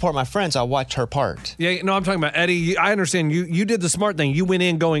 wanted to support my friend, so I watched her part. Yeah, no, I'm talking about Eddie. I understand you did the smart thing. You went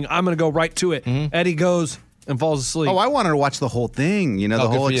in going, I'm going to go right to it. Eddie goes and falls asleep. Oh, I wanted to watch the whole thing, the good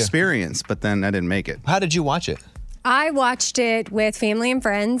whole for you. experience, but then I didn't make it. How did you watch it? I watched it with family and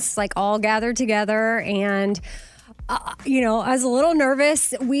friends, like all gathered together, and I was a little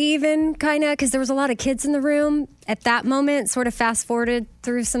nervous. We even kind of, because there was a lot of kids in the room at that moment, sort of fast forwarded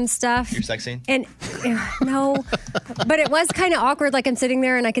through some stuff. Your sex scene? And no, but it was kind of awkward. Like I'm sitting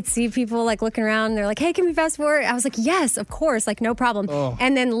there and I could see people like looking around and they're like, hey, can we fast forward? I was like, yes, of course, like no problem. Oh.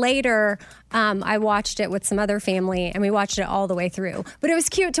 And then later, I watched it with some other family and we watched it all the way through. But it was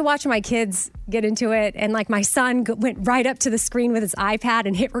cute to watch my kids get into it. And like my son went right up to the screen with his iPad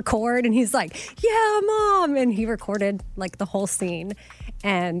and hit record. And he's like, yeah, Mom. And he recorded like the whole scene.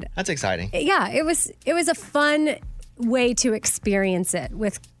 And That's exciting. yeah, it was a fun way to experience it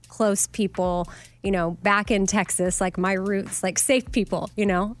with close people, back in Texas, like my roots, like safe people,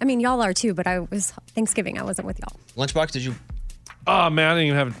 I mean, y'all are too, but Thanksgiving, I wasn't with y'all. Lunchbox, did you? Oh, man, I didn't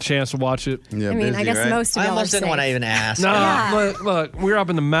even have a chance to watch it. Yeah, I mean, I guess most of I y'all almost are didn't safe. want to even ask. No, Yeah. look, we were up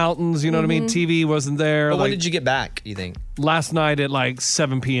in the mountains, you know what I mean? TV wasn't there. But when Like, did you get back, you think? last night at like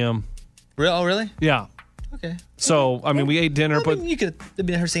 7 p.m. Oh, really? Yeah. Okay. So, I mean, we ate dinner, but you could.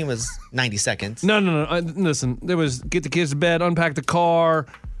 Her scene was 90 seconds. no. Listen, there was get the kids to bed, unpack the car,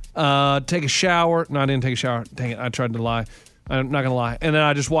 take a shower. No, I didn't take a shower. Dang it, I tried to lie. I'm not gonna lie. And then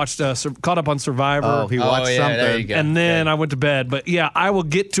I just watched, caught up on Survivor. Oh, he watched something. There you go. And then I went to bed. But yeah, I will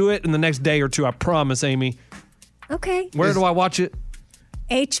get to it in the next day or two. I promise, Amy. Okay. Where do I watch it?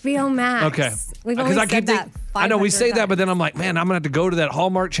 HBO Max. Okay. We've always said that. I know we 500 say that, but times. then I'm like, man, I'm gonna have to go to that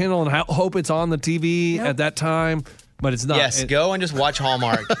Hallmark channel and hope it's on the TV Nope. at that time. But it's not. Yes, go and just watch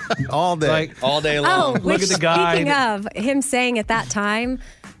Hallmark all day. Like, all day Oh, long. Look which, at the guy. speaking of him saying at that time,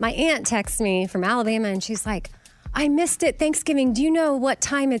 my aunt texts me from Alabama and she's like, I missed it Thanksgiving. Do you know what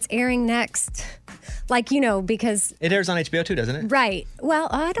time it's airing next? Like, because. It airs on HBO too, doesn't it? Right. Well,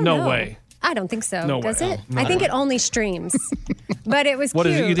 I don't know. No way. I don't think so. No Does way. it? Oh, I think no. it only streams. But it was What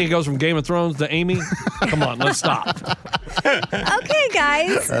cute. is it? You think it goes from Game of Thrones to Amy? Come on, let's stop. Okay,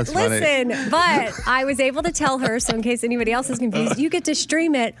 guys, That's funny. listen. But I was able to tell her, so in case anybody else is confused, you get to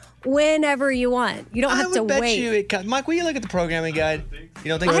stream it whenever you want. You don't I have would to bet wait. you Mike, will you look at the programming guide? You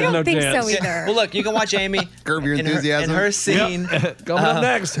don't think I don't no think chance. so either. Well, look, you can watch Amy. Curb Your in Enthusiasm. her scene. Yep. Coming up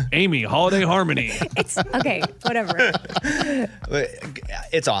next, Amy, Holiday Harmony. It's okay, whatever.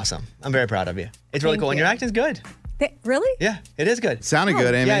 It's awesome. I'm very proud of you. It's really Thank cool. And you. your acting's good. Really? Yeah, it is good. Sounded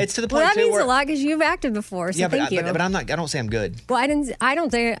good, Amy. Yeah, it's to the Well, point that too means where, a lot because you've acted before, so yeah, thank you. but I'm not. I don't say I'm good. Well, I don't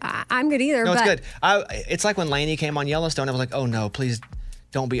think I'm good either. No, but it's good. It's like when Lainey came on Yellowstone. I was like, oh no, please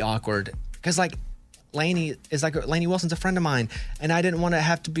don't be awkward, because like Lainey Wilson's a friend of mine, and I didn't want to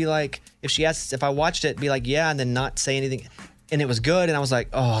have to be like, if she asks if I watched it, be like, yeah, and then not say anything, and it was good, and I was like,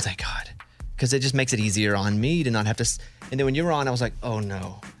 oh, thank God, because it just makes it easier on me to not have to. And then when you were on, I was like, oh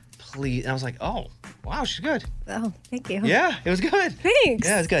no, please, and I was like, oh wow, she's good. Oh, thank you. Yeah, it was good. Thanks.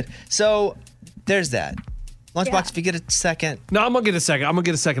 Yeah, it was good. So there's that. Lunchbox, Yeah. if you get a second. No, I'm gonna get a second. I'm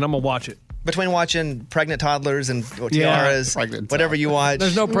gonna watch it. Between watching pregnant toddlers and Yeah. tiaras, whatever you watch.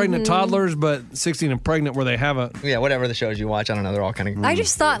 There's no pregnant Mm-hmm. toddlers, but 16 and pregnant where they have a. Yeah, whatever the shows you watch. I don't know. They're all kind of. I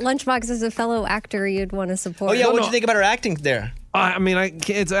just thought Lunchbox as a fellow actor you'd want to support. Oh yeah, No, what'd no. you think about her acting there? I mean,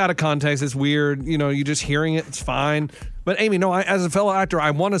 it's out of context. It's weird. You just hearing it. It's fine. But Amy, no, as a fellow actor,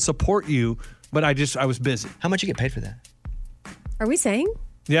 I want to support you, but I was busy. How much you get paid for that? Are we saying?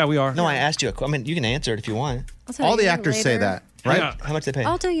 Yeah, we are. No, I asked you. I mean, you can answer it if you want. I'll tell All you the actors say later. that, right? Yeah. How much they pay?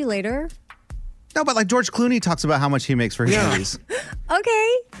 I'll tell you later. No, but like George Clooney talks about how much he makes for his movies.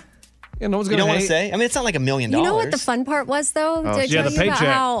 Okay. Yeah, no one's You gonna don't want hate. to say? I mean, it's not like $1 million. You know what the fun part was, though? Oh, to yeah, tell the you about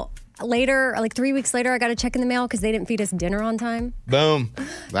paycheck. how later, like 3 weeks later, I got a check in the mail because they didn't feed us dinner on time. Boom.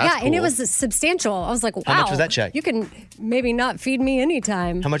 And it was substantial. I was like, wow. How much was that check? You can maybe not feed me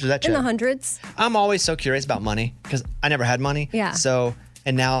anytime. How much was that In check? the hundreds. I'm always so curious about money because I never had money. Yeah. So,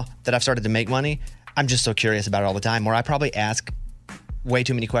 and now that I've started to make money, I'm just so curious about it all the time, where I probably ask way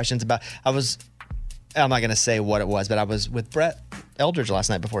too many questions about. I'm not going to say what it was, but I was with Brett Eldridge last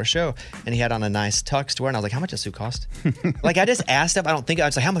night before a show, and he had on a nice tux to wear, and I was like, how much does a suit cost? Like, I just asked stuff. I was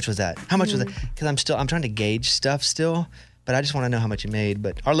like, how much was that? How much was that? Because I'm trying to gauge stuff still, but I just want to know how much you made.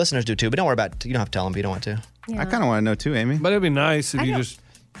 But our listeners do too, but don't worry about it. You don't have to tell them if you don't want to. I kind of want to know too, Amy. But it'd be nice if you just,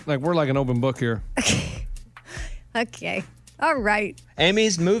 like, we're like an open book here. Okay. All right.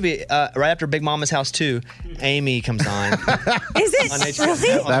 Amy's movie, right after Big Mama's House 2, Amy comes on. Is it on HBO.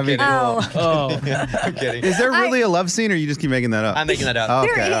 really? That'd be cool. Oh. I'm kidding. Is there really a love scene, or you just keep making that up? I'm making that up.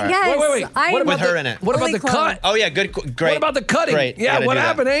 Okay, There- all right. yes, Wait. I- What about With her in it. What about Holy the Chloe. cut? Oh, yeah, great. What about the cutting? Great. Yeah, Gotta what do that.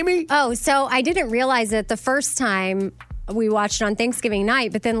 happened, Amy? Oh, so I didn't realize it the first time we watched it on Thanksgiving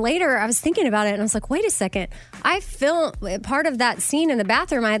night, but then later I was thinking about it and I was like, wait a second. I filmed part of that scene in the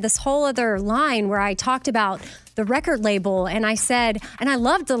bathroom. I had this whole other line where I talked about the record label and I said, and I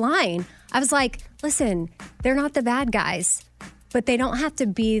loved the line. I was like, listen, they're not the bad guys, but they don't have to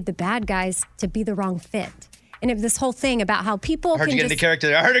be the bad guys to be the wrong fit. And this whole thing about how people I heard can you get just into character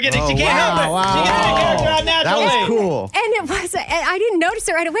there. I heard her get Oh, she can't help it. wow. She gets into character on That naturally. was cool. And it was, I didn't notice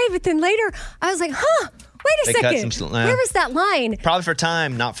it right away, but then later I was like, wait a They cut second. some Where was that line? Probably for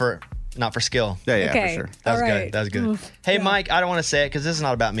time, not for skill. Yeah, Okay. for sure. That was All good. right. That was good. Hey, Mike, I don't want to say it because this is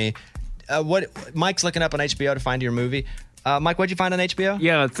not about me. Mike's looking up on HBO to find your movie. Mike, what'd you find on HBO?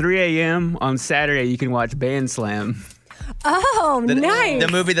 Yeah, 3 a.m. on Saturday, you can watch Band Slam. Oh, nice. The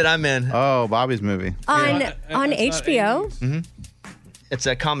movie that I'm in. Oh, Bobby's movie. on HBO. It's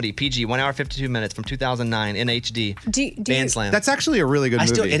a comedy, PG, 1 hour, 52 minutes from 2009 in HD. Do Band you- Slam. That's actually a really good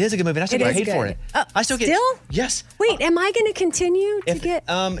movie. It is a good movie. And I still It get is paid for good. it. I still get. Still? Yes. Wait, am I going to continue to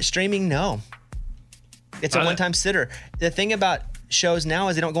get? Streaming, no. It's a one-time sitter. The thing about shows now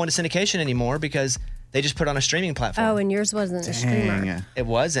is they don't go into syndication anymore because they just put it on a streaming platform. Oh, and yours wasn't a streamer. It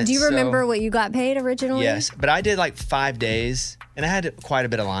wasn't. Do you so- remember what you got paid originally? Yes, but I did like 5 days, and I had quite a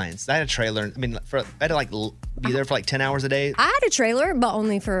bit of lines. I had a trailer. I mean, I had to be there for like 10 hours a day. I had a trailer, but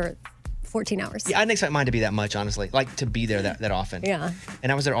only for 14 hours. Yeah, I didn't expect mine to be that much, honestly. Like to be there that often. Yeah.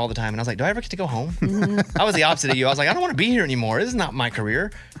 And I was there all the time, and I was like, do I ever get to go home? I was the opposite of you. I was like, I don't want to be here anymore. This is not my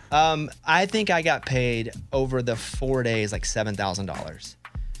career. I think I got paid over the 4 days like $7,000.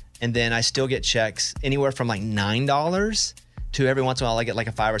 And then I still get checks anywhere from like $9 to every once in a while I get like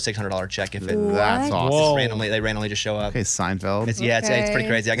a $500 or $600 check if it. That's awesome. Just randomly, they randomly just show up. Okay, Seinfeld. It's pretty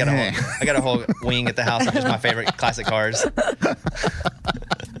crazy. I got a whole wing at the house of just my favorite classic cars.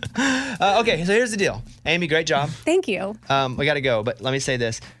 Okay, so here's the deal. Amy, great job. Thank you. We got to go, but let me say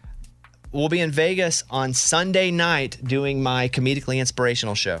this. We'll be in Vegas on Sunday night doing my comedically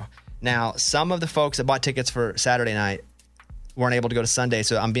inspirational show. Now, some of the folks that bought tickets for Saturday night weren't able to go to Sunday,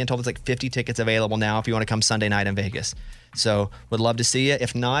 so I'm being told there's like 50 tickets available now if you want to come Sunday night in Vegas. So would love to see you.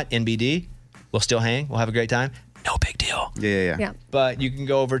 If not, NBD, we'll still hang. We'll have a great time. No big deal. Yeah. But you can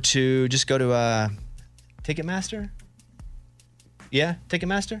go over to, just go to Ticketmaster. Yeah,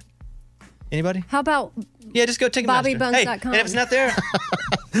 Ticketmaster? Anybody? How about Yeah, just go Ticketmaster. BobbyBones.com. Hey, and if it's not there,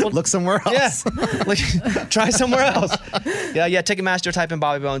 look somewhere else. Yeah, try somewhere else. Yeah, Ticketmaster, type in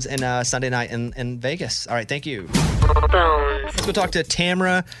Bobby Bones and Sunday night in Vegas. All right, thank you. Let's go talk to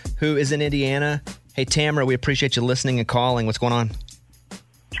Tamara, who is in Indiana. Hey, Tamara, we appreciate you listening and calling. What's going on?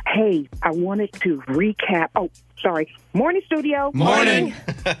 Hey, I wanted to recap. Oh, sorry. Morning, studio. Morning.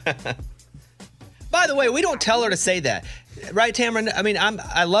 By the way, we don't tell her to say that. Right, Tamara? I mean,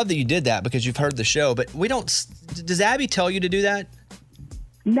 I love that you did that because you've heard the show, but we don't. Does Abby tell you to do that?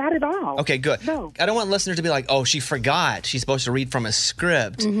 Not at all. Okay, good. No. I don't want listeners to be like, oh, she forgot. She's supposed to read from a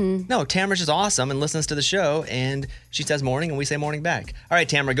script. No, Tamara's just awesome and listens to the show, and she says morning, and we say morning back. All right,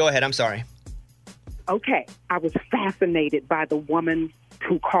 Tamara, go ahead. I'm sorry. Okay. I was fascinated by the woman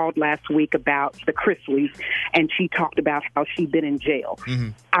who called last week about the Chrisleys, and she talked about how she'd been in jail.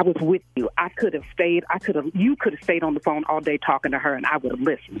 I was with you. You could have stayed on the phone all day talking to her, and I would have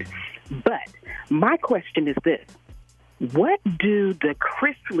listened. But my question is this. What do the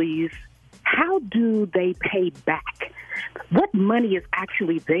Chrisleys, how do they pay back? What money is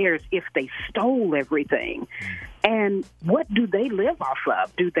actually theirs if they stole everything? And what do they live off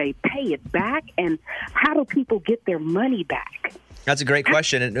of? Do they pay it back? And how do people get their money back? That's a great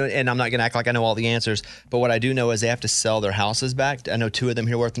question, and I'm not going to act like I know all the answers. But what I do know is they have to sell their houses back. I know 2 of them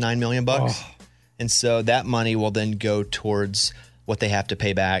here worth $9 million, and so that money will then go towards what they have to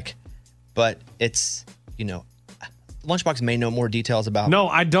pay back. But it's, Lunchbox may know more details about. No,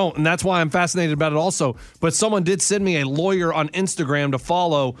 I don't, and that's why I'm fascinated about it also. But someone did send me a lawyer on Instagram to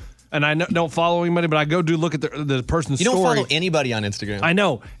follow, and I don't follow anybody, but I go look at the person's You don't story. follow anybody on Instagram. I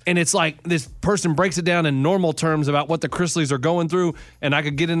know, and it's like this person breaks it down in normal terms about what the Chrisleys are going through, and I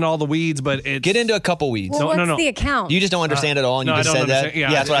could get into all the weeds, but it's... Get into a couple weeds. Well, no, what's the account? You just don't understand it all, and no, you just I don't said that?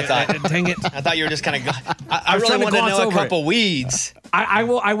 understand. Yeah, that's what I thought. Dang it. I thought you were just kind of... I was really trying to wanted to gloss know a over it. couple weeds. I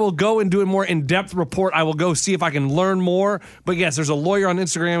will go and do a more in-depth report. I will go see if I can learn more. But yes, there's a lawyer on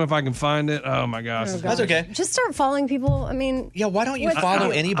Instagram if I can find it. Oh my gosh. Oh, That's God. okay. Just start following people. I mean, Yeah, why don't you What's- follow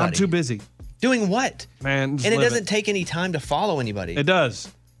anybody? I'm too busy. Doing what? Man, just And it live doesn't take any time to follow anybody. It does.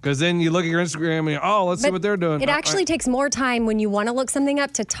 Because then you look at your Instagram and let's see but what they're doing. It actually takes more time when you want to look something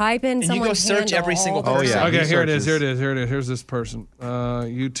up to type in And you go someone's search handle. every single person. Okay, here it is. Here's this person.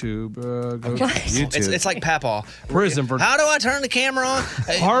 YouTube. Go to YouTube. It's like Papaw. Prison for... How do I turn the camera on?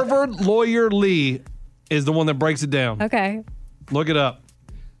 Harvard lawyer Lee is the one that breaks it down. Okay. Look it up.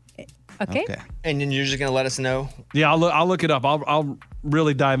 Okay. And then you're just going to let us know? Yeah, I'll look it up. I'll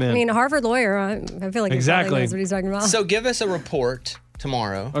really dive in. I mean, a Harvard lawyer, I feel like he Exactly. probably knows what he's talking about. So give us a report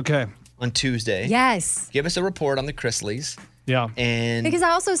tomorrow. Okay. On Tuesday. Yes. Give us a report on the Chrisleys. Yeah. And Because I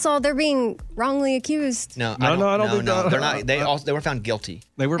also saw they're being wrongly accused. no, I don't think no, that- they're not. They were found guilty.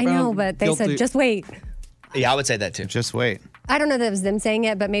 They were I know, but they said, just wait. Yeah, I would say that too. Just wait. I don't know that it was them saying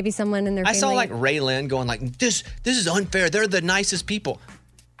it, but maybe someone in their I family. saw like Raylan going like, this is unfair. They're the nicest people.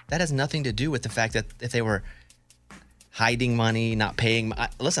 That has nothing to do with the fact that if they were hiding money, not paying.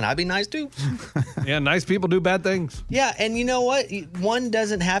 Listen, I'd be nice too. Yeah, nice people do bad things. Yeah, and you know what? One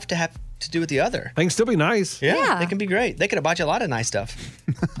doesn't have to do with the other. They can still be nice. Yeah, they can be great. They could have bought you a lot of nice stuff.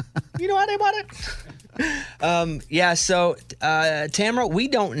 You know how they bought it? Yeah, so Tamara, we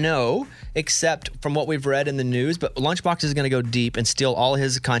don't know except from what we've read in the news, but Lunchbox is going to go deep and steal all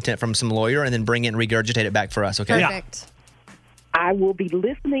his content from some lawyer and then bring it and regurgitate it back for us, okay? Perfect. I will be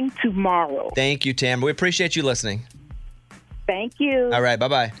listening tomorrow. Thank you, Tamara. We appreciate you listening. Thank you. All right,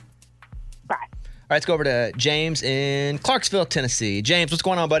 bye-bye. Bye. All right, let's go over to James in Clarksville, Tennessee. James, what's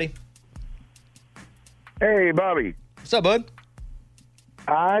going on, buddy? Hey, Bobby. What's up, bud?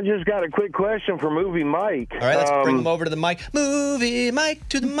 I just got a quick question for Movie Mike. All right, let's bring him over to the mic. Movie Mike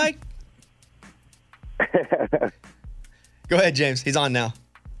to the mic. Go ahead, James. He's on now.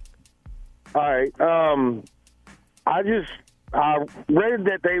 All right. I read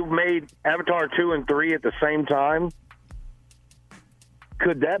that they made Avatar 2 and 3 at the same time.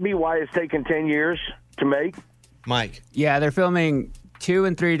 Could that be why it's taken 10 years to make? Mike. Yeah, they're filming 2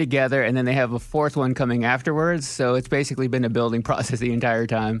 and 3 together, and then they have a fourth one coming afterwards. So it's basically been a building process the entire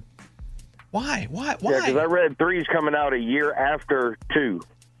time. Why? Yeah, because I read 3's coming out a year after 2.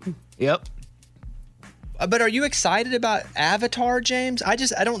 Yep. But are you excited about Avatar, James? I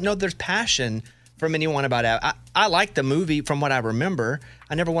don't know if there's passion from anyone about Avatar. I like the movie from what I remember.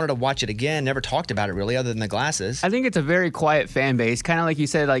 I never wanted to watch it again, never talked about it really, other than the glasses. I think it's a very quiet fan base. Kind of like you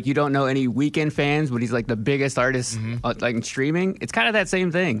said, like you don't know any Weeknd fans, but he's like the biggest artist like in streaming. It's kind of that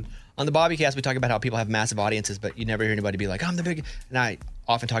same thing. On the Bobbycast, we talk about how people have massive audiences, but you never hear anybody be like, I'm the big... And I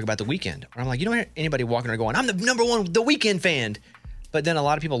often talk about The Weeknd. Or I'm like, you don't hear anybody walking around going, I'm the number one The Weeknd fan. But then a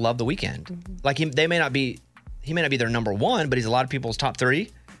lot of people love The Weeknd. Like, he may not be their number one, but he's a lot of people's top 3.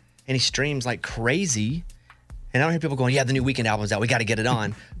 And he streams like crazy. And I don't hear people going, yeah, the new Weeknd album's out. We got to get it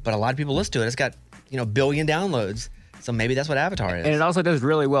on. But a lot of people listen to it. It's got, billion downloads. So maybe that's what Avatar is. And it also does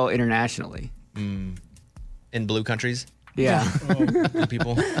really well internationally. In blue countries? Yeah. Blue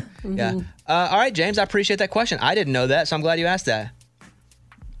people? Yeah. All right, James, I appreciate that question. I didn't know that, so I'm glad you asked that.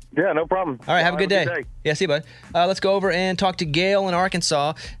 Yeah, no problem. All right, have a good day. Yeah, see you, bud. Let's go over and talk to Gail in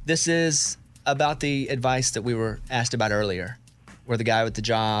Arkansas. This is about the advice that we were asked about earlier, where the guy with the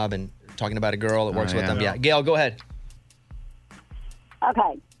job and talking about a girl that works with them. Yeah, Gail, go ahead.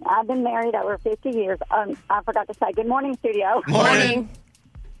 Okay, I've been married over 50 years. I forgot to say good morning, studio. Morning.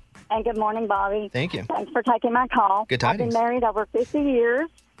 And good morning, Bobby. Thank you. Thanks for taking my call. Good I've tidings. been married over 50 years,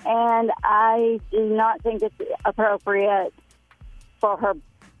 and I do not think it's appropriate for her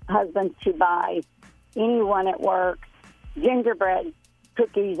husband to buy anyone at work gingerbread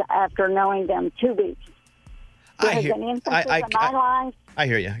cookies after knowing them 2 weeks. There's been instances in my life. I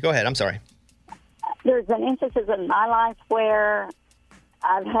hear you. Go ahead. I'm sorry. There's been instances in my life where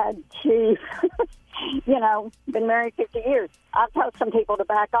I've had to, been married 50 years. I've told some people to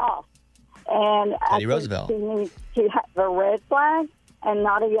back off. And I think Roosevelt. she needs to have a red flag and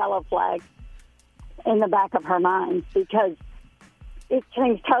not a yellow flag in the back of her mind because it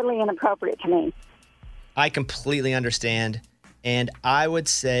seems totally inappropriate to me. I completely understand. And I would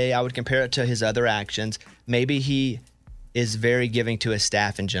say, I would compare it to his other actions. Maybe he is very giving to his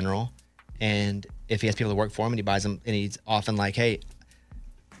staff in general. And if he has people to work for him and he buys them, and he's often like, hey,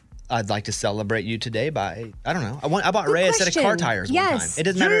 I'd like to celebrate you today by, I don't know. I bought Ray a set of car tires one time. It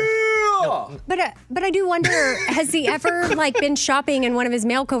doesn't matter. No. But I do wonder, has he ever like been shopping and one of his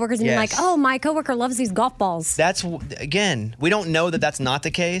male coworkers and been like, oh, my coworker loves these golf balls? That's, again, we don't know that that's not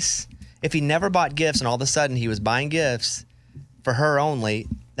the case. If he never bought gifts and all of a sudden he was buying gifts for her only,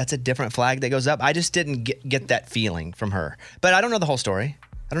 that's a different flag that goes up. I just didn't get that feeling from her. But I don't know the whole story.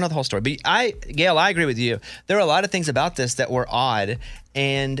 But Gail, I agree with you. There are a lot of things about this that were odd,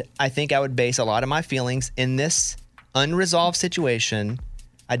 and I think I would base a lot of my feelings in this unresolved situation.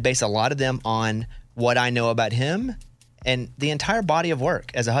 I'd base a lot of them on what I know about him and the entire body of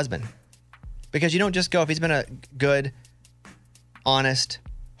work as a husband. Because you don't just go, if he's been a good, honest,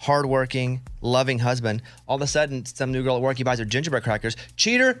 hardworking, loving husband, all of a sudden some new girl at work, he buys her gingerbread crackers,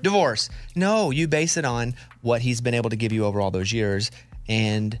 cheater, divorce. No, you base it on what he's been able to give you over all those years,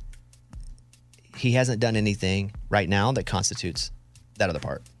 and he hasn't done anything right now that constitutes that other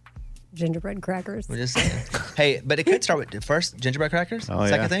part. Gingerbread crackers. We're just saying. Hey, but it could start with first gingerbread crackers. Oh,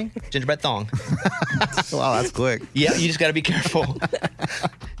 Second yeah. thing, gingerbread thong. Wow, that's quick. Yeah, you just got to be careful.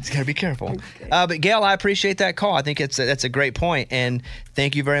 But Gail, I appreciate that call. I think that's a great point, and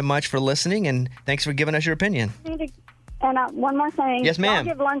thank you very much for listening, and thanks for giving us your opinion. And one more thing. Yes, ma'am.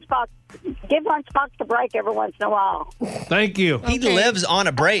 Give Lunchbox a break every once in a while. Thank you. He lives on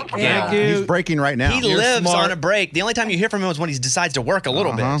a break. Thank you. He's breaking right now. He lives on a break. The only time you hear from him is when he decides to work a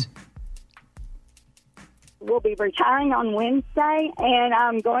little bit. We'll be retiring on Wednesday, and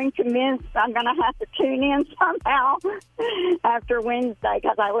I'm going to have to tune in somehow after Wednesday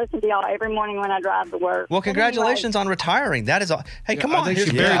because I listen to y'all every morning when I drive to work. Well, congratulations on retiring. That is all. Hey, come on. I think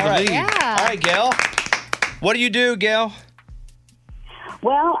she Here's buried Gail. the All lead. Yeah. All right, Gail. What do you do, Gail?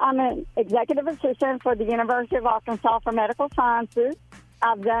 Well, I'm an executive assistant for the University of Arkansas for Medical Sciences.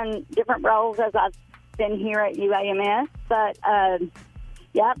 I've done different roles as I've been here at UAMS, but,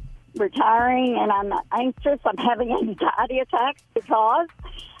 retiring, and I'm anxious. I'm having anxiety attacks because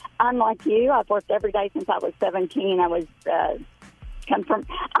I'm like you. I've worked every day since I was 17. I was I've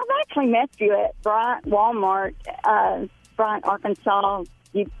actually met you at Bryant Walmart, Bryant, Arkansas.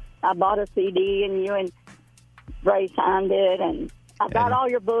 I bought a CD, and you and Ray signed it, and I got all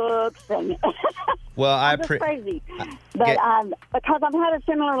your books, and Well, I'm just crazy. But because I've had a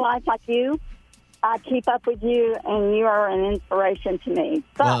similar life like you, I keep up with you, and you are an inspiration to me.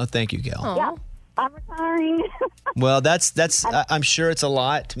 So, well, thank you, Gail. yeah, I'm retiring. Well, that's. I'm sure it's a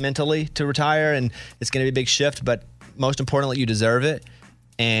lot mentally to retire, and it's going to be a big shift. But most importantly, you deserve it,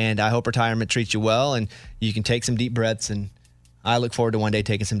 and I hope retirement treats you well, and you can take some deep breaths. And I look forward to one day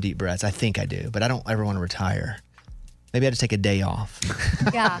taking some deep breaths. I think I do, but I don't ever want to retire. Maybe I have to take a day off.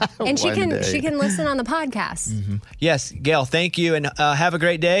 Yeah, and she can listen on the podcast. Mm-hmm. Yes, Gail, thank you, and have a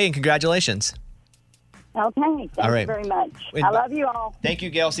great day, and congratulations. Okay, thank All right. you very much. I love you all. Thank you,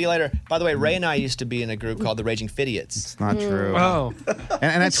 Gail. See you later. By the way, Ray and I used to be in a group called the Raging Fidiots. It's not true. Oh.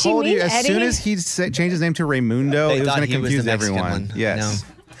 And I told you, as soon as he changed his name to Raymundo, They it was thought going to he was confuse the Mexican everyone. one. Yes.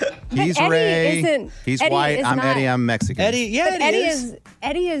 But He's Eddie Ray. isn't- He's Eddie white. is I'm not- Eddie. I'm Mexican. Eddie, yeah, But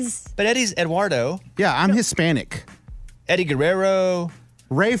Eddie is. But Eddie's Eduardo. Yeah, I'm Hispanic. Eddie Guerrero.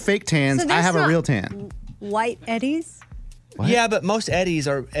 Ray fake tans. So I there's have a not real tan. White Eddies? What? Yeah, but most Eddies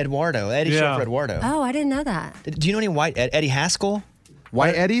are Eduardo. Eddie's short for Eduardo. Oh, I didn't know that. Do you know any white Eddie Haskell?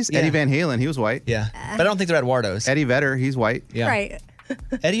 White Eddies? Yeah. Eddie Van Halen. He was white. Yeah. But I don't think they're Eduardos. Eddie Vedder. He's white. Yeah. Right.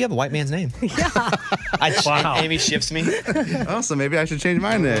 Eddie, you have a white man's name. Yeah. Amy shifts me. Oh, so maybe I should change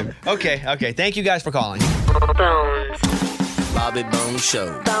my name. Okay. Thank you guys for calling. Bobby Bones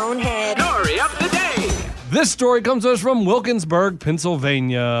Show. Bonehead. Story of the day. This story comes to us from Wilkinsburg,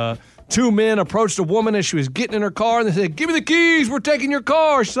 Pennsylvania. Two men approached a woman as she was getting in her car, and they said, "Give me the keys, we're taking your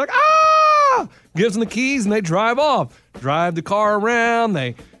car." She's like, "Ah!" Gives them the keys, and they drive off. Drive the car around,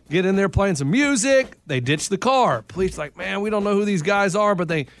 they get in there playing some music, they ditch the car. Police like, "Man, we don't know who these guys are," but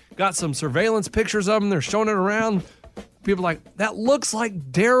they got some surveillance pictures of them, they're showing it around. People are like, "That looks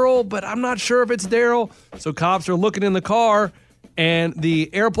like Daryl, but I'm not sure if it's Daryl." So cops are looking in the car, and the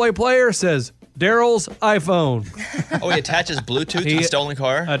AirPlay player says, Daryl's iPhone. Oh, he attaches Bluetooth to the stolen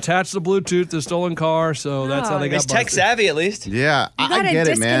car? Attached the Bluetooth to the stolen car, so that's how they got He's tech busted. savvy at least. Yeah, I gotta get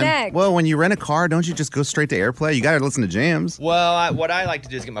it, man. disconnect. Well, when you rent a car, don't you just go straight to AirPlay? You got to listen to jams. Well, what I like to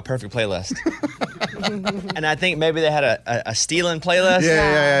do is get my perfect playlist. And I think maybe they had a stealing playlist.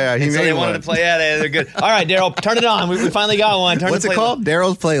 Yeah. He And so made they one. wanted to play. Yeah, they're good. All right, Daryl, turn it on. We finally got one. What's it called?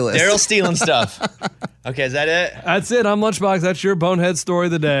 Daryl's playlist. Daryl stealing stuff. Okay, is that it? That's it. I'm Lunchbox. That's your bonehead story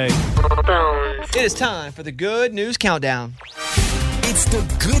of the day. It is time for the Good News Countdown. It's the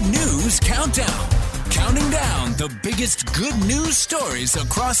Good News Countdown counting down the biggest good news stories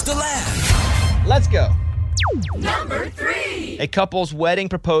across the land. Let's go. Number 3. A couple's wedding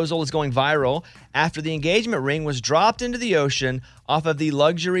proposal is going viral after the engagement ring was dropped into the ocean off of the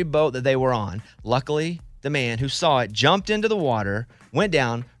luxury boat that they were on. Luckily, the man who saw it jumped into the water, went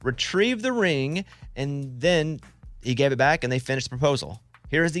down, retrieved the ring, and then he gave it back and they finished the proposal.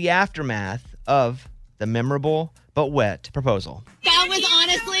 Here is the aftermath of the memorable but wet proposal. That was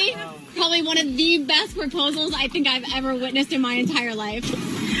honestly probably one of the best proposals I think I've ever witnessed in my entire life.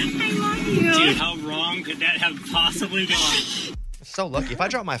 I love you. Dude, how wrong could that have possibly gone? So lucky. If I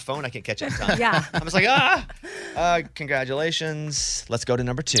drop my phone, I can't catch it in time. Yeah. I'm just like, congratulations. Let's go to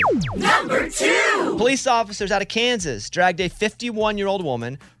number 2. Number 2. Police officers out of Kansas dragged a 51-year-old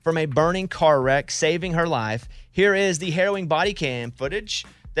woman from a burning car wreck, saving her life. Here is the harrowing body cam footage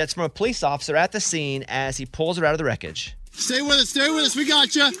that's from a police officer at the scene as he pulls her out of the wreckage. Stay with us. We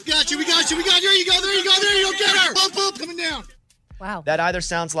got you. There you go. Get her. Boop, boop, coming down. Wow. That either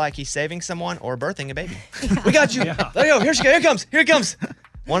sounds like he's saving someone or birthing a baby. We got you. Yeah. There you go. Here it comes.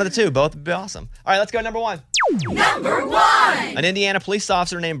 One of the two. Both would be awesome. All right, let's go. Number 1. Number 1. An Indiana police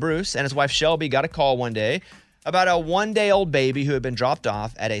officer named Bruce and his wife Shelby got a call one day about a 1-day-old baby who had been dropped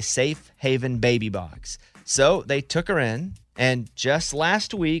off at a Safe Haven baby box. So they took her in, and just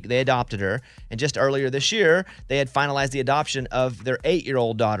last week they adopted her. And just earlier this year, they had finalized the adoption of their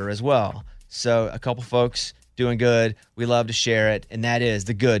 8-year-old daughter as well. So a couple folks doing good. We love to share it. And that is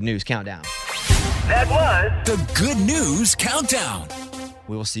the Good News Countdown. That was the Good News Countdown.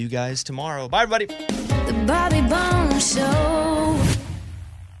 We will see you guys tomorrow. Bye, everybody. The Bobby Bones Show.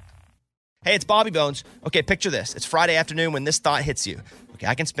 Hey, it's Bobby Bones. Okay, picture this. It's Friday afternoon when this thought hits you. Okay,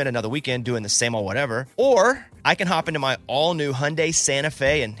 I can spend another weekend doing the same old whatever, or I can hop into my all-new Hyundai Santa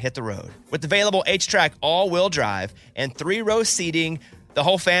Fe and hit the road. With available H-Track all-wheel drive and 3-row seating, the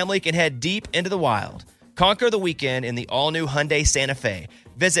whole family can head deep into the wild. Conquer the weekend in the all-new Hyundai Santa Fe.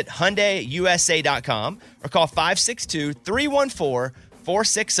 Visit HyundaiUSA.com or call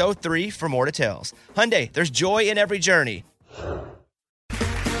 562-314-4603 for more details. Hyundai, there's joy in every journey.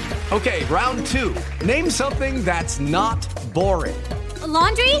 Okay, round 2. Name something that's not boring. A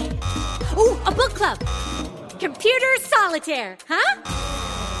laundry? Ooh, a book club. Computer solitaire, huh?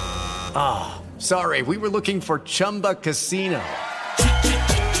 Ah, sorry, we were looking for Chumba Casino.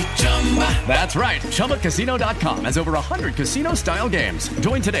 That's right. ChumbaCasino.com has over 100 casino-style games.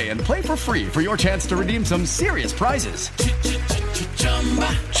 Join today and play for free for your chance to redeem some serious prizes.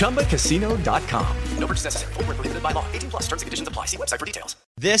 ChumbaCasino.com. No purchase necessary. Void where prohibited by law. 18+. Terms and conditions apply. See website for details.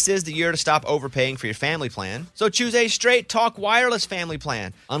 This is the year to stop overpaying for your family plan. So choose a Straight Talk Wireless family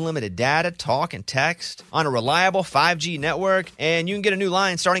plan. Unlimited data, talk, and text on a reliable 5G network. And you can get a new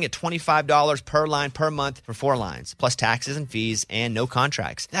line starting at $25 per line per month for 4 lines, plus taxes and fees and no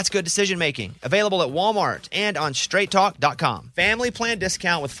contracts. That's good decision making. Available at Walmart and on straighttalk.com. Family plan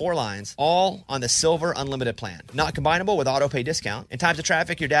discount with 4 lines, all on the Silver Unlimited plan. Not combinable with auto pay discount. In times of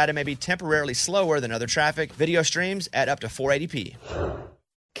traffic, your data may be temporarily slower than other traffic. Video streams at up to 480p.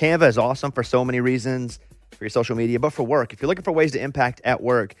 Canva is awesome for so many reasons, for your social media, but for work. If you're looking for ways to impact at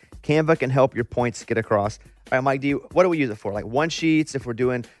work, Canva can help your points get across. All right, Mike, what do we use it for? Like one-sheets, if we're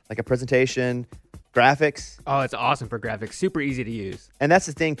doing like a presentation, graphics? Oh, it's awesome for graphics. Super easy to use. And that's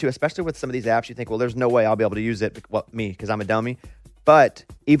the thing, too, especially with some of these apps, you think, well, there's no way I'll be able to use it. Well, me, because I'm a dummy. But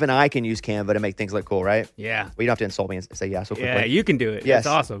even I can use Canva to make things look cool, right? Yeah. Well, you don't have to insult me and say yeah so quickly. Yeah, you can do it. Yes.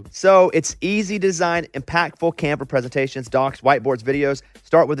 That's awesome. So it's easy design, impactful Canva presentations, docs, whiteboards, videos.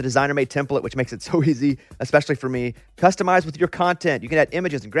 Start with a designer-made template, which makes it so easy, especially for me. Customize with your content. You can add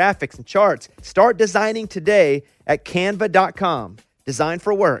images and graphics and charts. Start designing today at canva.com. Design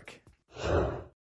for work.